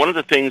people that one of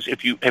the things,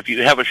 if you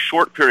have a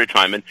short period of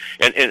time, and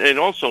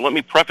also let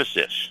me preface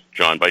this,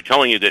 John, by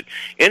telling you that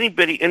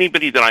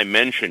anybody that I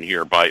mention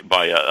here by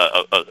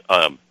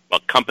a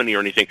company or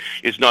anything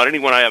is not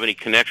anyone I have any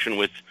connection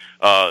with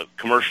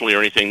commercially or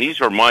anything. These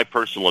are my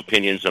personal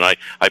opinions, and I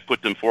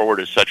put them forward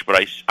as such, but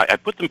I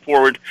put them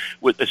forward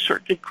with a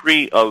certain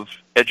degree of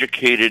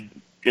educated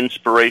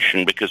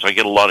inspiration, because I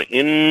get a lot of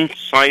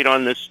insight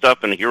on this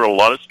stuff and hear a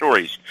lot of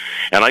stories.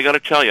 And I got to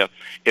tell you,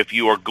 if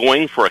you are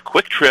going for a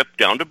quick trip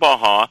down to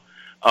Baja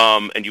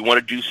and you want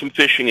to do some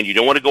fishing and you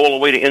don't want to go all the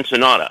way to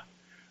Ensenada,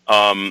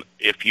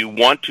 if you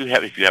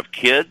have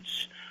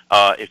kids,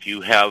 if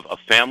you have a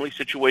family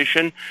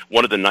situation,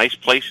 one of the nice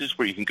places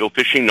where you can go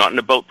fishing, not in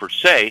a boat per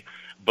se,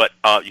 But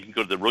you can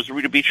go to the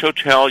Rosarito Beach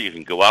Hotel. You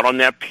can go out on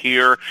that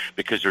pier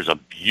because there's a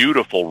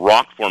beautiful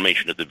rock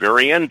formation at the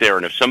very end there.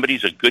 And if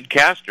somebody's a good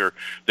caster,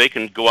 they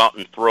can go out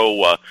and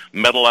throw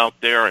metal out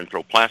there and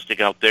throw plastic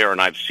out there.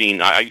 And I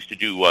used to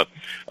do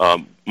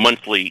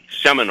monthly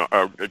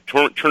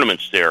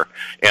tournaments there,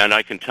 and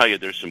I can tell you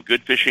there's some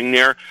good fishing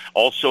there.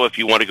 Also, if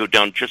you want to go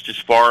down just as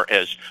far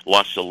as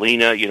La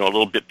Salina, a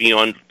little bit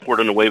beyond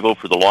Puerto Nuevo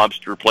for the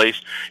lobster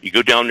place, you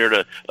go down there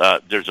to,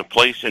 there's a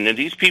place, and then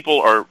these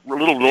people are a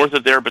little north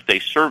of there, but they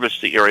service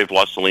the area of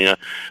La Salina.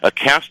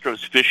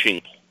 Castro's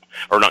Fishing,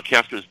 or not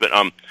Castro's, but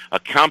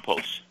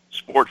Campos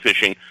Sport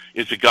Fishing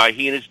is a guy,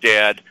 he and his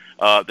dad,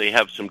 they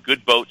have some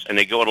good boats, and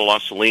they go to La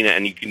Salina,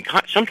 and you can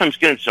sometimes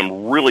get in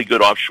some really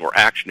good offshore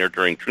action there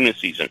during tuna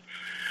season.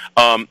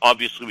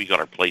 Obviously, we got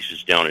our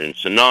places down in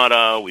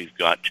Ensenada. We've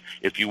got,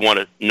 if you want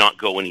to not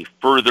go any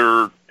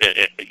further,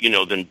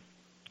 than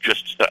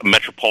just a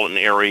metropolitan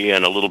area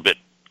and a little bit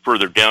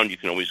further down, you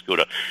can always go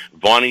to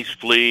Vonnie's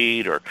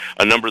Fleet or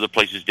a number of the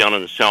places down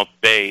in the South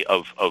Bay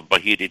of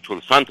Bahia de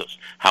Todos Santos.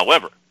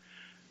 However,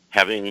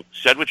 having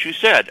said what you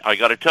said, I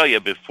got to tell you,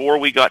 before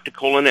we got to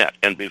Colonet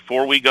and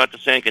before we got to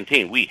San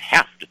Quintin, we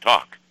have to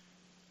talk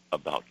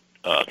about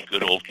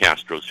good old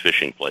Castro's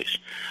Fishing Place.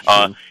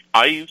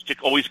 I used to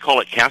always call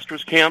it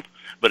Castro's Camp,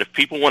 but if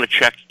people want to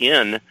check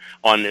in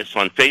on this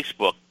on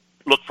Facebook,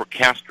 look for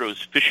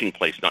Castro's Fishing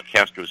Place, not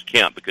Castro's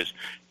Camp, because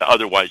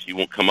otherwise you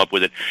won't come up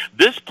with it.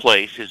 This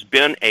place has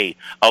been a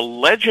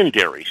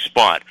legendary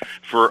spot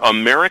for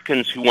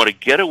Americans who want to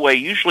get away,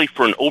 usually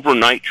for an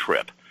overnight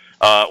trip,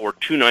 or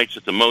 2 nights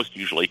at the most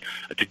usually,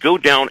 to go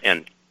down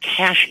and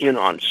cash in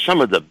on some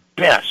of the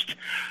best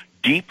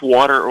deep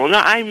water, or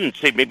not, I even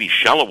say maybe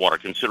shallow water,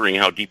 considering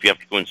how deep you have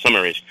to go in some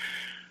areas,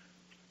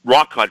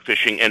 rock cod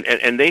fishing,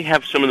 and they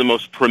have some of the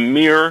most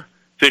premier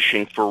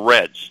fishing for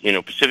reds,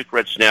 Pacific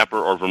red snapper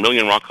or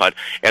vermilion rock cod.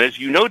 And as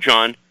you know,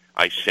 John,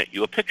 I sent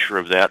you a picture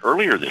of that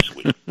earlier this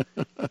week,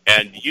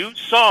 and you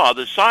saw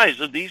the size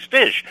of these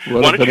fish.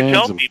 Why don't you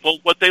tell people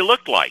what they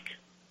looked like?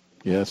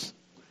 Yes.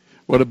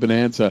 What a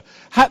bonanza.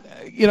 How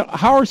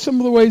are some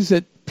of the ways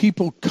that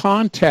people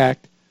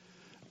contact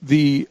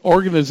the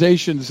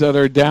organizations that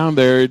are down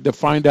there to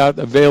find out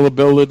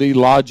availability,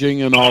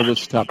 lodging, and all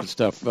this type of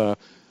stuff,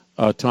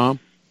 Tom?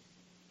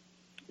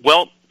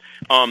 Well,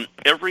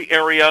 every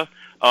area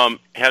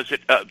has it.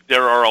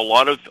 There are a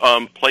lot of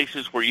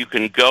places where you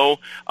can go.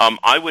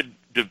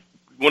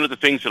 One of the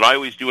things that I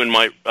always do in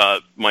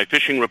my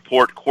fishing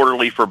report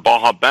quarterly for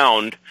Baja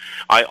Bound,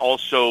 I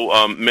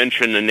also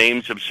mention the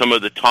names of some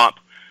of the top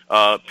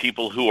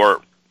people who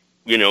are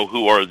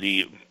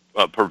the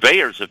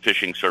purveyors of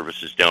fishing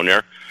services down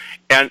there.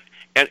 And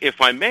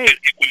if I may,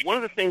 one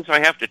of the things I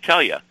have to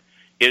tell you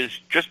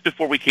is just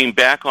before we came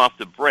back off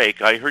the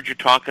break, I heard you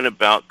talking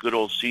about good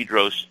old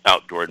Cedros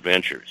Outdoor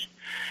Adventures.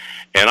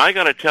 And I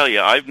got to tell you,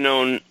 I've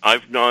known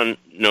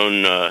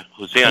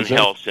Jose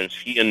Angel since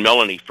he and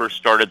Melanie first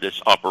started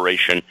this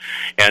operation,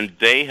 and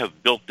they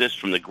have built this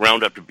from the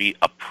ground up to be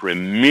a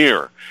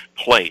premier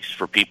place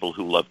for people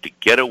who love to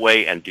get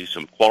away and do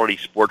some quality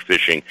sport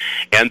fishing.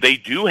 And they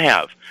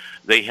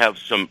have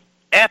some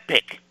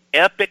epic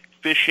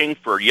fishing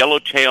for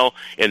yellowtail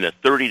in the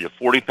 30 to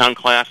 40 pound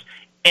class.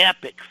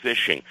 Epic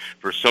fishing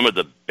for some of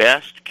the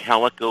best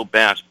calico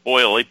bass.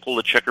 Boy, they pull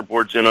the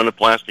checkerboards in on the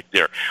plastic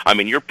there. I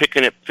mean, you're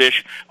picking up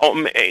fish,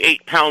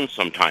 8 pounds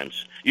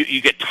sometimes. You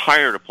get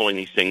tired of pulling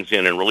these things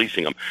in and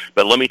releasing them.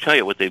 But let me tell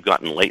you what they've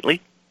gotten lately,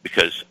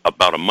 because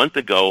about a month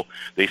ago,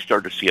 they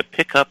started to see a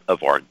pickup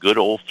of our good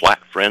old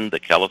flat friend, the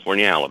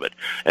California halibut.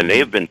 And they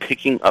have been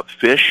picking up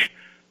fish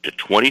to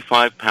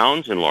 25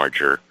 pounds and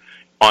larger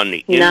on the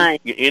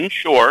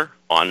inshore,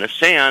 on the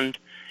sand,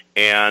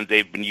 and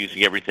they've been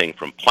using everything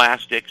from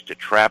plastics to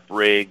trap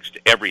rigs to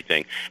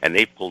everything, and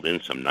they pulled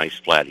in some nice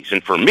flatties.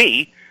 And for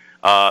me,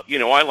 I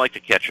like to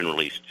catch and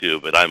release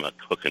too, but I'm a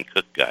hook and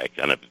cook guy,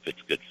 kind of if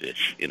it's good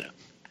fish,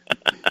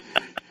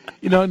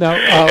 Now, and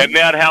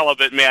that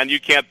halibut, man, you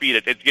can't beat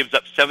it. It gives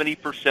up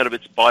 70% of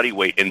its body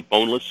weight in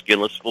boneless,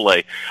 skinless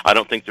fillet. I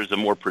don't think there's a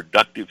more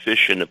productive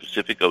fish in the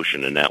Pacific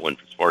Ocean than that one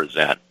as far as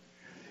that.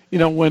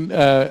 When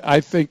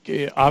I think,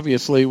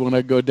 obviously, when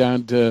I go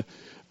down to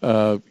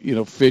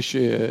fish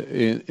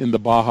in the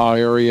Baja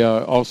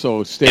area,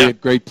 also stay at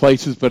great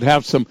places, but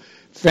have some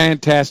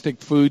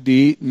fantastic food to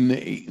eat.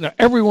 And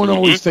everyone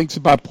always thinks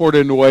about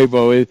Puerto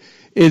Nuevo.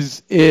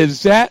 Is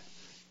that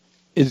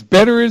as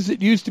better as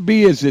it used to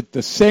be? Is it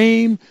the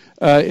same?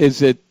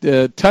 Is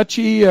it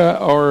touchy,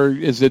 or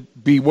is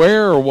it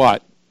beware, or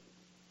what?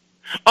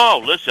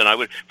 Oh, listen,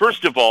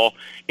 first of all,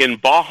 in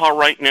Baja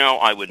right now,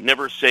 I would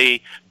never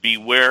say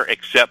beware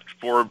except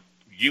for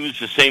use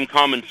the same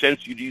common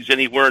sense you'd use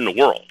anywhere in the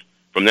world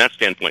from that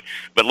standpoint.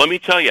 But let me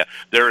tell you,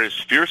 there is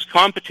fierce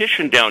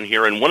competition down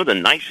here, and one of the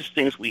nicest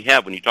things we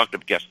have when you talk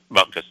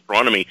about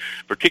gastronomy,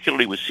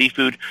 particularly with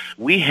seafood,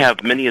 we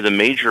have many of the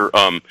major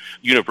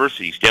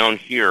universities down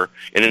here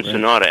in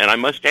Ensenada, and I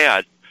must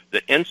add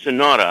that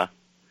Ensenada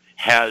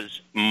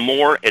has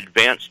more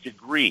advanced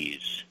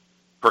degrees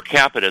per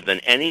capita than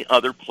any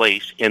other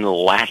place in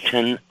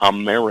Latin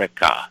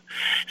America.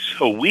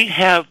 So we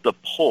have the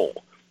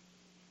pull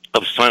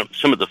of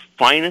some of the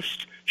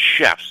finest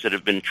chefs that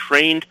have been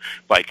trained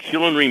by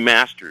culinary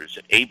masters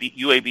at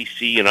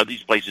UABC and other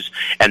these places,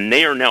 and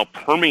they are now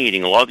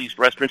permeating a lot of these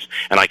restaurants.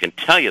 And I can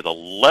tell you the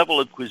level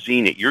of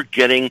cuisine that you're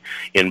getting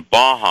in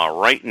Baja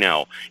right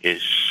now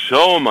is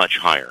so much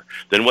higher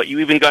than what you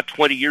even got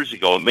 20 years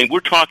ago. I mean,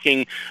 we're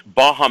talking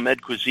Baja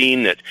Med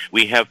cuisine that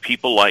we have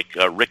people like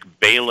Rick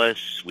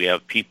Bayless. We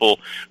have people,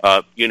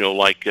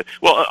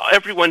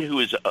 everyone who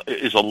is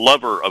a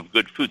lover of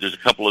good food. There's a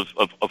couple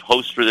of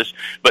hosts for this,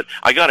 but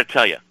I got to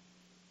tell you,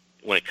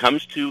 when it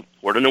comes to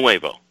Puerto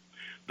Nuevo,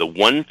 the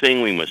one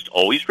thing we must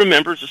always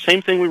remember is the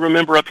same thing we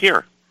remember up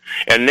here,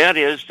 and that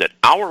is that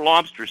our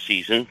lobster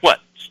season,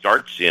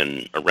 starts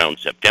in around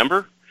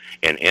September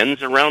and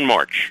ends around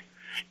March.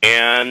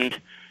 And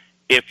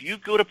if you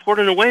go to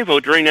Puerto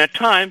Nuevo during that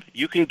time,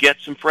 you can get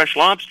some fresh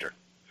lobster.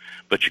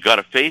 But you got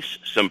to face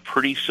some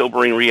pretty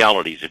sobering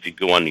realities if you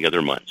go on the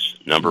other months.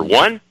 Number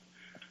one,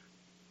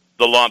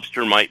 the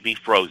lobster might be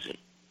frozen.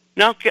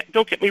 Now,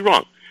 don't get me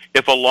wrong.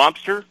 If a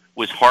lobster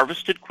was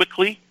harvested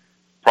quickly,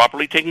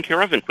 properly taken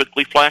care of, and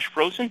quickly flash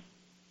frozen,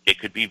 it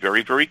could be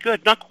very, very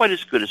good. Not quite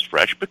as good as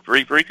fresh, but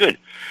very, very good.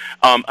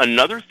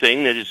 Another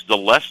thing that is the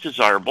less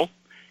desirable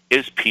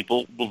is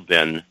people will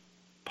then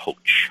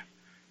poach.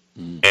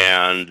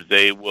 And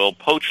they will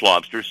poach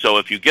lobster. So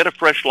if you get a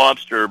fresh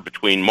lobster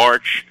between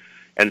March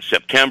and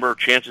September,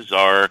 chances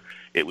are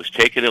it was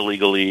taken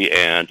illegally,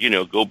 and,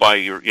 go by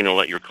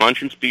let your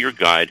conscience be your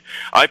guide.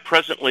 I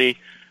presently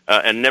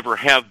and never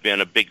have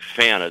been a big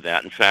fan of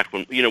that. In fact,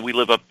 when we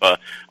live up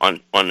on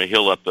the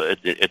hill up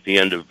at the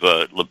end of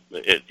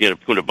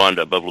Punta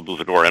Banda above La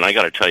Bufadora, and I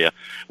got to tell you,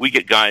 we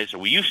get guys, or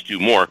we used to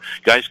more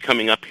guys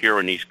coming up here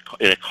in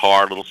a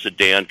car, little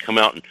sedan, come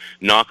out and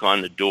knock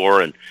on the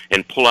door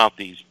and pull out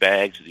these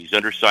bags of these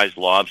undersized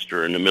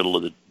lobster in the middle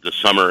of the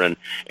summer,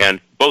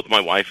 and both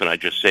my wife and I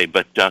just say,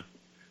 but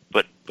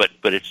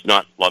it's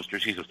not lobster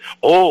season.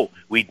 Oh,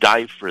 we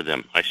dive for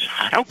them. I said,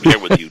 I don't care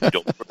whether you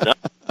dove for them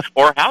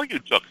or how you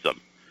took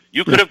them.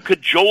 You could have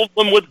cajoled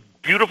them with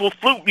beautiful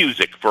flute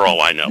music, for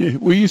all I know.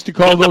 We used to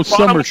call those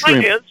summer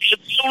shrimp.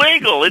 It's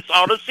illegal. It's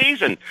out of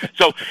season.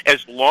 So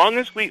as long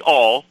as we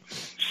all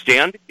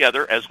stand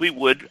together as we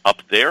would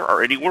up there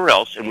or anywhere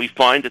else, and we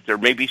find that there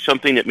may be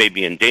something that may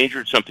be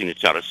endangered, something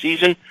that's out of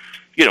season,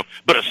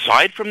 but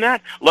aside from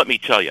that, let me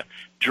tell you,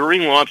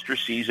 during lobster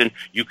season,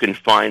 you can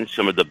find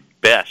some of the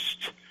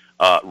best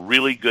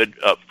really good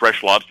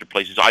fresh lobster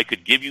places. I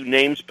could give you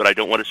names, but I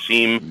don't want to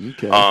seem...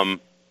 Okay.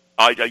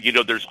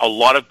 There's a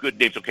lot of good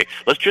names. Okay,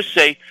 let's just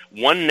say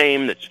one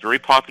name that's very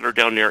popular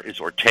down there is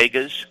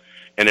Ortega's.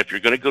 And if you're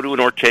going to go to an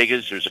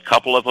Ortega's, there's a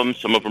couple of them.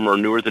 Some of them are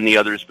newer than the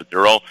others, but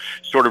they're all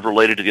sort of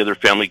related to the other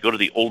family. Go to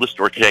the oldest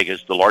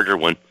Ortega's, the larger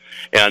one,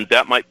 and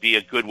that might be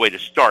a good way to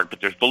start.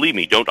 But believe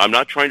me, I'm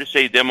not trying to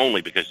say them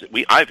only, because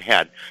I've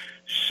had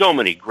so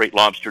many great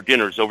lobster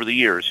dinners over the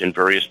years in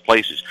various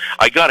places.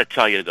 I got to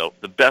tell you, though,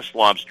 the best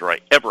lobster I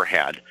ever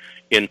had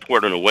in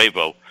Puerto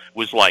Nuevo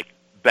was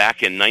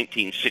back in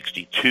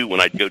 1962 when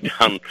I'd go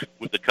down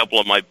with a couple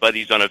of my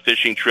buddies on a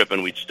fishing trip,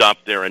 and we'd stop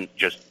there and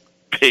just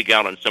pig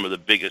out on some of the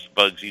biggest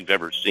bugs you've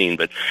ever seen.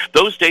 But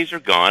those days are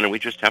gone, and we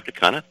just have to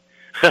kind of...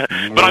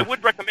 But I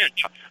would recommend,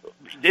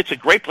 it's a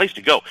great place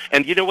to go.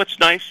 And you know what's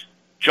nice,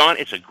 John?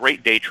 It's a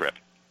great day trip.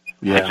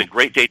 Yeah. It's a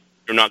great day.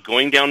 You're not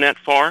going down that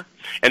far.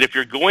 And if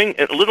you're going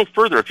a little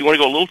further, if you want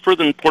to go a little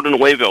further than Puerto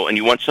Nuevo and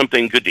you want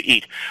something good to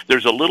eat,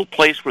 there's a little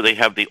place where they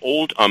have the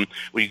old, when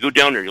you go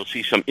down there, you'll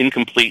see some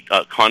incomplete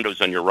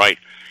condos on your right.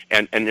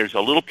 And there's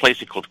a little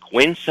place called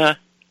Cuenca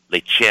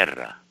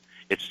Lechera.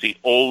 It's the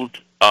old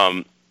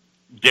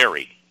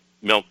dairy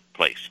milk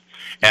place.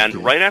 And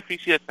right after you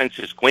see that sign that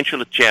says Cuenca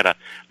Lechera,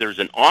 there's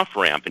an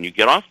off-ramp, and you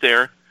get off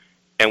there.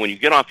 And when you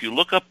get off, you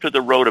look up to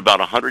the road about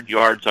 100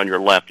 yards on your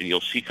left, and you'll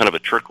see kind of a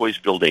turquoise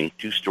building,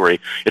 2-story.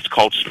 It's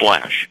called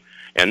Splash.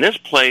 And this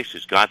place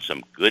has got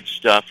some good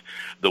stuff.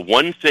 The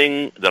one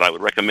thing that I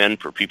would recommend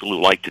for people who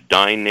like to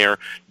dine there,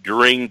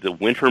 during the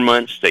winter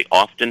months, they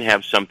often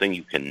have something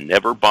you can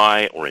never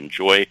buy or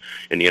enjoy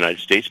in the United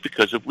States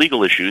because of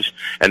legal issues,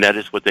 and that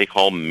is what they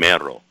call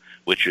mero,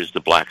 which is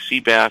the black sea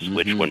bass,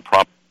 which when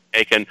properly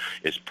taken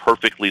is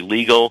perfectly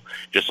legal,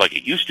 just like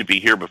it used to be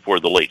here before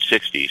the late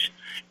 60s.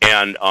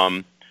 And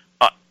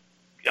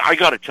I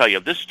got to tell you,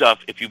 this stuff,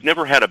 if you've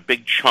never had a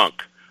big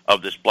chunk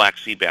of this black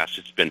sea bass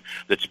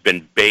that's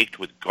been baked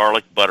with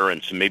garlic butter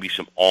and maybe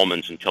some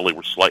almonds until they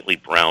were slightly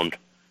browned,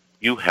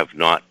 you have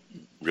not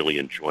really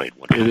enjoyed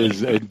what it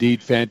is.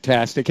 Indeed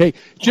fantastic. Hey,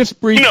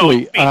 just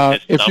briefly,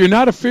 if you're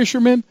not a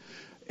fisherman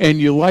and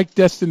you like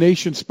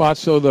destination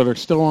spots that are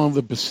still on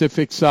the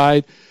Pacific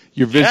side,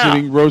 you're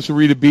visiting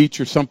Rosarita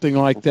Beach or something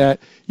like that,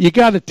 you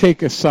got to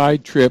take a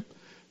side trip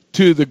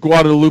to the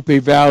Guadalupe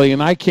Valley,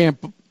 and I can't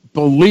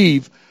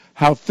believe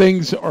how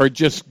things are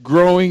just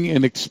growing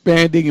and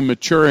expanding and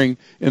maturing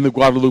in the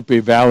Guadalupe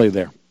Valley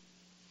there.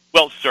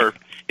 Well, sir,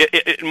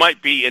 it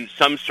might be in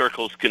some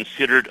circles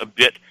considered a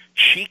bit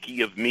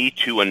cheeky of me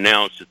to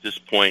announce at this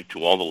point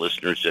to all the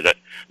listeners that at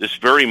this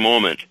very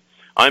moment,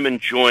 I'm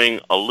enjoying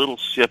a little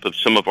sip of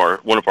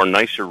one of our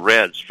nicer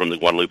reds from the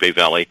Guadalupe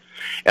Valley.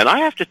 And I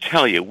have to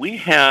tell you, we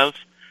have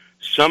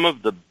some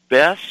of the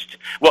best,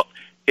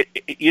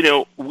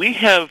 we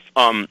have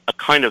a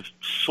kind of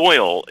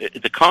soil,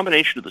 the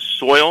combination of the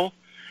soil,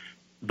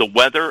 the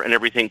weather, and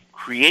everything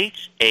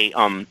creates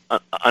an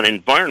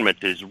environment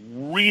that is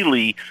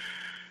really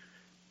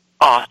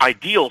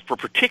ideal for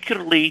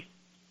particularly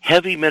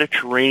heavy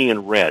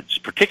Mediterranean reds.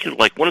 Particularly,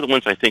 like one of the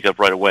ones I think of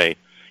right away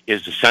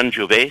is the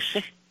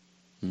Sangiovese,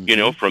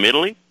 from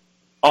Italy.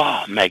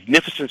 Oh,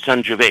 magnificent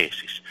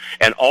Sangiovese.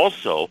 And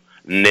also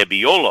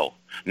Nebbiolo.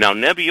 Now,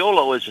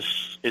 Nebbiolo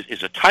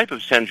is a type of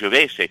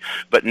Sangiovese,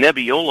 but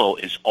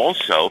Nebbiolo is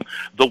also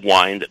the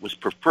wine that was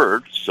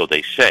preferred, so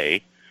they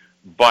say,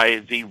 by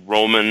the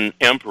Roman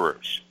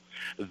emperors.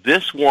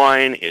 This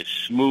wine is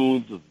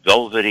smooth,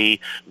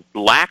 velvety,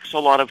 lacks a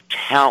lot of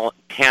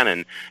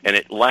tannin, and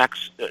it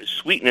lacks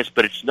sweetness,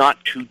 but it's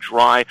not too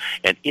dry,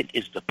 and it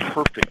is the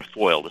perfect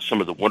foil to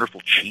some of the wonderful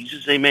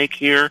cheeses they make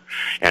here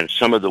and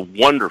some of the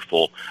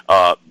wonderful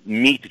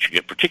meat that you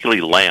get,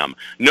 particularly lamb.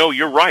 No,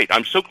 you're right.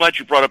 I'm so glad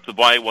you brought up the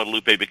Valle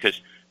Guadalupe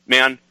because,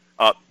 man,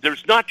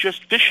 there's not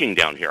just fishing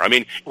down here. I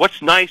mean,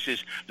 what's nice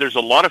is there's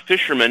a lot of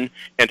fishermen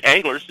and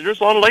anglers.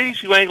 There's a lot of ladies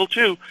who angle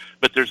too,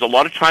 but there's a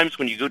lot of times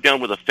when you go down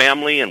with a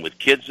family and with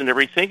kids and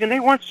everything, and they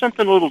want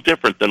something a little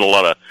different than a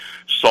lot of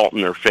salt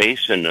in their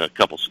face and a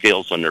couple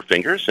scales on their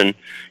fingers, and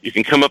you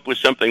can come up with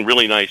something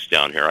really nice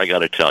down here, I got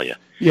to tell you.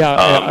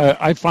 Yeah,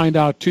 I find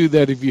out too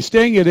that if you're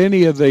staying at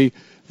any of the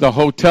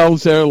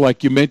hotels there,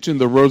 like you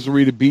mentioned, the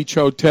Rosarita Beach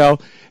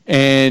Hotel,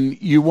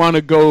 and you want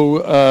to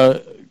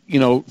go,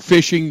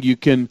 fishing, you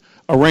can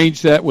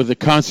arrange that with a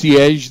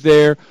concierge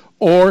there.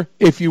 Or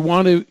if you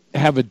want to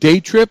have a day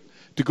trip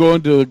to go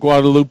into the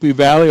Guadalupe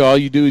Valley, all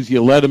you do is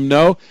you let them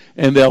know,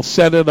 and they'll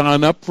set it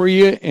on up for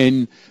you,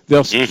 and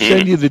they'll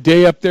send you the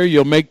day up there.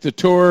 You'll make the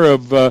tour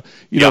of,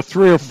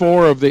 3 or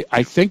 4 of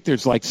I think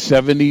there's like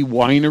 70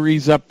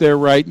 wineries up there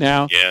right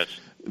now. Yes.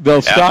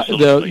 They'll stop.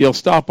 You'll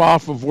stop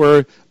off of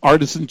where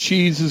artisan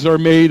cheeses are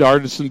made,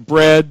 artisan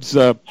breads,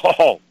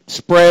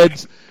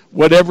 spreads,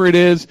 whatever it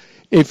is.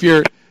 If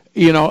you're,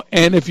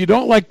 and if you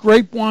don't like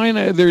grape wine,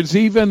 there's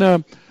even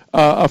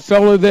a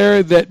fellow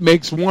there that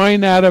makes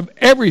wine out of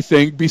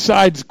everything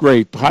besides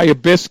grape: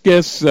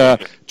 hibiscus,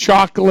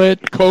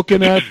 chocolate,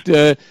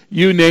 coconut,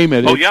 you name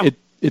it. Oh, yeah.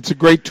 It's a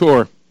great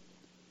tour.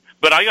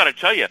 But I got to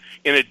tell you,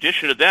 in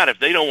addition to that, if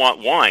they don't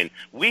want wine,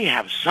 we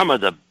have some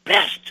of the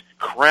best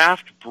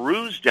craft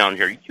brews down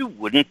here. You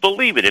wouldn't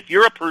believe it. If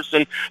you're a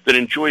person that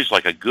enjoys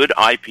like a good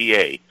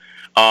IPA,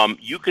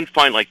 you can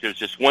find, like, there's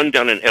this one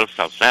down in El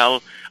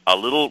Sausal, a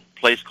little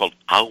place called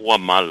Agua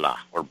Mala,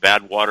 or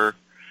Bad Water.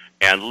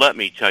 And let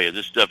me tell you,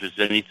 this stuff is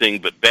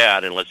anything but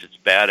bad unless it's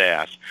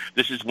badass.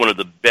 This is one of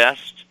the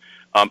best.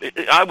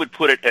 I would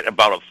put it at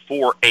about a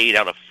 4.8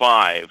 out of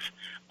 5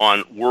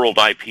 on world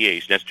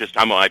IPAs. That's just,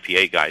 I'm an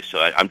IPA guy, so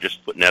I'm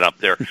just putting that up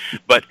there.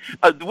 But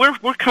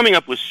we're coming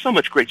up with so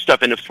much great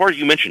stuff. And as far as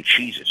you mentioned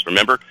cheeses,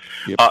 remember?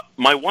 Yep.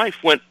 My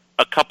wife went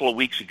a couple of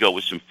weeks ago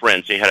with some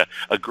friends. They had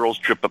a girls'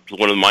 trip up to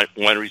one of the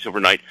wineries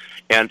overnight,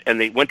 and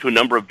they went to a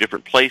number of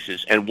different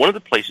places. And one of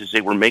the places they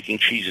were making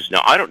cheeses.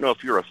 Now, I don't know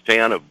if you're a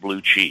fan of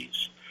blue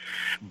cheese,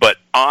 but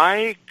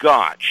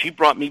she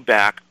brought me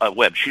back a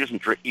wedge. She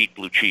doesn't eat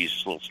blue cheese.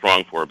 It's a little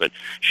strong for her, but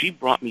she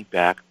brought me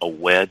back a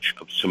wedge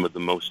of some of the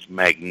most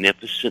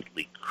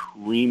magnificently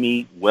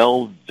creamy,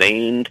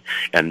 well-veined,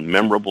 and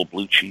memorable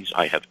blue cheese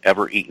I have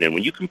ever eaten. And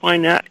when you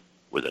combine that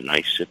with a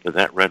nice sip of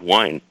that red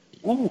wine,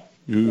 ooh.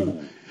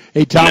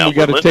 Hey, Tom, we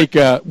got to take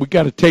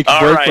a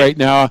break right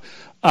now.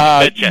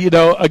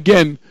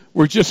 Again,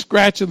 we're just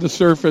scratching the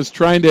surface,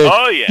 trying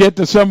to get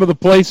to some of the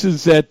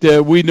places that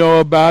we know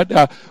about.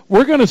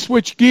 We're going to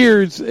switch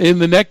gears in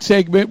the next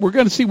segment. We're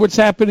going to see what's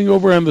happening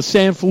over on the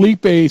San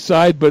Felipe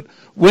side. But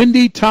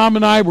Wendy, Tom,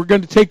 and I, we're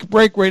going to take a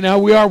break right now.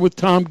 We are with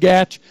Tom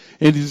Gatch,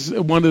 and he's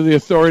one of the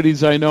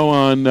authorities I know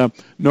on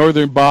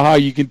Northern Baja.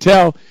 You can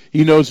tell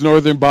he knows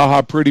Northern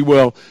Baja pretty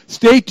well.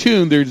 Stay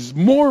tuned. There's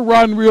more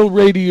Rod and Reel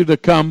Radio to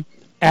come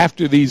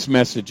after these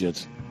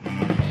messages.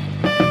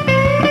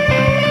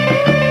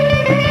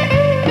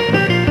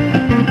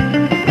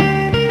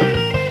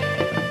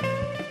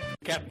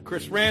 Captain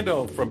Chris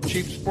Rando from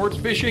Chief Sports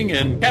Fishing.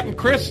 And Captain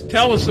Chris,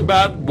 tell us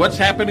about what's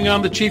happening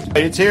on the Chief.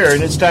 It's here,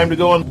 and it's time to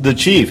go on the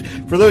Chief.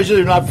 For those of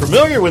you who are not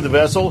familiar with the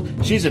vessel,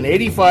 she's an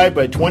 85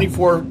 by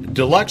 24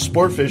 deluxe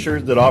sport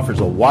fisher that offers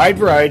a wide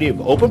variety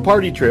of open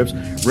party trips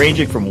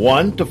ranging from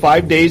 1 to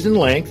 5 days in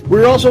length.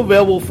 We're also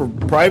available for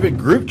private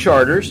group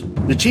charters.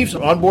 The Chief's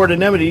onboard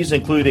amenities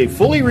include a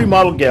fully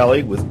remodeled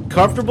galley with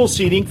comfortable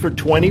seating for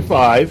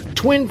 25,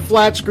 twin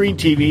flat-screen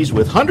TVs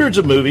with hundreds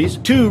of movies,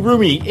 2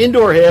 roomy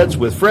indoor heads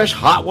with fresh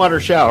hot water water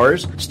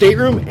showers,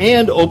 stateroom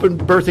and open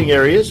berthing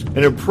areas,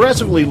 an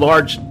impressively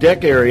large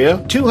deck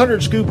area,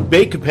 200 scoop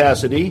bait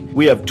capacity.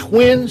 We have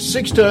twin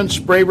 6-ton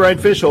spray brine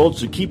fish holds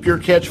to keep your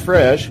catch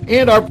fresh,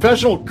 and our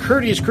professional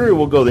courteous crew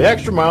will go the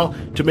extra mile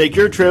to make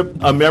your trip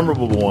a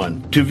memorable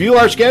one. To view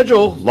our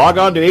schedule, log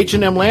on to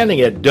H&M Landing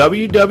at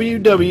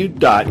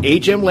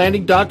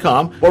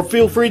www.hmlanding.com or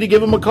feel free to give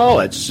them a call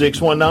at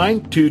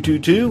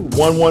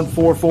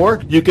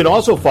 619-222-1144. You can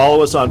also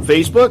follow us on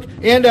Facebook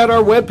and at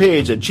our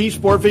webpage at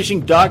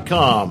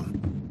chiefsportfishing.com.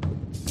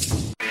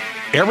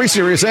 Every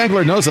serious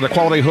angler knows that a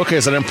quality hook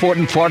is an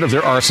important part of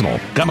their arsenal.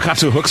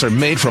 Gamakatsu hooks are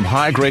made from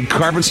high-grade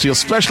carbon steel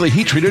specially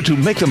heat-treated to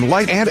make them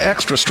light and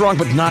extra strong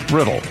but not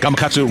brittle.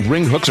 Gamakatsu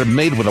ringed hooks are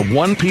made with a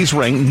one-piece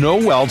ring, no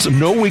welds,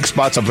 no weak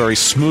spots, a very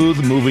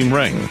smooth moving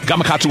ring.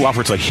 Gamakatsu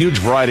offers a huge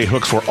variety of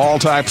hooks for all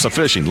types of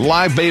fishing.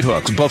 Live bait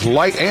hooks, both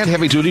light and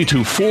heavy-duty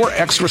to 4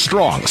 extra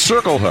strong,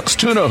 circle hooks,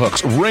 tuna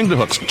hooks, ringed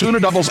hooks, tuna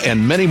doubles,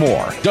 and many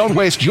more. Don't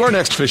waste your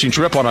next fishing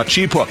trip on a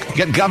cheap hook.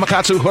 Get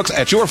Gamakatsu hooks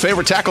at your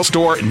favorite tackle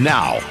store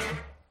now.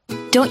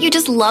 Don't you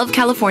just love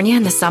California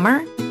in the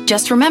summer?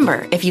 Just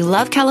remember, if you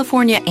love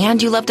California and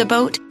you love to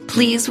boat,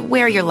 please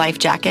wear your life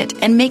jacket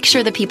and make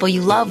sure the people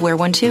you love wear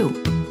one too.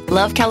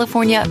 Love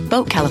California,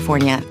 boat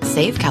California,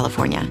 save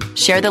California.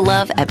 Share the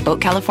love at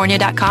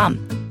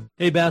boatcalifornia.com.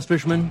 Hey, bass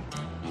fisherman,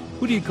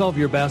 who do you call for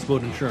your bass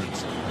boat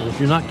insurance? Well, if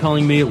you're not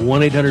calling me at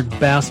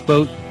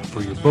 1-800-BASS-BOAT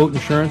for your boat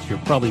insurance, you're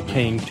probably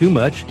paying too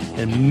much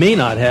and may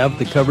not have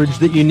the coverage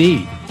that you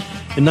need.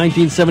 In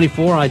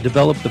 1974, I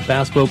developed the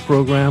Bass Boat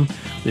program.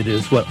 It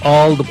is what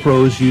all the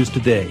pros use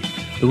today.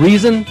 The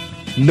reason?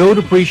 No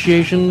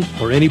depreciation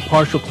or any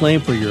partial claim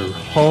for your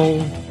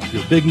hull,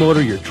 your big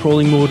motor, your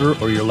trolling motor,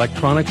 or your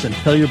electronics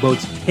until your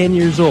boat's 10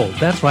 years old.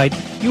 That's right,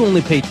 you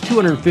only pay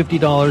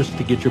 $250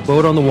 to get your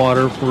boat on the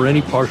water for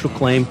any partial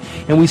claim,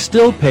 and we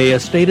still pay a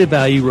stated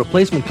value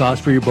replacement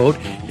cost for your boat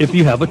if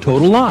you have a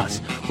total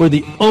loss. We're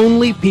the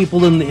only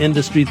people in the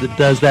industry that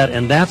does that,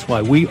 and that's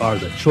why we are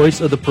the choice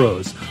of the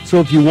pros.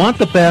 So if you want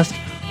the best,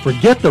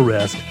 forget the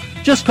rest.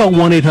 Just call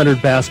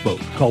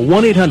 1-800-BASS-BOAT. Call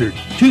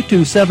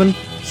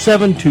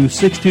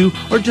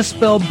 1-800-227-7262 or just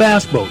spell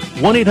Bass Boat.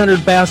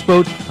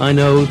 1-800-BASS-BOAT. I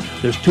know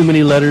there's too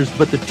many letters,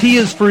 but the T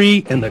is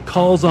free and the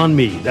call's on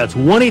me. That's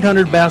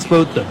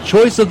 1-800-BASS-BOAT, the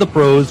choice of the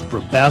pros for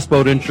bass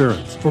boat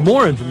insurance. For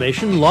more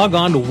information, log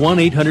on to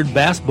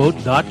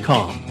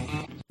 1-800-BASSBOAT.com.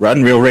 Rod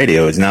and Reel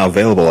Radio is now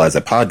available as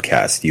a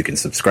podcast you can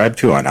subscribe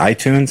to on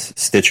iTunes,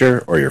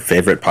 Stitcher, or your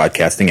favorite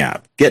podcasting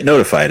app. Get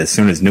notified as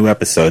soon as new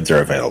episodes are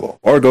available,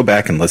 or go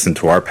back and listen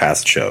to our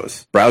past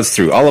shows. Browse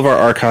through all of our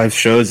archive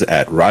shows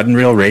at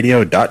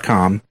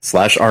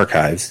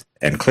rodandreelradio.com/archives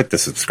and click the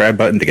subscribe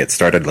button to get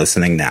started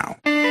listening now.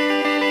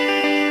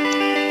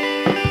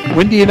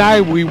 Wendy and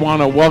I, we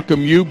want to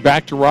welcome you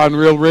back to Rod and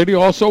Reel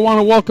Radio. Also want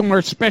to welcome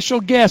our special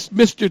guest,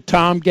 Mr.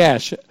 Tom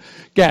Gatch.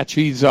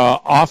 He's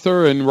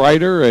author and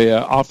writer,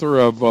 author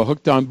of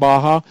Hooked on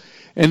Baja,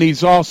 and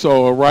he's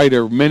also a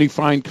writer of many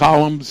fine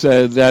columns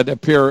that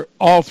appear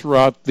all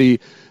throughout the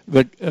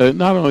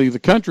not only the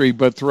country,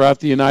 but throughout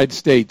the United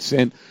States.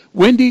 And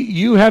Wendy,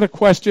 you had a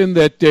question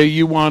that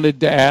you wanted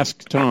to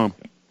ask Tom.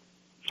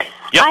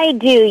 Yep. I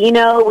do. You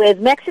know, with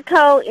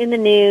Mexico in the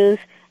news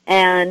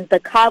and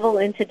the Cabo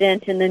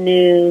incident in the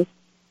news,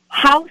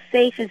 how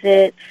safe is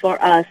it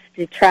for us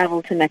to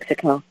travel to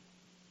Mexico?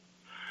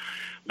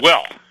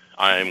 Well,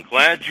 I'm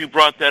glad you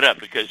brought that up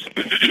because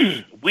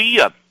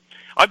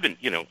I've been,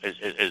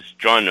 as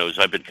John knows,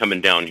 I've been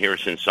coming down here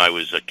since I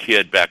was a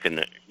kid back in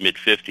the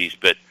mid-'50s,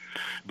 but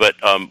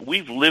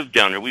we've lived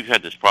down here. We've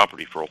had this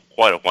property for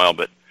quite a while,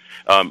 but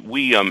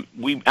we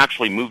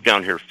actually moved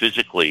down here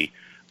physically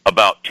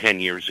about 10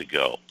 years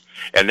ago,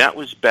 and that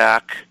was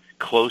back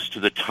close to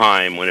the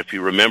time when, if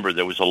you remember,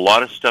 there was a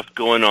lot of stuff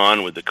going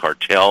on with the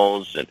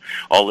cartels and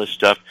all this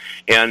stuff,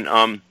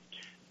 and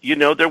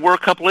there were a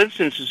couple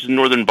instances in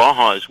northern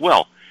Baja as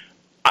well.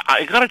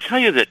 I got to tell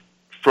you that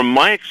from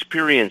my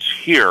experience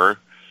here,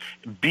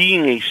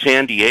 being a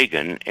San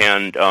Diegan,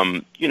 and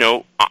I'm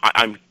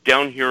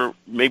down here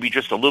maybe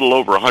just a little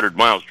over 100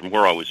 miles from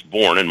where I was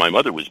born, and my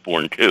mother was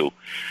born too.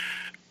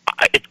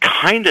 It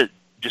kind of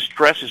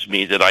distresses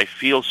me that I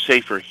feel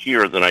safer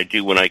here than I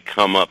do when I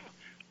come up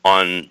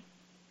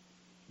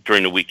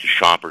during the week to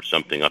shop or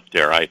something up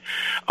there. I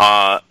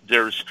got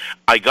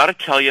to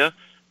tell you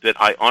that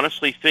I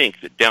honestly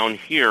think that down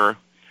here,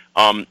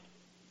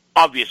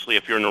 obviously,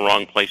 if you're in the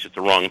wrong place at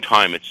the wrong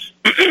time, it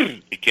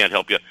can't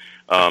help you.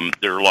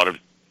 There are a lot of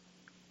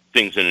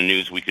things in the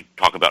news we could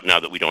talk about now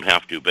that we don't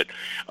have to. But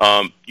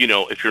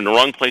if you're in the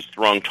wrong place at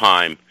the wrong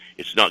time,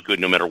 it's not good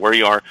no matter where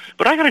you are.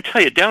 But I got to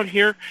tell you, down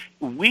here,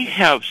 we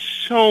have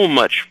so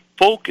much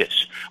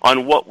focus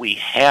on what we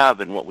have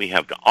and what we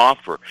have to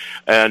offer,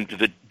 and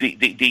the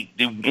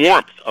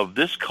warmth of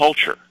this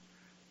culture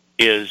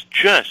is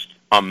just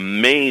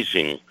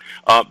amazing.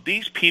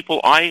 These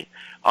people, I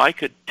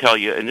could tell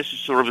you, and this is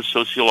sort of a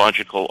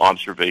sociological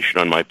observation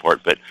on my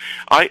part, but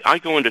I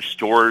go into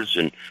stores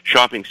and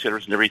shopping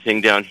centers and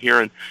everything down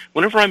here, and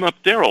whenever I'm up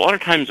there, a lot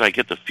of times I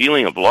get the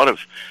feeling of a lot of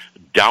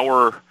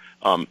dour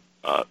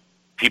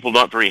people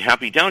not very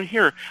happy. Down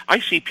here, I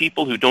see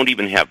people who don't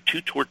even have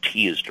 2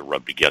 tortillas to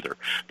rub together,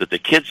 that the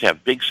kids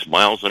have big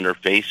smiles on their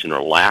face and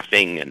are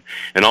laughing and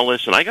all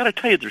this. And I got to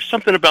tell you, there's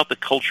something about the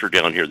culture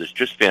down here that's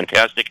just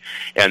fantastic.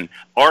 And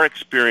our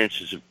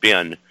experiences have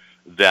been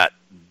that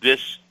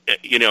this,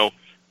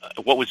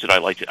 what was it I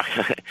liked?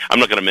 I'm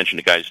not going to mention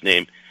the guy's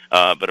name,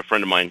 but a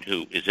friend of mine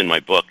who is in my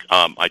book,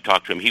 I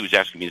talked to him. He was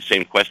asking me the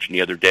same question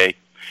the other day.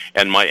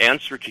 And my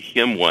answer to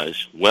him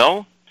was,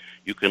 well,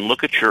 you can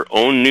look at your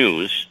own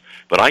news,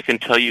 but I can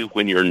tell you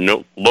when your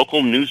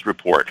local news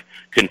report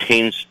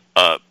contains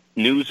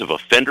news of a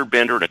fender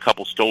bender and a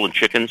couple stolen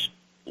chickens,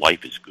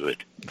 life is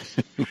good.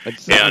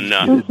 And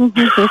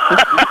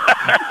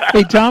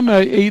hey, Tom,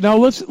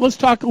 let's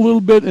talk a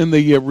little bit in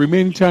the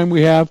remaining time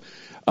we have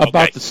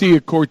about the Sea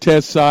of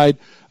Cortez side.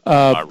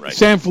 All right.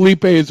 San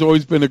Felipe has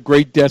always been a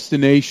great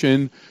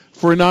destination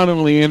for not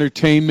only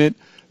entertainment,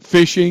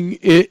 fishing.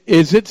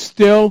 Is it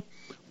still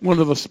one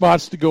of the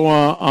spots to go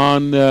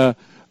on the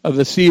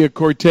Sea of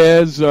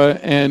Cortez,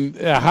 and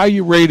how are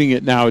you rating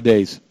it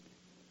nowadays?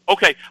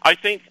 Okay, I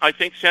think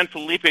San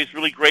Felipe is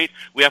really great.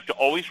 We have to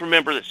always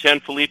remember that San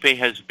Felipe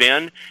has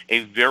been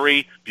a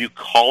very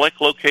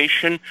bucolic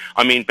location.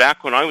 I mean,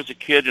 back when I was a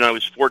kid and I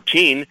was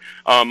 14,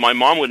 my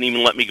mom wouldn't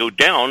even let me go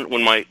down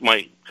when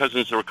my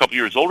cousins are a couple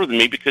years older than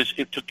me, because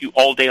it took you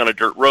all day on a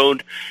dirt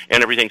road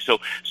and everything. So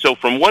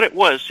from what it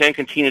was, San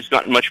Quintin has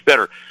gotten much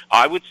better.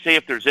 I would say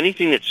if there's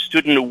anything that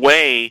stood in the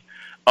way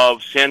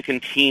of San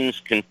Felipe's,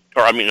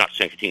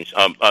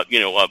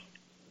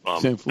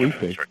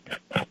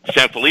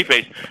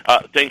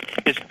 thing,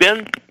 it's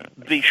been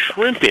the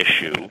shrimp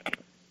issue.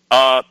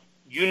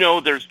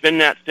 There's been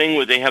that thing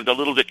where they have the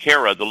little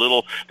vicara,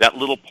 that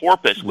little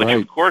porpoise, which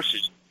of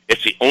course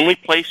it's the only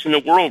place in the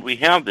world we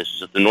have this,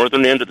 is at the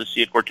northern end of the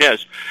Sea of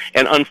Cortez.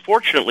 And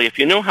unfortunately, if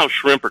you know how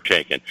shrimp are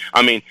taken,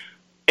 I mean,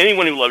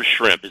 anyone who loves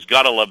shrimp has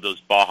got to love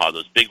those Baja,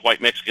 those big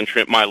white Mexican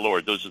shrimp. My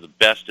Lord, those are the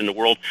best in the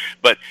world.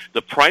 But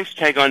the price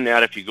tag on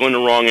that, if you go in the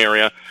wrong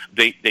area,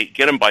 they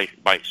get them by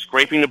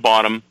scraping the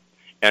bottom,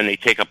 and they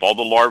take up all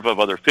the larvae of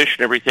other fish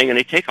and everything, and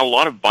they take a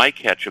lot of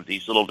bycatch of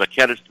these little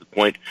vicaras to the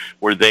point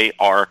where they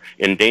are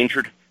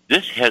endangered.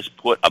 This has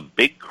put a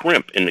big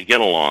crimp in the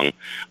get-along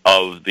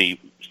of the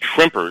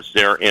shrimpers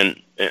there in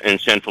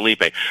San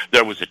Felipe.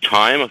 There was a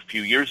time a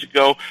few years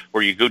ago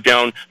where you go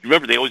down,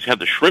 remember they always have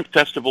the shrimp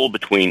festival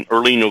between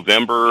early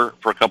November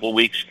for a couple of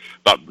weeks,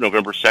 about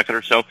November 2nd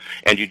or so,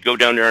 and you'd go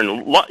down there,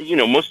 and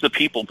most of the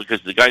people,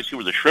 because the guys who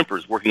were the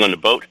shrimpers working on the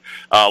boat,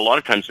 a lot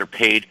of times they're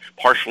paid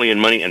partially in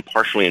money and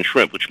partially in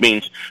shrimp, which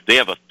means they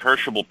have a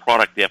perishable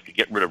product they have to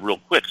get rid of real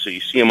quick. So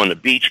you see them on the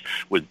beach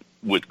with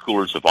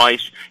coolers of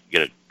ice, you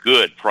get a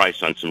good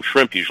price on some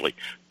shrimp usually.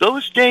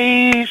 Those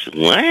days,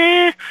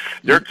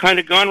 they're kind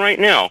of gone right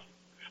now,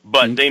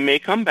 but they may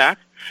come back.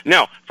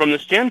 Now, from the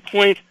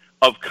standpoint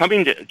of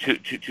coming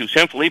to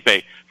San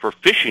Felipe for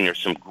fishing, there's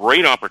some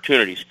great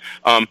opportunities.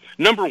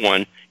 Number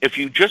one, if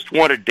you just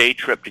want a day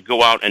trip to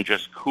go out and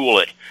just cool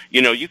it,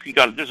 you can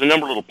go. There's a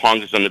number of little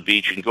pongas on the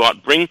beach. You can go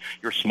out, bring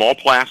your small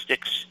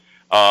plastics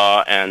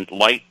and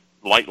light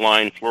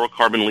line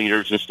fluorocarbon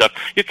leaders and stuff.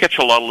 You catch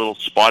a lot of little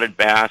spotted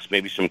bass,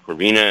 maybe some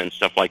corvina and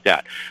stuff like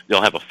that.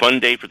 They'll have a fun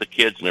day for the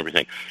kids and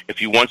everything.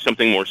 If you want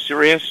something more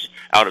serious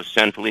out of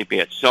San Felipe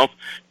itself,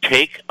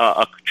 take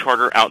a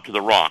charter out to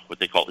the rock, what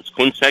they call it's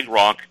Kunseg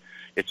Rock.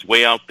 It's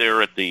way out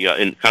there at the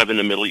kind of in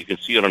the middle. You can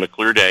see it on a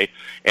clear day.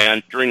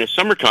 And during the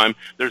summertime,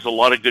 there's a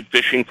lot of good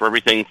fishing for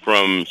everything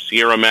from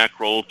Sierra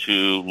mackerel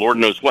to Lord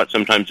knows what,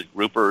 sometimes a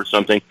grouper or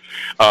something.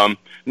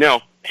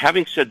 Now,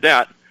 having said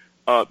that,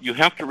 you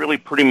have to really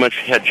pretty much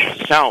head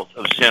south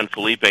of San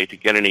Felipe to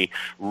get any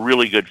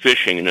really good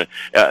fishing. And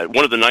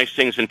one of the nice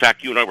things, in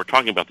fact, you and I were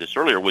talking about this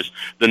earlier, was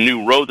the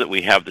new road that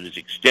we have that has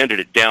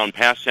extended it down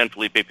past San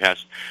Felipe,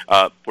 past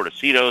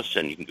Puertecitos,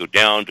 and you can go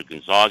down to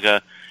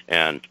Gonzaga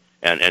and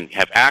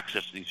have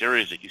access to these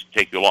areas that used to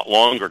take you a lot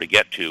longer to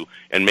get to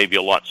and maybe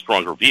a lot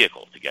stronger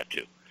vehicle to get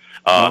to.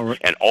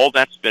 And all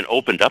that's been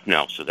opened up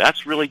now, so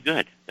that's really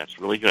good. That's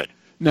really good.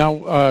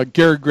 Now,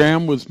 Gary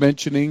Graham was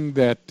mentioning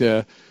that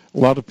a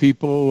lot of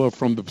people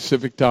from the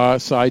Pacific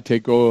side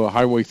take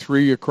Highway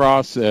 3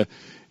 across,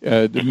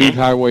 meet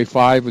Highway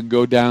 5 and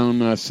go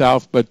down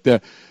south.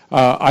 But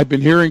I've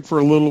been hearing for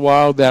a little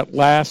while that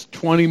last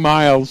 20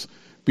 miles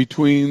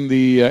between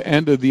the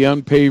end of the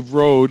unpaved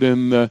road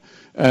and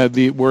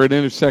where it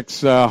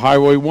intersects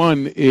Highway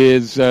 1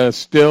 is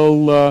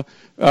still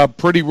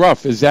pretty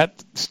rough. Is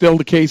that still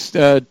the case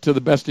to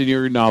the best of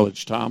your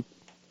knowledge, Tom?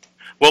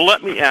 Well,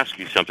 let me ask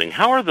you something.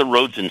 How are the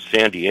roads in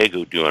San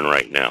Diego doing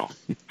right now?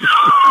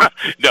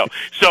 No.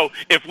 So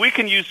if we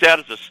can use that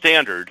as a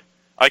standard,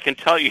 I can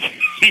tell you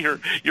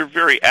you're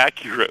very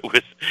accurate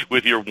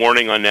with your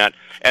warning on that.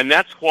 And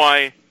that's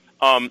why,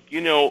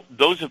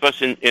 those of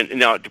us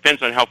now it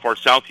depends on how far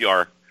south you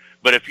are,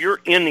 but if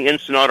you're in the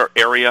Ensenada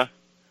area,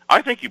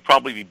 I think you'd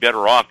probably be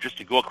better off just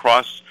to go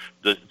across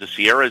the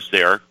Sierras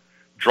there,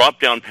 drop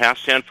down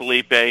past San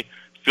Felipe,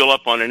 fill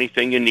up on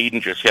anything you need,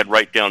 and just head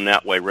right down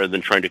that way rather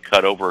than trying to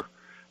cut over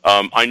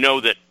I know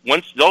that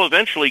once they'll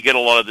eventually get a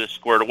lot of this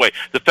squared away.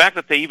 The fact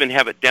that they even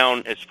have it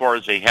down as far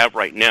as they have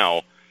right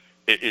now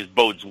is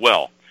bodes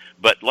well.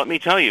 But let me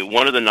tell you,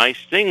 one of the nice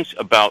things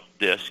about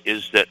this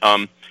is that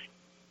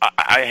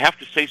I have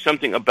to say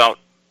something about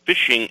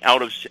fishing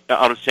out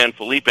of San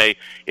Felipe.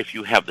 If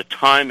you have the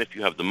time, if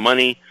you have the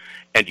money,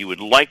 and you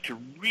would like to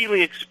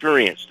really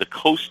experience the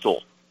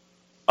coastal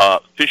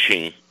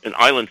fishing and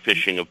island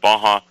fishing of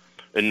Baja,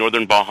 in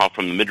northern Baja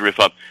from the midriff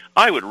up,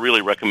 I would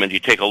really recommend you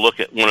take a look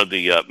at one of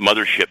the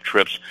mothership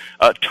trips.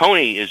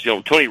 Tony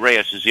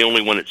Reyes is the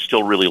only one that's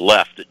still really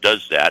left that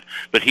does that,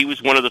 but he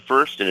was one of the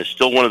first and is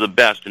still one of the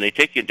best. And they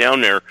take you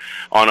down there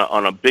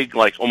on a big,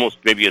 like almost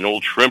maybe an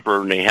old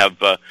shrimper, and they have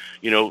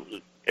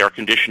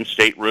air-conditioned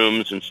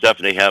staterooms and stuff,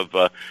 and they have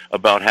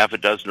about half a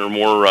dozen or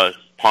more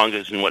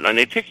pongas and whatnot. And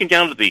they take you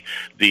down to the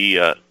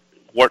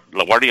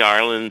LaGuardia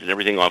Island and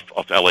everything off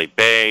LA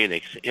Bay, and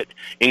they hit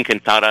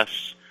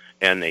Encantadas,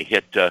 and they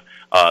hit the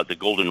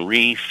Golden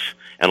Reef,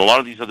 and a lot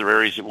of these other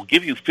areas that will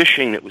give you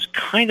fishing that was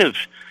kind of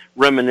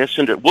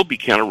reminiscent. It will be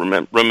kind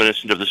of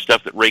reminiscent of the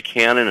stuff that Ray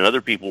Cannon and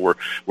other people were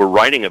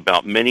writing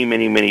about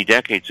many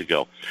decades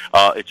ago.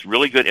 It's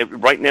really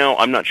good. Right now,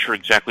 I'm not sure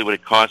exactly what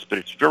it costs, but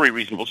it's very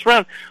reasonable. It's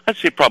around, I'd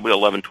say, probably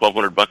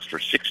 $1,100-$1,200 for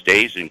 6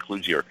 days. It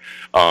includes your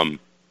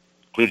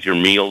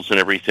meals and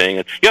everything.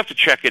 And you have to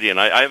check it in.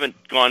 I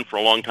haven't gone for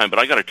a long time, but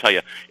I got to tell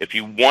you, if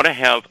you want to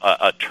have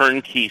a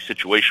turnkey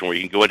situation where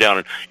you can go down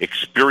and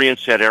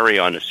experience that area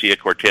on the Cia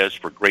Cortez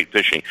for great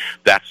fishing,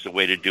 that's the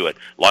way to do it.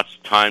 Lots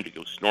of time to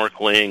go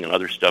snorkeling and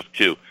other stuff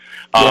too.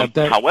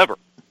 However,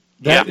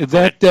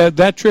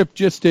 that trip,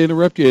 just to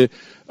interrupt you,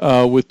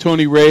 with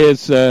Tony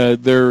Reyes,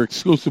 their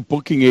exclusive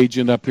booking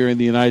agent up here in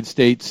the United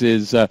States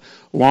is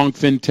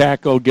Longfin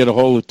Tackle. Get a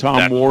hold of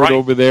Tom Ward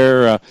over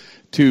there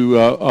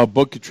to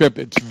book a trip.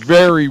 It's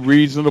very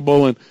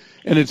reasonable, and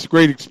it's a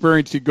great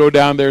experience. You go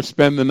down there,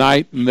 spend the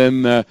night, and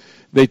then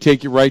they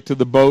take you right to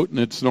the boat, and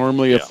it's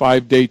normally a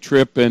 5-day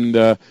trip,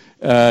 and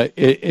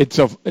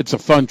it's a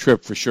fun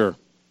trip for sure.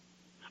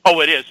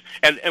 Oh, it is.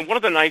 And one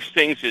of the nice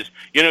things is,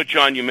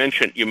 John, you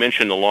mentioned the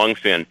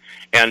longfin,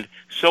 and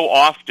so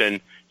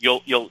often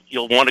you'll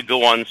want to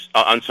go on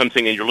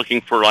something, and you're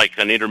looking for like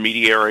an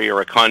intermediary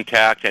or a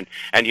contact, and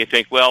you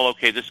think, well,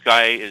 okay, this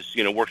guy is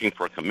working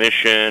for a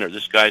commission, or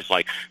this guy's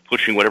like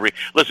pushing whatever.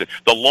 Listen,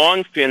 the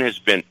longfin has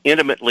been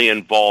intimately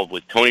involved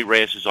with Tony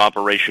Reyes'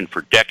 operation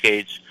for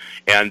decades,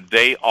 and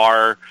they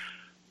are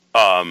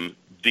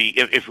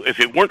if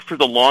it weren't for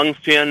the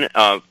longfin,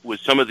 with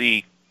some of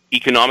the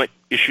economic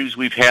issues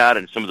we've had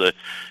and some of the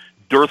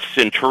dearths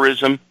in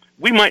tourism,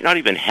 we might not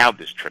even have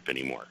this trip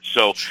anymore.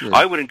 So sure.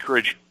 I would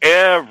encourage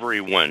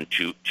everyone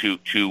to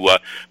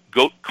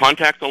go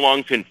contact the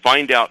Longfin,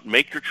 find out,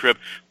 make your trip,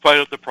 find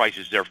out the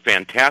prices. They're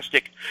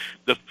fantastic.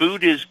 The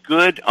food is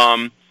good,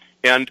 and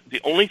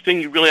the only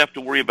thing you really have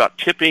to worry about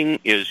tipping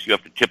is you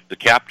have to tip the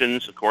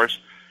captains, of course,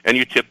 and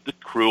you tip the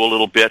crew a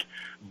little bit.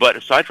 But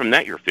aside from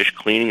that, your fish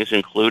cleaning is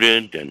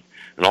included, and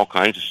all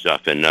kinds of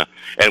stuff. And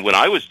when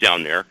I was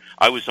down there,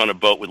 I was on a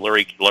boat with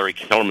Larry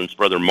Kellerman's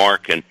brother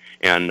Mark and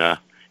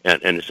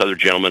this other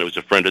gentleman who was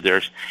a friend of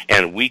theirs,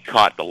 and we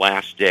caught the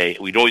last day.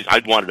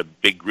 I'd wanted a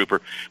big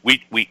grouper.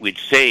 We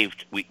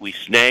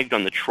snagged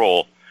on the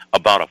troll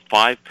about a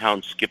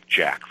 5-pound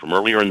skipjack from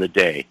earlier in the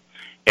day,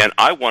 and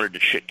I wanted to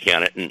shit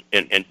can it. And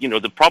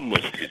the problem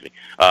was,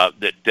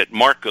 that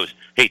Mark goes,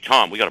 "Hey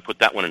Tom, we got to put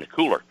that one in a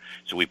cooler."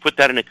 So we put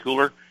that in a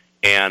cooler,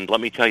 and let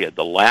me tell you,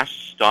 the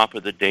last stop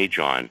of the day,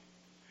 John,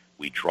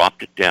 we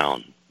dropped it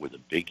down with a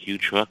big,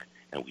 huge hook,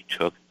 and we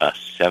took a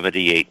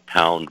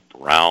 78-pound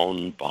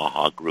brown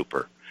Baja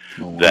grouper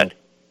that,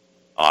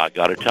 I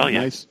got to tell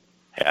you,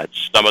 had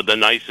some of the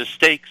nicest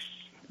steaks.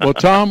 Well,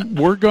 Tom,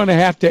 we're going to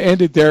have to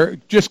end it there.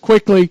 Just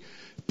quickly,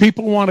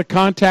 people want to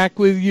contact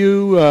with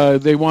you.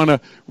 They want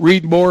to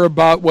read more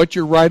about what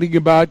you're writing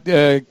about.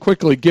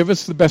 Quickly, give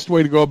us the best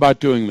way to go about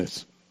doing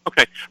this.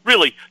 Okay.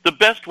 Really, the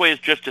best way is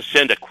just to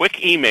send a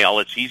quick email.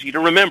 It's easy to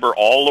remember,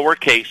 all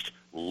lowercase,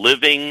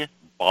 Living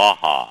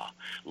Baja.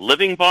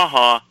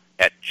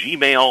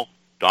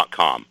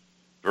 livingbaja@gmail.com.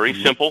 Very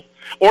simple.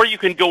 Or you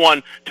can go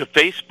on to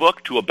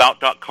Facebook, to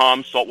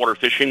about.com, Saltwater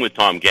Fishing with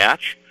Tom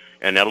Gatch,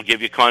 and that'll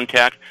give you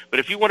contact. But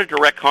if you want a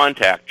direct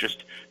contact,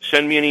 just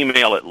send me an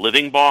email at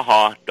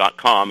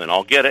livingbaja.com, and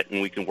I'll get it,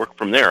 and we can work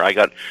from there. I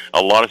got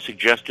a lot of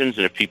suggestions,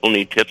 and if people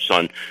need tips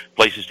on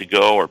places to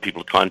go or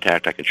people to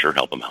contact, I can sure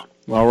help them out.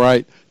 All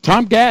right.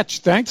 Tom Gatch,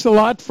 thanks a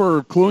lot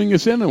for cluing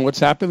us in on what's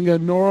happening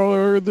in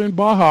northern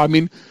Baja. I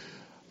mean,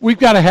 we've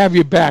got to have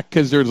you back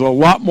because there's a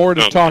lot more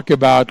to talk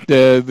about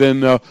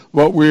than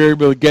what we were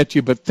able to get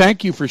you. But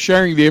thank you for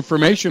sharing the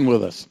information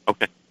with us.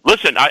 Okay.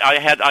 Listen, I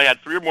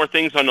had 3 or more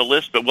things on the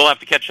list, but we'll have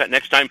to catch that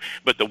next time.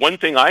 But the one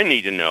thing I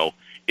need to know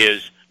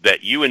is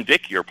that you and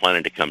Vicky are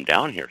planning to come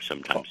down here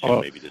sometime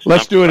soon. Maybe this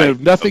let's do it. Right? If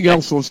nothing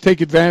else, let's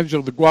take advantage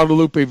of the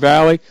Guadalupe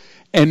Valley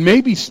and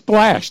maybe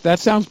splash. That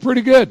sounds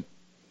pretty good.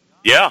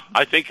 Yeah,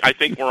 I think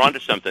we're onto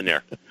something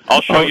there.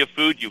 I'll show you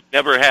food you've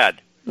never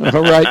had.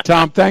 All right,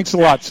 Tom. Thanks a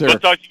lot, sir. We'll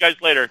talk to you guys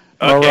later.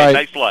 Okay, all right.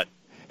 Thanks a lot.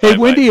 Hey,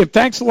 Wendy, and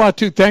thanks a lot,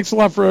 too. Thanks a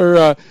lot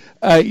for,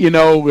 I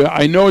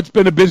know it's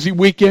been a busy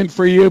weekend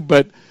for you,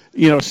 but,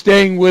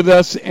 staying with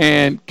us,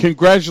 and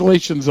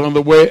congratulations on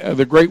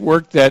the great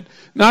work that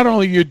not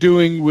only you're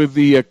doing with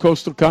the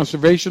Coastal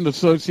Conservation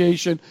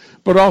Association,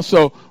 but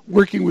also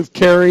working with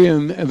Carrie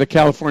and the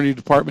California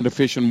Department of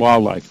Fish and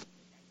Wildlife.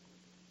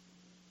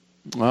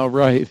 All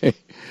right.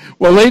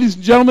 Well, ladies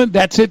and gentlemen,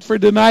 that's it for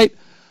tonight.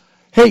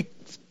 Hey,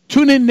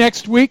 tune in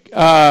next week.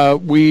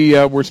 We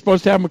were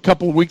supposed to have them a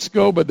couple of weeks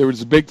ago, but there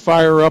was a big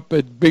fire up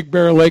at Big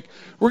Bear Lake.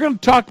 We're going to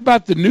talk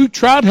about the new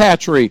trout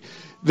hatchery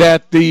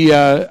that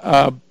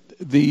the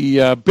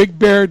Big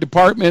Bear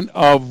Department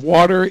of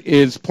Water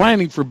is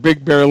planning for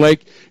Big Bear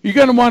Lake. You're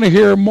going to want to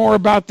hear more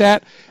about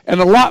that and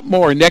a lot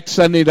more next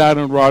Sunday night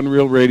on Rod and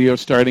Reel Radio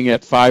starting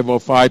at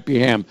 5:05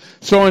 p.m.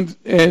 So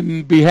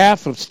in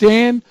behalf of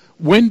Stan,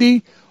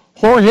 Wendy,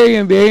 Jorge,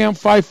 and the AM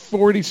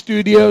 540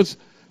 studios,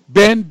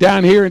 Ben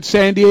down here in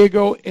San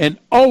Diego, and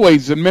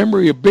always in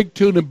memory of Big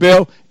Tuna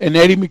Bill and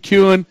Eddie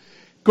McEwen,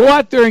 go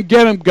out there and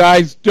get them,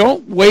 guys.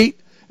 Don't wait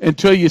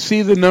until you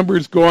see the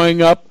numbers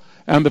going up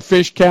on the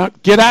fish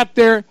count. Get out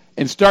there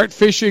and start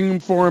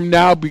fishing for them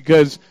now,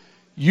 because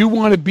you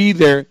want to be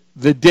there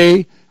the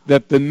day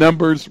that the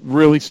numbers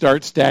really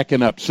start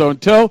stacking up. So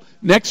until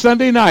next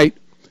Sunday night,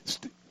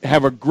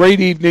 have a great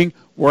evening.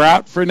 We're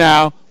out for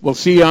now. We'll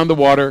see you on the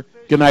water.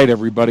 Good night,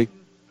 everybody.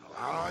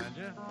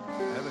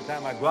 Every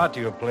time I go out to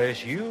your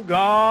place, you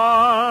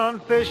gone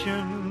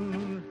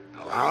fishing.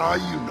 How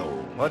you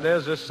know? Well,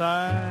 there's a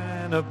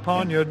sign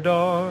upon your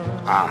door.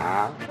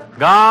 Uh-huh.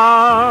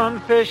 Gone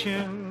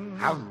fishing.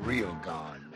 I'm real gone.